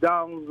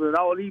McDonald's and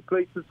all these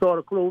places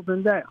started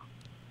closing down.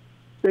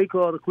 They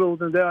started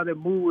closing down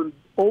and moving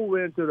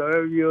over into the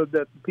area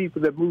that the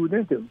people that moved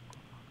into.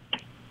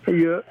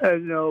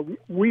 And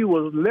we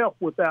was left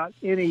without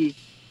any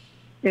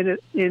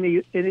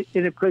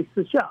place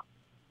to shop.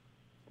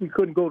 We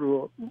couldn't go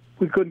to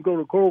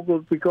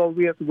Kroger's because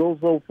we had to go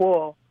so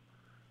far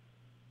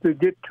to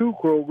get to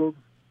Kroger's,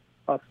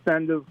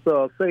 Sanders,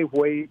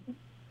 Safeway,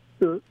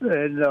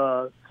 and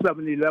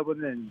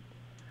 7-Eleven and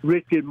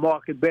Richard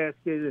Market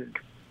Basket,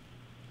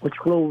 which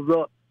closed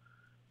up.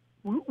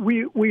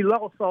 We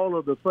lost all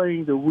of the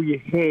things that we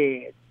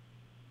had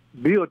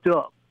built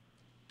up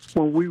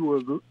when we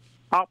were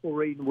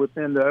operating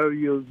within the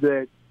areas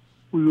that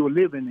we were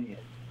living in.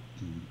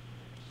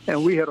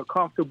 And we had a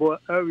comfortable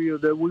area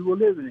that we were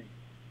living in,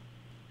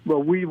 but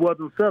we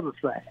wasn't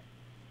satisfied.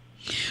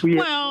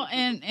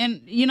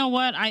 And you know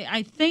what?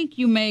 I think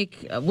you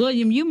make,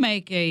 William, you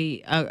make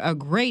a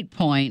great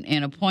point,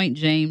 and a point,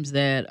 James,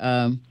 that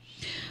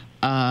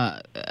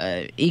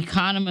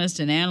economists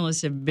and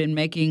analysts have been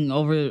making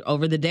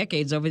over the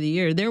decades, over the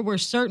years, there were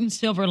certain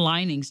silver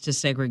linings to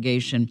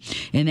segregation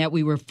in that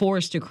we were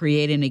forced to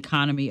create an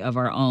economy of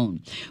our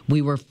own.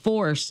 We were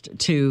forced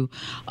to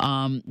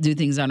do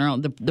things on our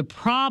own. The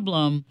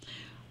problem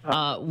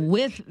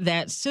with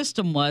that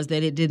system was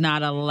that it did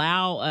not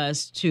allow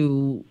us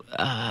to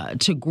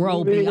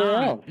grow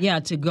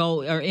beyond, to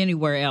go or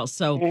anywhere else.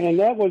 So, and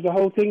that was the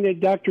whole thing that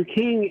Dr.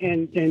 King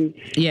and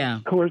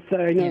of course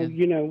I know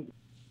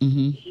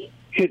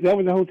that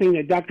was the whole thing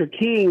that Dr.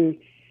 King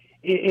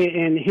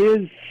and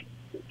his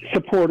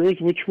supporters,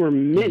 which were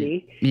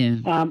many,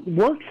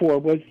 worked for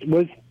was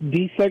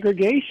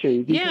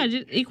desegregation.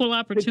 Just equal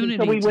opportunity.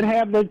 So we would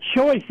have the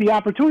choice, the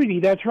opportunity,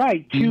 that's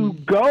right, to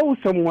go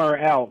somewhere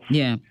else.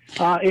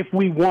 If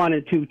we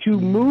wanted to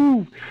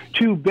move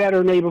to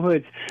better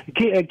neighborhoods.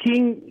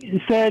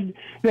 King said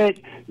that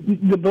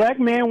the black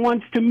man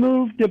wants to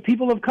move, the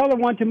people of color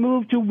want to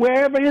move to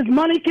wherever his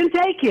money can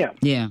take him.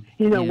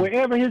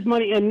 Wherever his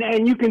money,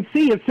 and you can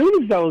see as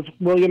soon as those,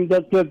 William,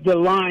 the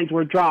lines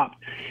were dropped,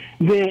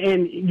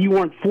 and you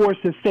weren't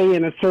forced to stay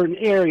in a certain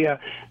area,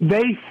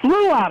 they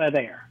flew out of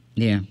there.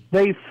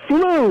 They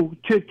flew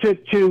to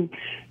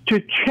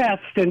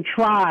test and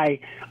try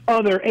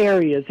other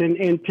areas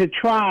and to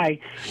try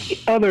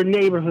other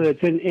neighborhoods.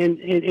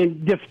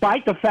 And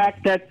despite the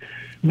fact that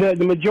the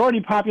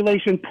majority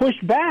population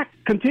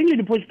continued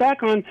to push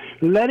back on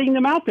letting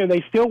them out there,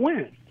 they still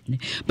went.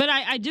 But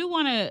I do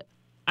want to...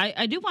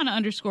 I do want to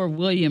underscore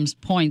William's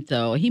point,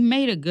 though. He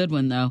made a good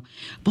one, though.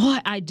 Boy,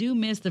 I do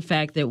miss the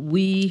fact that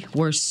we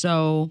were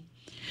so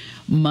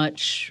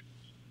much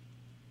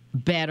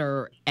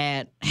better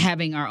at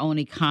having our own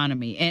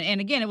economy.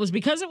 And again, it was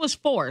because it was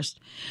forced.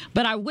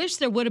 But I wish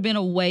there would have been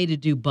a way to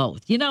do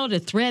both, to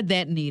thread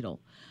that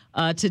needle,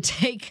 to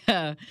take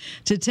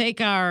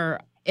our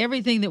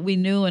everything that we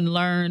knew and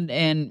learned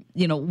and,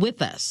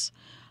 with us.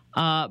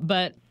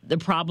 But the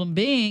problem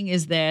being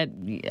is that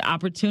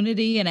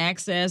opportunity and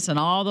access and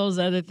all those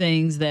other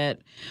things that,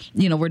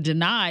 were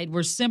denied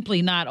were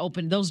simply not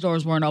open. Those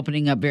doors weren't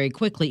opening up very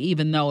quickly,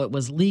 even though it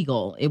was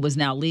legal. It was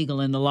now legal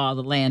in the law of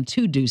the land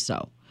to do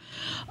so.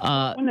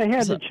 When they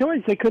had the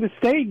choice, they could have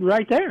stayed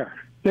right there.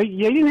 They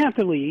didn't have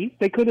to leave.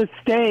 They could have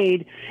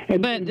stayed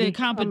and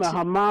become a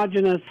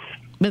homogenous.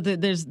 But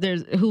there's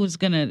who's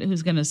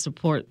gonna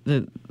support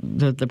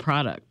the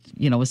product,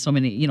 with so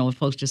many, with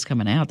folks just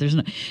coming out. There's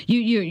no,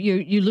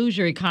 you lose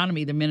your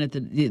economy the minute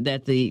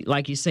that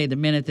like you say, the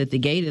minute that the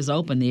gate is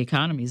open, the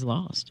economy's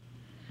lost.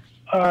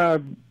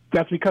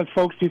 That's because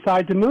folks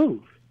decide to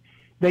move.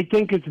 They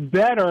think it's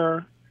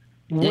better.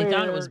 They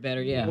thought it was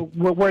better,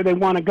 where they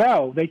want to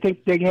go. They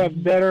think they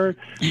have better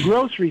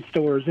grocery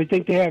stores. They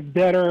think they have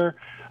better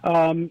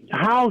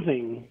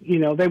housing.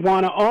 They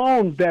want to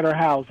own better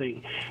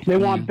housing. They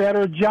want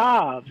better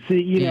jobs.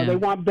 They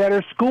want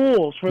better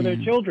schools for their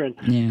children,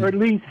 or at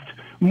least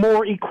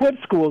more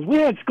equipped schools. We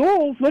had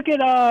schools. Look at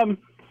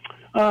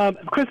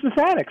Christmas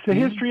Attucks, the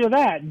history of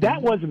that.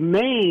 That was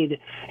made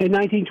in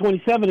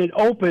 1927. It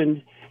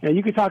opened. And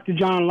you can talk to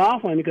John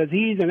Laughlin because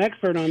he's an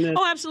expert on this.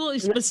 Oh, absolutely.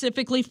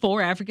 Specifically for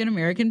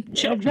African-American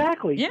children.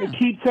 Exactly. To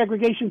keep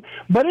segregation.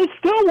 But it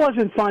still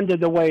wasn't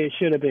funded the way it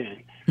should have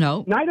been.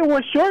 No. Neither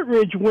was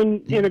Shortridge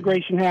when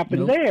integration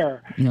happened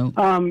there. No.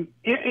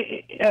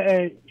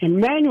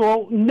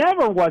 Emmanuel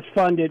never was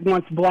funded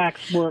once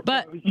blacks were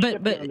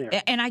shipped down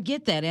there. And I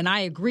get that, and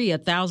I agree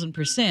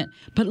 1,000%.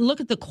 But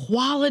look at the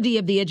quality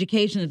of the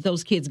education that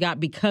those kids got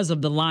because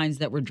of the lines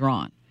that were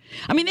drawn.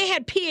 I mean, they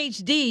had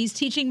PhDs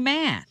teaching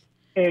math.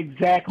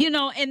 Exactly. And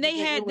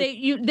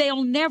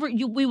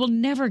we will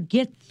never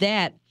get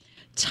that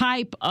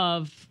type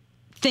of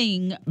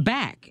thing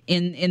back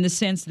in the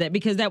sense that,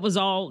 because that was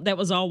all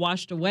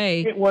washed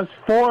away. It was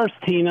forced,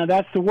 Tina.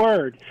 That's the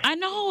word. I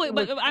know,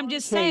 but I'm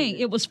just saying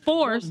it was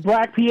forced.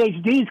 Black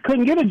PhDs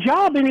couldn't get a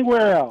job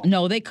anywhere else.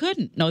 No, they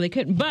couldn't.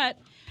 But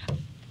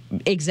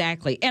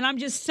exactly. And I'm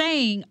just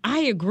saying, I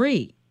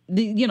agree.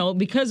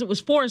 Because it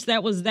was forced,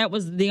 that was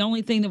the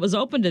only thing that was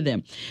open to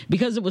them.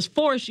 Because it was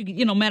forced,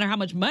 no matter how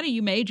much money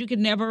you made, you could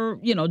never,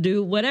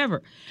 do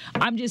whatever.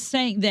 I'm just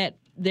saying that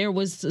there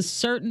was a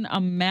certain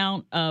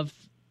amount of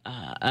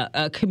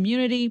a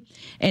community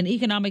and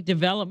economic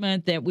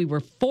development that we were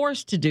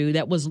forced to do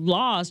that was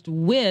lost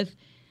with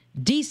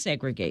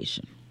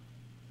desegregation.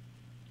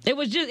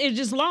 It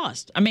just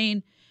lost. I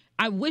mean,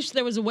 I wish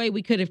there was a way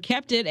we could have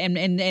kept it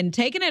and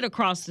taken it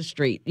across the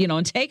street,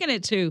 and taken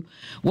it to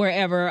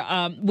wherever.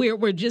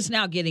 We're just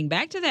now getting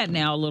back to that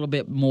now a little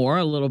bit more,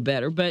 a little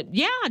better. But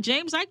yeah,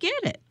 James, I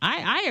get it.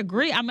 I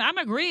agree. I'm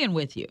agreeing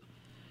with you.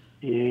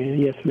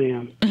 Yeah, yes,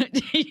 ma'am.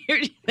 Your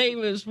name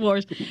was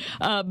forced,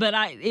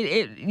 but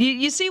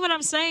you see what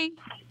I'm saying?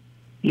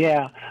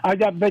 Yeah,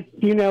 but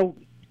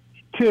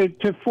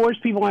to force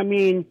people, I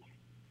mean.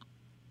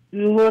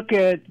 Look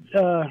at,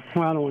 I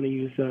don't want to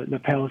use the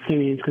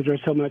Palestinians because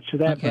there's so much to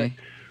that, okay.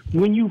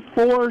 But when you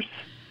force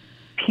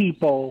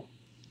people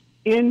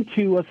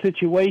into a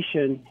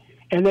situation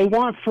and they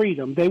want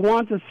freedom, they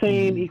want the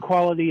same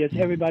equality as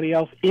everybody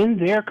else in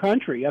their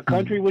country, a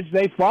country which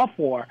they fought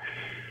for,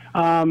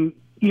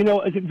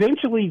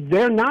 Eventually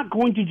they're not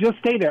going to just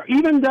stay there,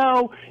 even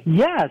though,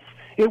 yes,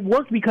 it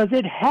worked because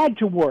it had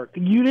to work.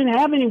 You didn't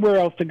have anywhere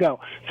else to go.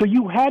 So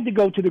you had to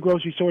go to the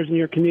grocery stores in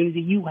your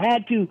community. You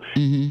had to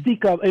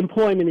seek up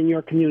employment in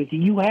your community.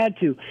 You had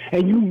to,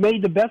 and you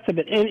made the best of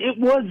it. And it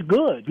was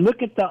good.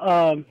 Look at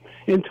the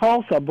in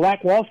Tulsa,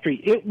 Black Wall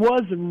Street. It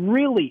was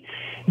really,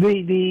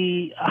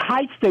 the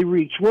heights they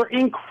reached were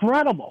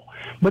incredible.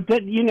 But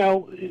that,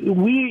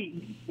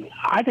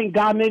 I think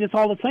God made us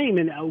all the same.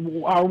 And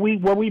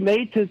were we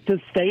made to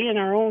stay in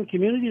our own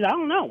communities? I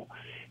don't know.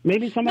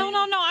 Maybe somebody.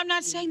 No. I'm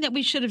not saying that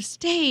we should have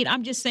stayed.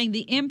 I'm just saying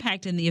the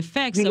impact and the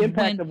effects of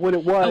what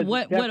it was,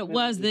 what it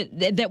was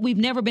that we've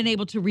never been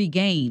able to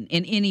regain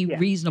in any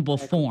reasonable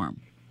form.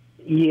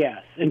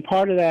 Yes, and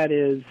part of that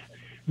is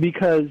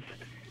because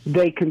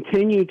they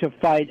continue to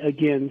fight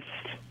against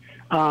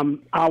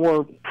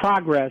our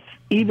progress,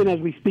 even as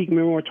we speak.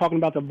 Remember, we're talking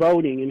about the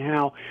voting and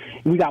how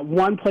we got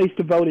one place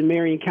to vote in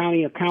Marion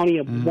County, a county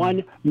of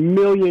 1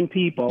 million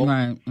people.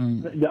 Right.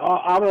 The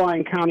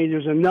outlying county,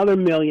 there's another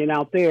million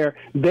out there.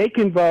 They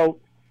can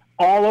vote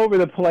all over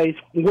the place,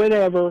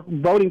 whenever,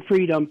 voting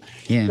freedom.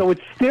 Yeah. So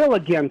it's still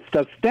against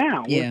us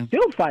now. Yeah. We're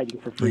still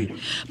fighting for freedom.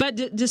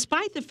 But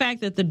despite the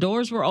fact that the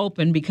doors were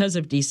open because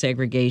of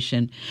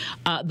desegregation,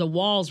 the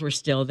walls were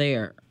still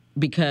there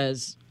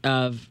because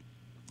of,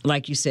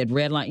 like you said,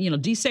 red line.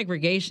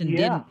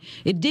 Desegregation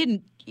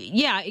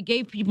it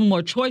gave people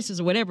more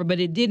choices or whatever, but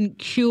it didn't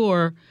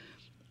cure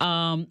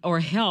or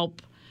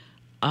help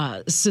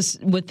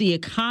with the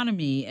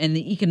economy and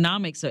the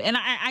economics. And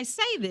I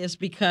say this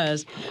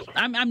because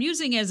I'm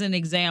using as an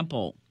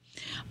example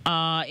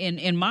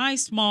in my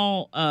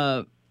small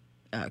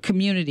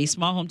community,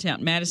 small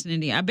hometown, Madison,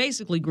 Indiana. I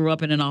basically grew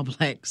up in an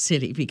all-black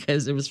city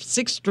because there was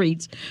 6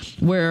 streets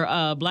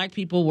where black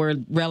people were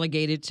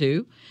relegated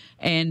to.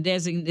 And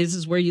this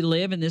is where you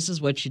live, and this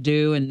is what you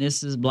do, and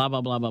this is blah,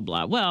 blah, blah, blah,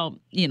 blah. Well,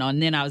 and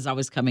then I was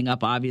always coming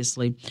up,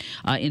 obviously,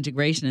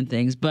 integration and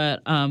things.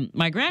 But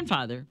my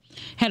grandfather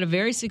had a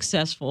very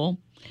successful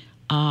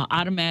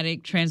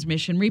automatic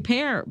transmission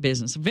repair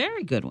business, a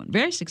very good one,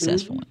 very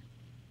successful one.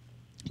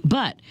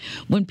 But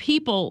when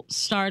people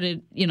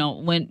started,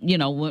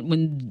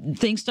 when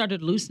things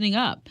started loosening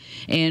up,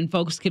 and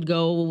folks could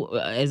go,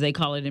 as they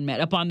call it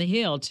up on the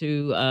hill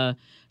to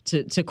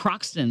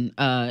Croxton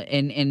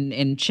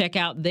and check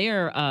out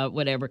their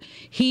whatever.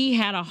 He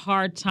had a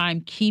hard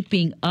time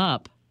keeping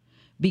up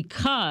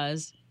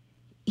because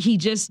he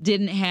just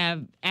didn't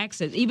have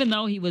access. Even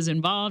though he was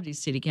involved, he's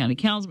city county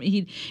councilman,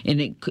 he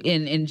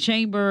in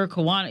chamber,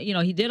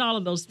 Kiwanis, he did all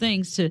of those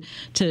things to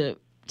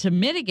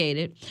mitigate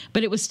it,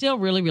 but it was still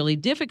really, really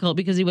difficult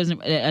because he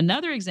wasn't.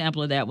 Another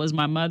example of that was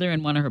my mother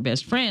and one of her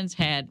best friends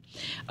had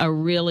a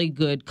really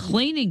good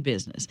cleaning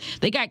business.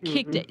 They got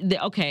kicked.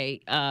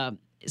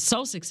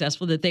 So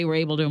successful that they were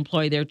able to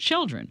employ their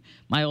children.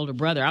 My older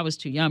brother, I was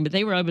too young, but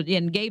they were able to,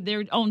 and gave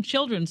their own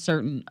children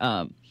certain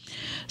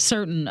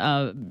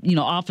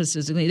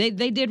offices.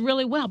 They did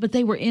really well, but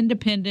they were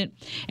independent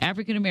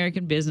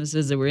African-American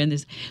businesses that were in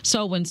this.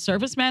 So when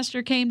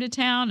ServiceMaster came to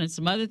town and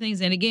some other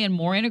things, and again,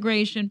 more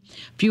integration,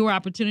 fewer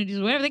opportunities,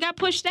 whatever, they got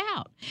pushed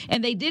out.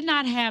 And they did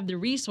not have the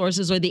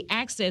resources or the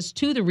access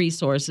to the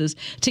resources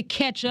to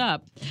catch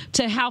up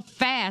to how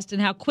fast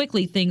and how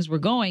quickly things were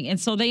going. And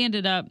so they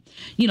ended up,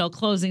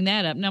 closing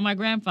that up. Now, my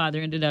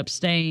grandfather ended up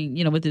staying,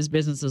 with his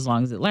business as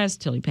long as it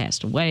lasted till he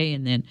passed away.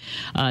 And then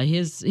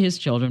his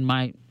children,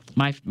 my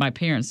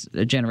parents'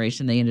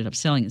 generation, they ended up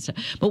selling it.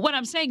 But what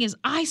I'm saying is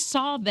I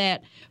saw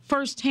that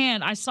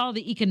firsthand. I saw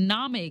the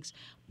economics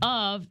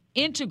of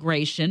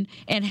integration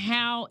and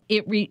how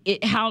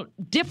how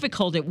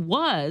difficult it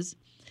was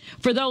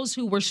for those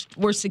who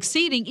were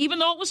succeeding, even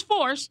though it was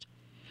forced.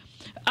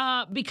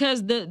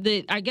 Because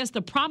I guess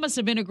the promise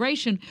of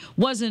integration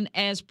wasn't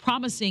as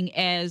promising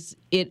as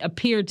it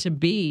appeared to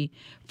be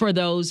for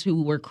those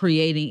who were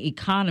creating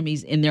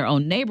economies in their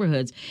own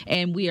neighborhoods.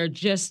 And we are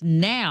just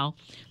now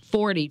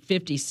 40,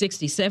 50,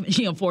 60,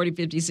 70, 40,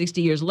 50,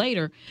 60 years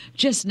later,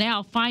 just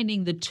now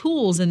finding the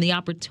tools and the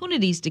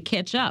opportunities to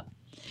catch up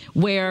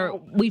where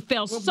we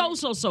fell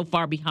so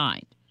far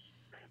behind.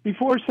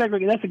 Before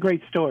segregation, that's a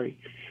great story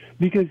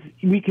because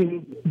we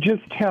can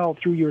just tell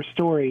through your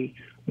story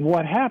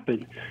what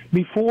happened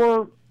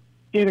before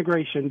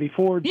integration,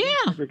 before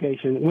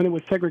desegregation, when it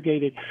was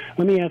segregated.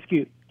 Let me ask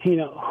you,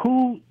 Tina,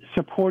 who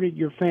supported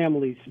your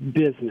family's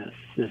business?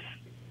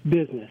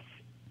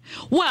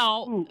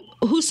 Well,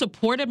 who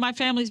supported my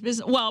family's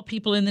business? Well,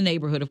 people in the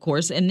neighborhood, of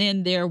course. And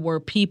then there were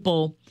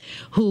people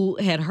who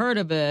had heard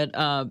of it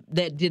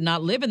that did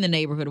not live in the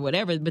neighborhood or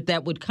whatever, but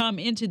that would come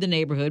into the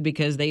neighborhood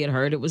because they had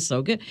heard it was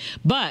so good.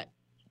 But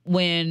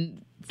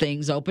when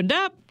things opened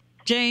up,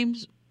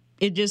 James,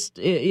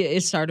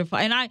 It started.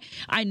 And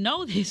I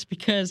know this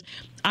because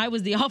I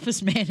was the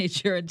office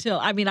manager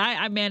I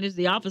managed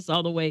the office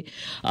all the way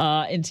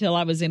until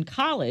I was in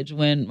college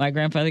when my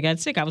grandfather got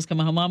sick. I was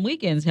coming home on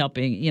weekends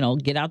helping,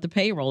 get out the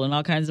payroll and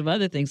all kinds of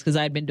other things because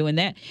I had been doing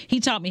that. He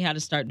taught me how to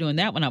start doing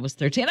that when I was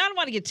 13. I don't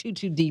want to get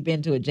too deep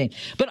into it, James.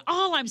 But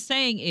all I'm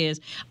saying is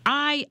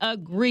I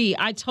agree.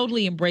 I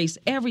totally embrace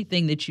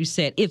everything that you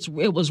said. It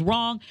was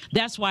wrong.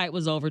 That's why it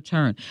was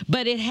overturned.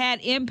 But it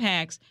had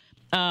impacts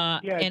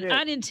and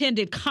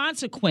unintended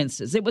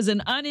consequences. It was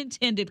an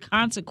unintended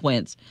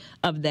consequence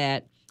of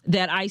that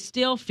I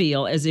still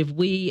feel as if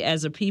we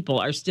as a people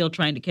are still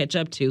trying to catch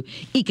up to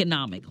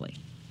economically.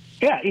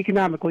 Yeah,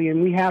 economically,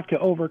 and we have to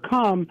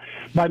overcome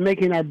by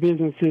making our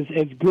businesses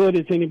as good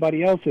as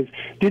anybody else's.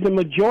 Did the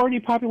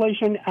majority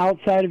population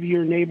outside of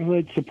your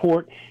neighborhood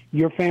support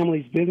your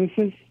family's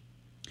businesses?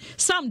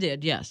 Some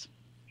did, yes.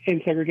 In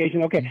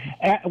segregation, okay.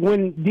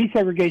 When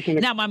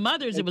desegregation... Now, my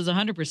mother's, it was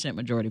 100%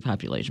 majority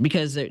population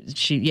because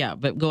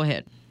but go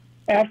ahead.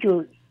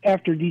 After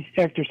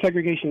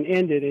segregation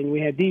ended and we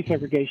had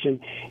desegregation,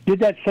 did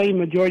that same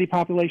majority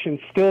population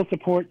still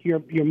support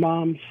your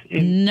mom's?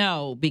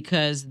 No,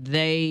 because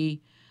there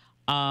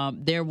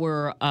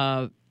were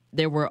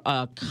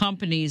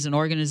companies and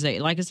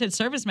organizations. Like I said,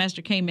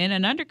 ServiceMaster came in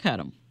and undercut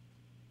them.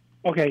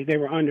 Okay, they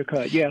were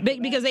undercut, yeah.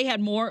 Because they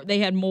had more,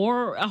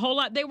 a whole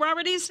lot. They were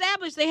already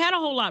established. They had a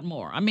whole lot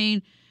more. I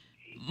mean,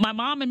 my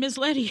mom and Miss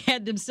Letty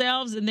had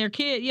themselves and their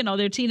kid,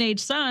 their teenage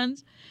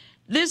sons.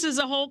 This is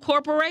a whole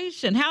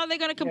corporation. How are they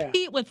going to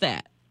compete with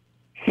that?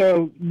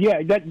 So,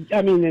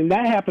 and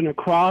that happened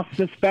across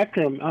the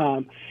spectrum.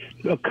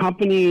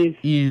 Companies,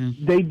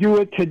 they do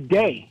it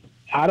today.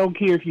 I don't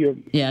care if you're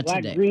black,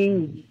 today.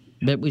 Green,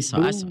 but we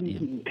saw,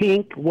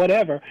 pink,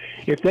 whatever.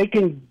 If they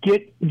can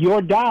get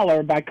your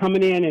dollar by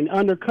coming in and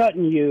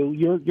undercutting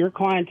your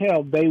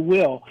clientele, they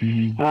will.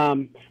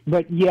 Mm-hmm.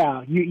 But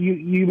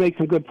you make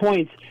some good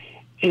points.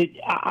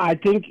 I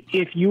think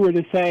if you were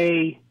to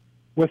say,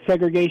 was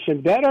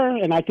segregation better?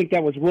 And I think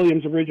that was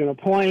William's original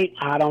point.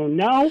 I don't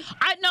know.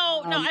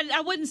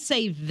 I wouldn't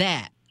say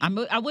that.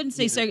 I wouldn't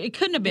say it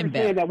couldn't have been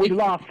better. That we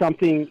lost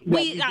something.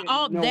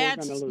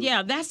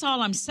 That's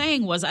all I'm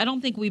saying was I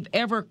don't think we've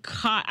ever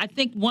caught. I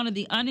think one of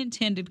the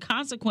unintended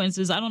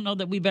consequences. I don't know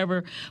that we've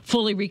ever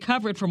fully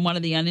recovered from one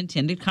of the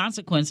unintended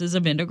consequences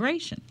of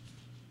integration.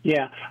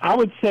 Yeah, I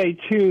would say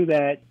too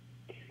that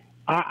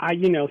I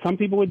some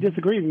people would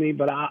disagree with me,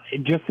 but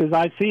just as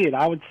I see it,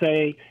 I would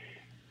say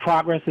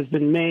progress has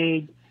been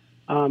made.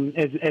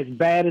 As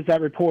bad as that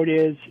report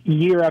is,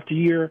 year after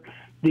year.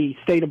 The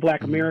State of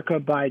Black America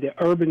by the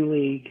Urban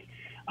League,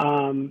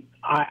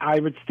 I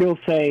would still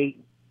say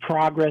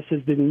progress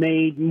has been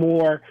made.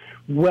 More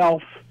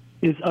wealth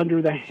is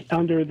under the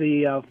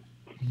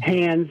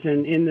hands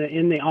and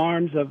in the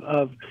arms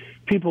of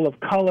people of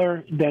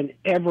color than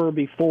ever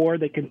before.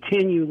 They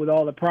continue with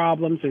all the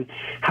problems and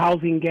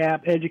housing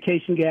gap,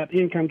 education gap,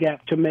 income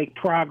gap to make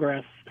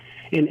progress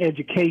in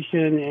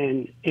education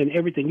and in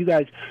everything. You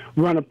guys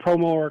run a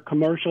promo or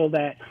commercial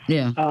that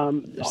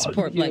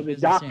support black the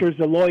doctors,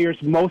 the lawyers,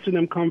 most of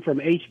them come from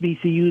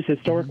HBCUs,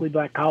 historically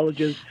black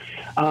colleges.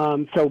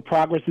 So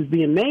progress is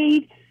being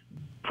made.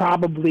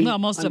 Probably,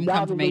 most of them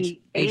come from ain't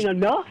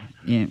enough.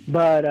 Yeah,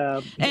 but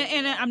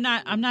and I'm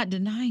not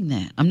denying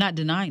that. I'm not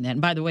denying that.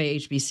 And by the way,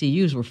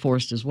 HBCUs were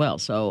forced as well.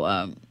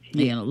 So.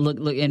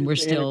 Look, and we're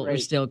still,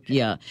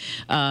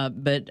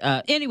 but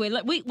anyway,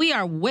 we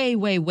are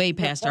way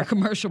past our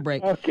commercial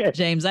break. Okay.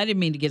 James, I didn't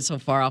mean to get so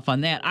far off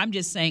on that. I'm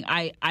just saying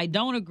I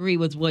don't agree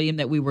with William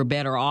that we were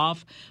better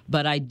off,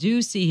 but I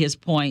do see his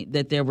point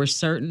that there were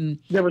things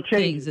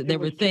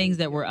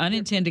that were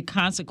unintended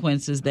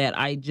consequences that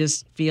I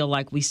just feel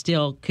like we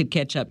still could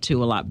catch up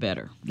to a lot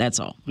better. That's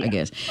all, I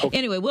guess. Okay.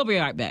 Anyway, we'll be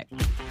right back.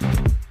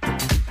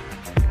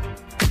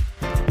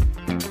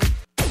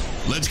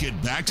 Let's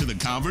get back to the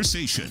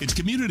conversation. It's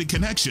Community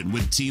Connection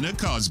with Tina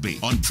Cosby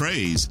on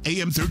Praise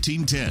AM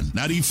 1310,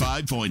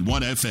 95.1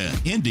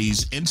 FM,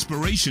 Indy's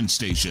Inspiration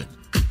Station.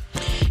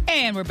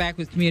 And we're back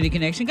with Community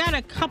Connection. Got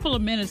a couple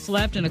of minutes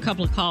left and a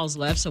couple of calls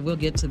left, so we'll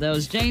get to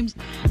those. James,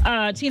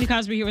 Tina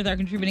Cosby here with our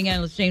contributing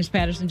analyst, James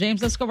Patterson.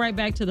 James, let's go right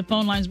back to the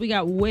phone lines. We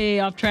got way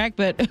off track,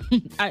 but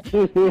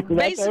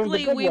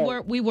basically we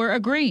were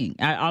agreeing.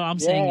 All I'm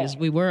saying is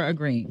we were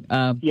agreeing.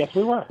 Yes,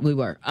 we were. We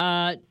were.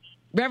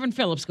 Reverend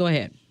Phillips, go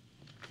ahead.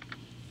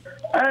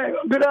 Hey,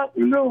 good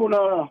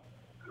afternoon,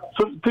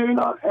 Sister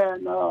Tina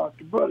and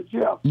Brother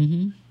Jeff.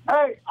 Mm-hmm.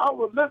 Hey, I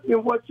was listening to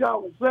what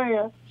y'all was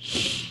saying.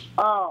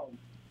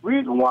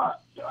 Reason why,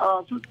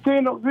 Sister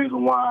Tina,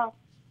 reason why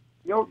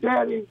your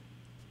daddy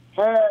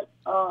had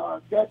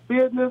that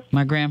business.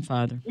 My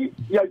grandfather.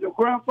 Your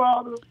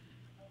grandfather.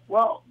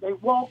 Well, they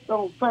walked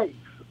on faith.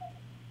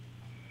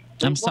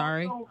 I'm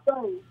sorry. On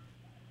faith,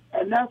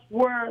 and that's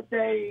where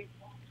they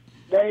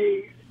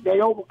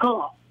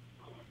overcome.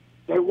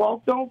 They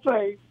walked on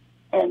faith.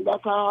 And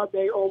that's how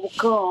they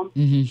overcome,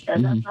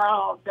 and that's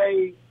how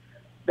they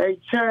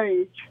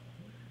change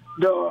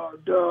the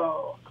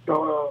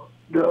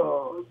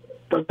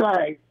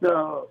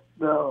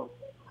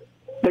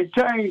they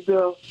changed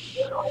the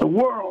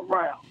world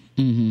around.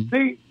 Mm-hmm.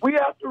 See, we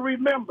have to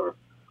remember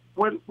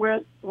when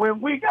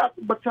we got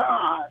the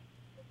baton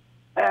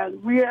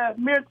and we had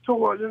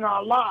mentors in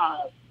our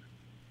lives,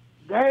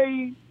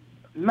 they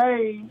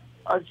made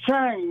a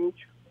change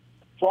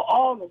for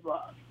all of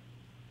us.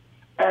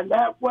 And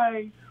that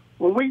way,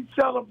 when we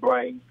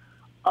celebrate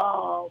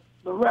the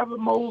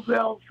Reverend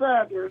Moselle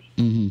Sanders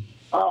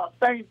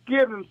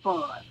Thanksgiving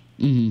Fund,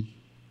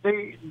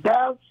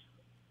 that's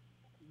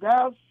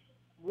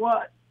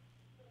what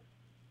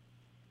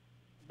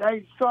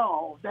they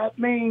saw. That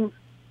means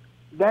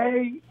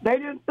they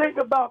didn't think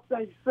about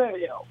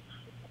themselves.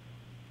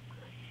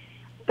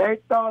 They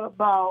thought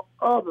about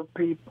other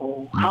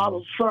people, how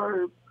to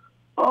serve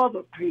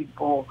other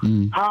people, but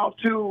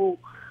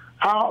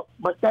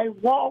they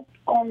walked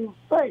on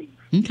faith.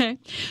 Okay.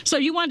 So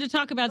you wanted to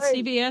talk about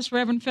CVS,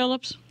 Reverend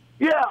Phillips?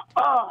 Yeah.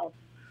 I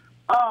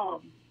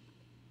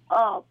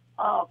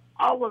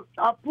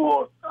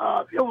pulled.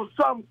 It was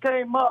something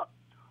came up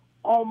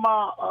on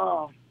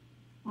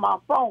my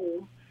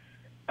phone,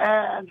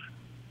 and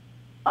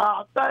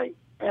I think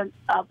at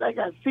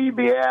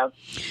CVS.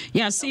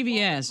 Yeah,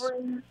 CVS.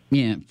 Walgreens,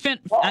 yeah,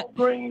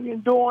 Walgreens is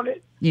doing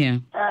it. Yeah,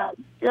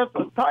 and it's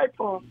a type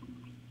of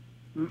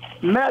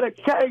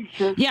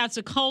medication. Yeah, it's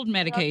a cold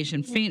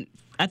medication.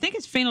 I think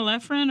it's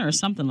phenylephrine or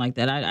something like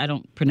that. I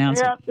don't pronounce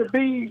it. It has to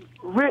be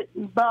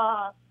written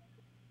by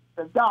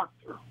the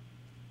doctor.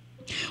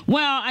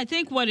 Well, I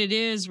think what it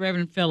is,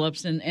 Reverend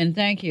Phillips, and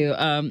thank you,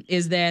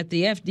 is that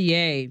the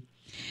FDA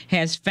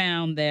has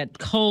found that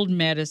cold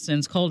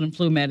and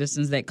flu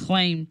medicines that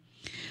claim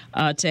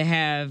to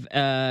have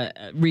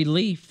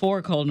relief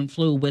for cold and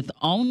flu with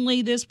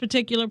only this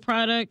particular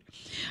product,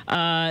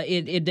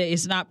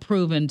 it's not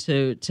proven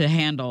to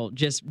handle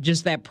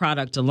just that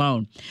product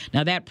alone.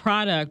 Now, that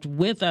product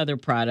with other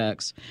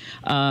products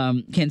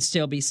can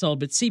still be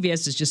sold, but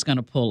CVS is just going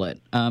to pull it.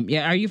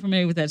 Are you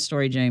familiar with that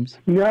story, James?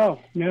 No.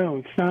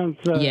 It sounds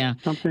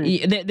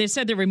something. They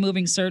said they're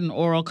removing certain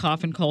oral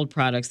cough and cold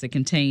products that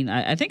contain,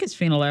 I think it's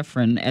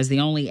phenylephrine, as the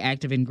only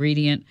active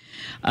ingredient.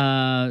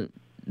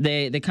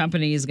 The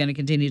company is going to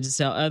continue to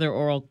sell other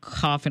oral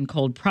cough and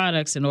cold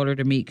products in order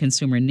to meet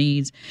consumer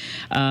needs.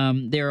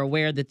 They're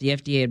aware that the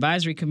FDA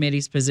Advisory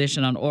Committee's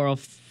position on oral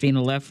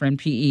phenylephrine,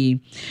 PE,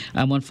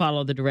 will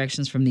follow the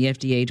directions from the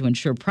FDA to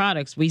ensure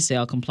products we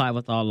sell comply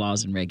with all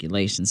laws and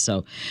regulations.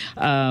 So,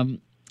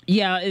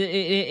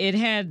 it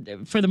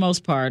had, for the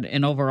most part,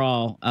 and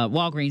overall,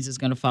 Walgreens is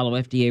going to follow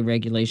FDA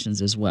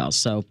regulations as well.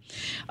 So,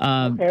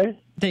 okay.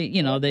 Good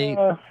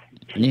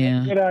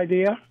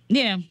idea.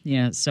 Yeah.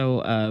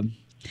 So,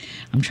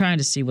 I'm trying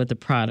to see what the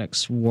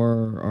products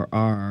were or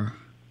are.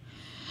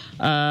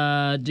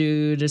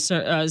 It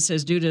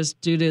says due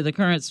to the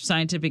current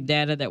scientific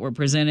data that were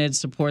presented,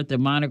 support the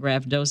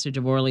monograph dosage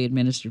of orally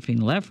administered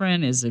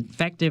phenylephrine is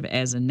effective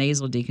as a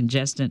nasal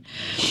decongestant.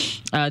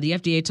 The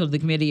FDA told the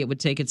committee it would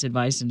take its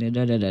advice and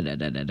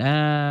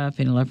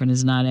phenylephrine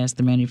has not asked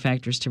the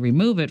manufacturers to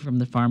remove it from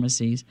the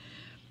pharmacies.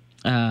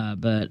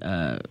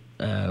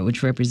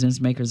 Which represents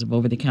makers of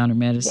over-the-counter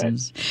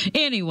medicines.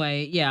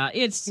 Anyway,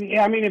 it's...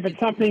 Yeah, I mean, if it's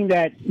something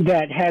that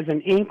has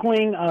an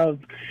inkling of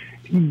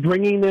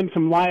bringing them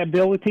some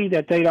liability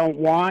that they don't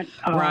want...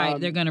 right,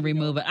 they're going to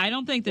remove it. I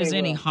don't think there's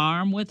any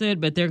harm with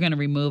it, but they're going to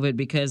remove it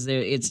because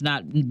it's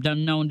not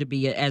known to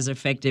be as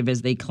effective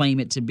as they claim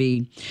it to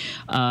be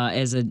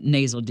as a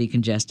nasal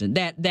decongestant.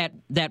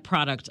 That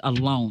product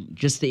alone,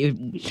 just the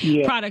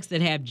products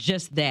that have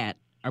just that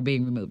are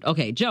being removed.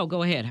 Okay, Joe,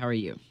 go ahead. How are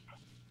you?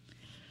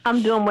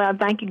 I'm doing well.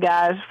 Thank you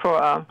guys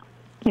for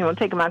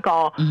taking my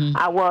call. Mm-hmm.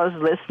 I was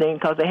listening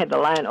because they had the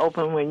line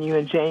open when you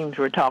and James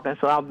were talking,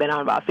 so I've been on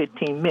about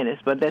 15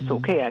 minutes, but that's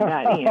okay. I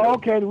got in.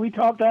 Okay, did we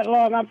talk that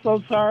long? I'm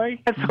so sorry.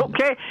 That's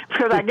okay,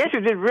 because I guess you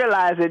didn't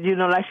realize it,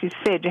 like she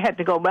said, you had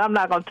to go, but I'm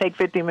not going to take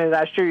 15 minutes,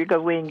 I assure you,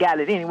 because we ain't got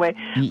it anyway.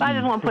 But I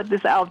just want to put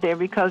this out there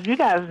because you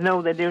guys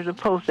know that they're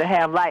supposed to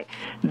have, like,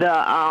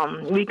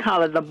 the, we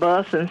call it the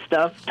bus and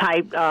stuff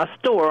type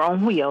store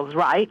on wheels,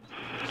 right?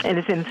 And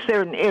it's in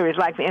certain areas.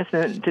 Like, for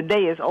instance,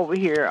 today is over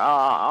here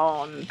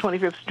on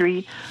 25th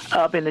Street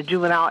up in the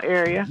juvenile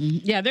area.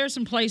 Yeah, there are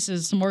some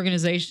places, some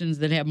organizations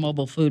that have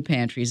mobile food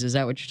pantries. Is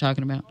that what you're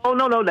talking about? Oh,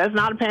 no, that's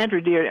not a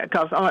pantry, dear,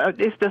 because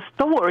it's the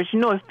stores.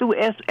 It's through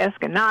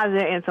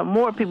Eskenazi and some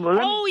more people.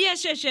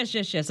 Yes.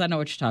 I know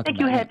what you're talking about. I think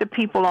you had the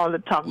people on to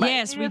talk about it.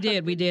 Yes, we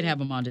did. We did have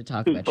them on to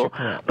talk about it. You're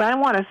correct. But I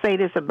want to say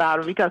this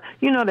about it because,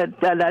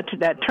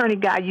 that attorney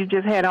guy you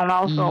just had on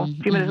also a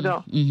few minutes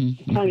ago. He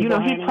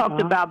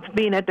talked about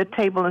being at the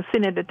table and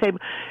sitting at the table.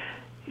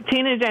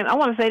 Tina James, I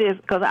want to say this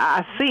because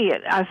I see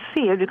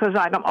it because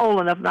I'm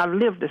old enough and I've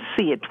lived to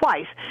see it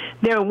twice.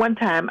 There were one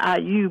time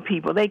IU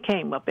people, they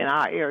came up in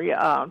our area,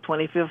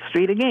 25th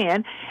Street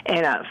again,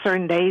 and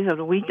certain days of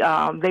the week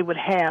they would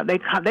have,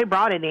 they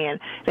brought it in.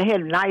 They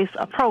had nice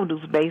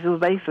produce base. It was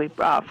basically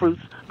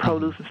fruits,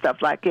 produce, and stuff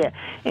like that.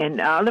 And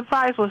the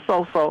price was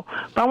so-so.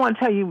 But I want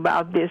to tell you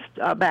about this,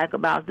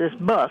 about this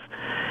bus.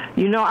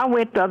 I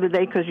went the other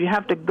day because you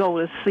have to go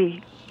to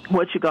see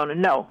what you're going to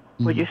know.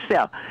 for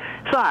yourself.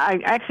 So I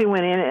actually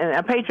went in and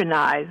I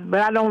patronized,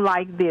 but I don't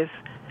like this.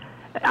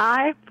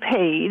 I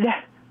paid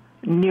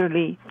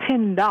nearly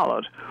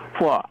 $10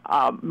 for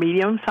a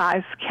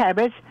medium-sized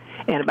cabbage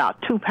and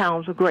about 2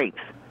 pounds of grapes.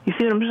 You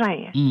see what I'm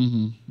saying?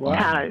 Mm-hmm. Wow.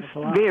 Kind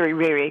of very,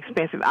 very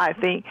expensive, I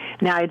think.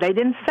 Now, they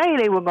didn't say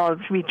they were going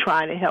to be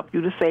trying to help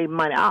you to save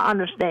money. I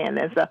understand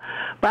that stuff.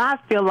 But I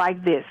feel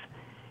like this.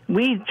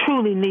 We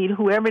truly need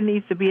whoever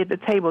needs to be at the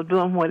table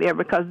doing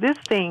whatever, because this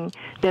thing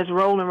that's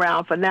rolling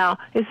around for now,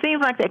 it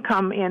seems like they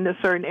come into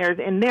certain areas,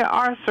 and there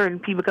are certain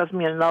people, because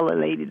me and another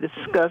lady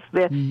discussed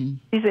that. Mm-hmm.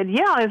 She said,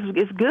 yeah,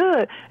 it's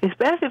good,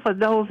 especially for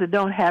those that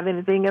don't have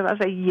anything else. I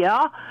say,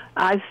 yeah,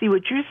 I see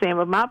what you're saying,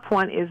 but my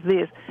point is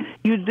this.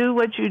 You do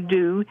what you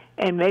do,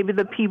 and maybe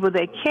the people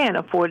that can't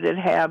afford it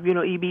have,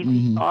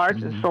 EBT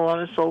cards and so on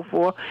and so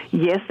forth,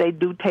 yes, they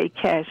do take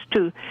cash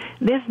too.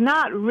 There's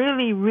not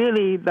really,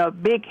 really the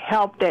big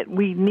help that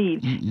we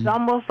need. It's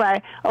almost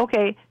like,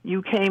 okay,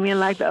 you came in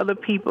like the other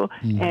people,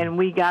 and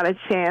we got a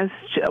chance.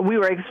 We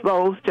were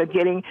exposed to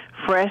getting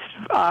fresh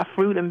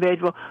fruit and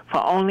vegetable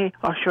for only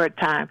a short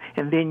time,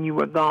 and then you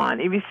were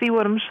gone. If you see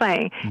what I'm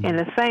saying, and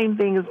the same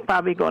thing is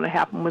probably going to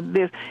happen with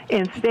this.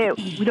 Instead,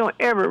 we don't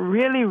ever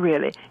really,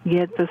 really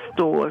get the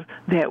stores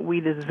that we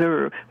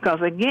deserve.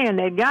 Because, again,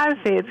 that guy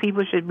said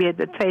people should be at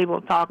the table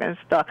talking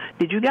stuff.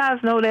 Did you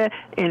guys know that?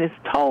 And it's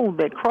told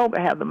that Kroger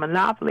have the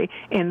monopoly,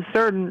 and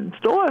certain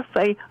stores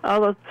say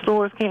other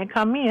stores can't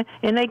come in,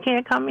 and they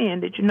can't come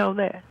in. Did you know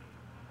that?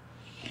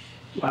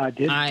 Well,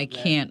 I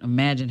can't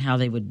imagine how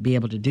they would be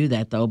able to do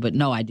that, though. But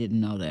no, I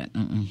didn't know that.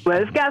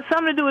 Well, it's got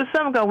something to do with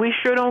something, because we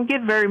sure don't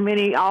get very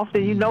many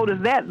often. You notice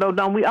that, though,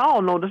 don't we?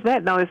 All notice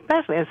that, though,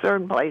 especially in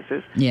certain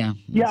places. Yeah.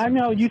 Yeah, I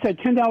know. You said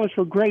 $10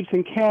 for grapes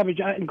and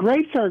cabbage.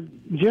 Grapes are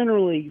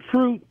generally,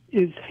 fruit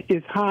is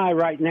high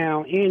right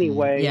now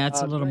anyway. Yeah,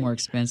 it's a little more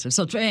expensive.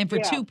 So, and for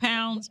 2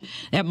 pounds,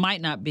 that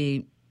might not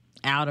be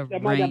out of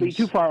range. Might not be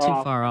too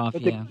far off.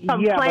 Yeah.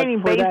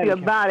 Complaining basically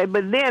about it,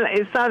 but then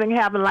if something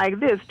happened like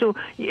this too,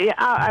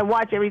 I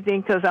watch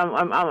everything because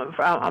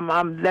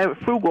I'm that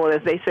frugal,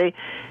 as they say.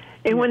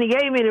 And when he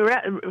gave me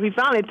he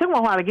finally took me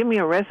a while to give me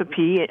a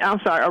recipe.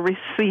 A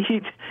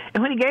receipt.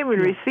 And when he gave me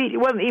the receipt, it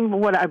wasn't even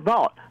what I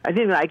bought. I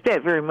didn't like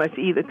that very much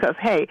either, because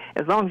hey,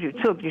 as long as you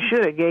took, you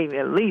should have gave me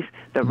at least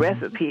the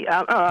recipe.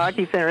 I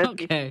keep saying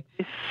recipe. Okay.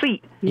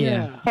 Receipt.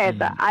 Yeah. Had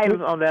the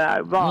items on that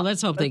I bought. Well,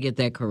 let's hope they get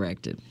that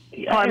corrected.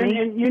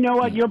 And you know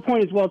what? Your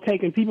point is well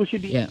taken. People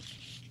should be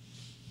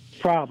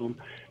problem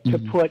to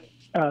put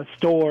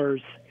stores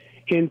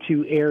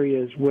into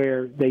areas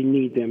where they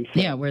need them.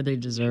 So. Where they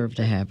deserve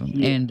to have them.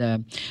 Yeah.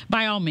 And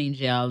by all means,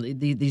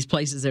 these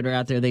places that are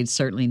out there, they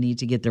certainly need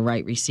to get the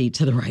right receipt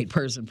to the right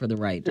person for the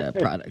right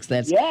products.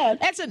 That's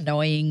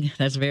annoying.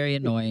 That's very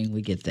annoying.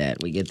 We get that.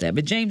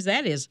 But James,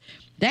 that is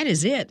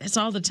it. That's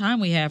all the time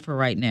we have for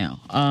right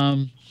now.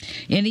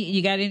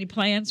 You got any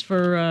plans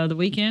for the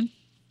weekend?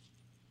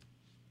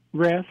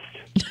 Rest.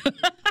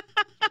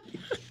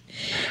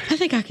 I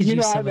think I could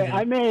use some of that.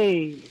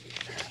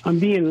 I'm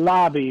being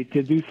lobbied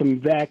to do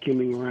some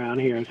vacuuming around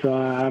here, so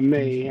I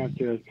may have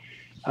to,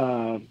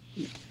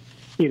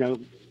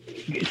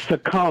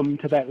 succumb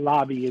to that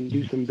lobby and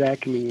do some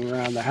vacuuming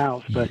around the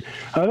house. But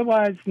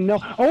otherwise, no.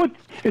 Oh,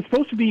 it's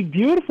supposed to be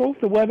beautiful.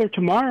 The weather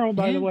tomorrow,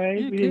 by the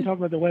way. We didn't talk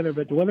about the weather,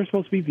 but the weather's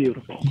supposed to be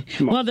beautiful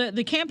tomorrow. Well,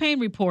 the campaign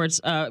reports,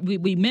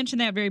 we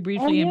mentioned that very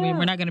briefly, and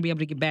we're not going to be able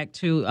to get back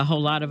to a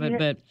whole lot of it.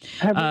 But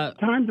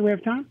do we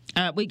have time?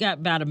 We got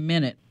about a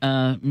minute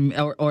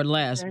or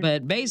less. Okay.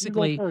 But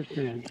basically, you go first,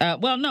 then.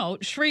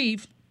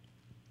 Shreve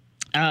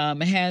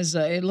has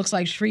it looks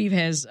like Shreve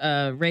has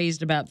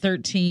raised about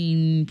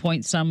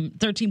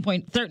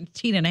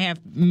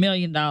 $13.5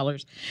 million.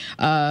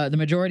 The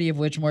majority of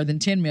which, more than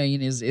 $10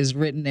 million, is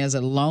written as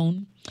a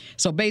loan.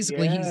 So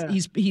basically,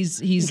 he's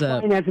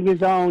financing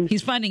his own.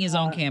 He's funding his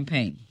own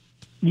campaign.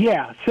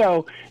 Yeah.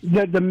 So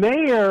the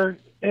mayor,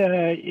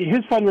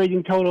 his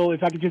fundraising total,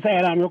 if I could just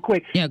add on real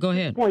quick. Yeah, go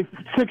ahead.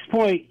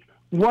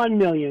 $6.1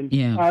 million.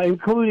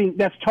 Including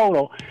that's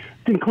total.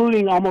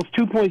 Including almost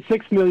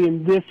 $2.6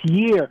 million this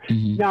year.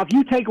 Mm-hmm. Now, if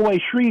you take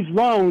away Shreve's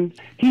loan,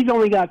 he's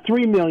only got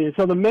 $3 million.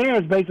 So the mayor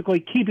is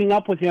basically keeping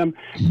up with him.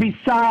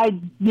 Besides,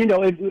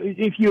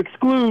 if you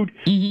exclude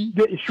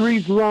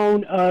Shreve's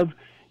loan of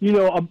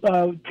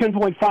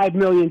 $10.5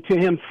 million to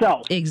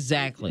himself.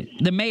 Exactly.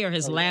 The mayor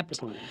has lapped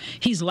him.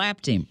 He's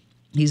lapped him.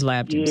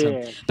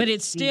 So. But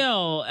it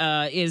still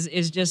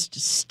is just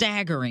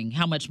staggering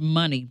how much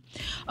money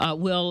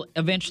will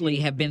eventually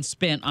have been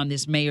spent on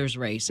this mayor's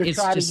race. To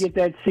try to get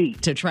that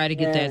seat. To try to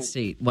get that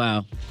seat.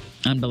 Wow.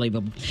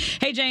 Unbelievable.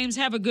 Hey, James,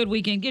 have a good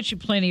weekend. Get you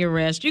plenty of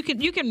rest. You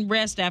can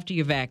rest after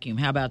you vacuum.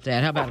 How about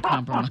that? How about a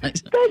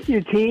compromise? Thank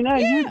you, Tina.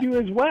 You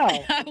do as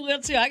well. I will,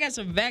 too. I got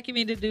some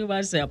vacuuming to do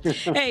myself.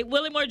 Hey,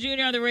 Willie Moore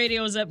Jr. on the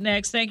radio is up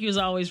next. Thank you, as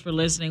always, for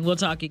listening. We'll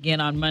talk again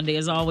on Monday.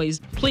 As always,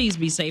 please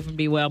be safe and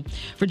be well.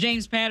 For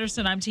James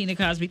Patterson, I'm Tina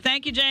Cosby.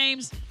 Thank you,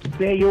 James.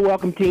 You're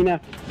welcome,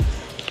 Tina.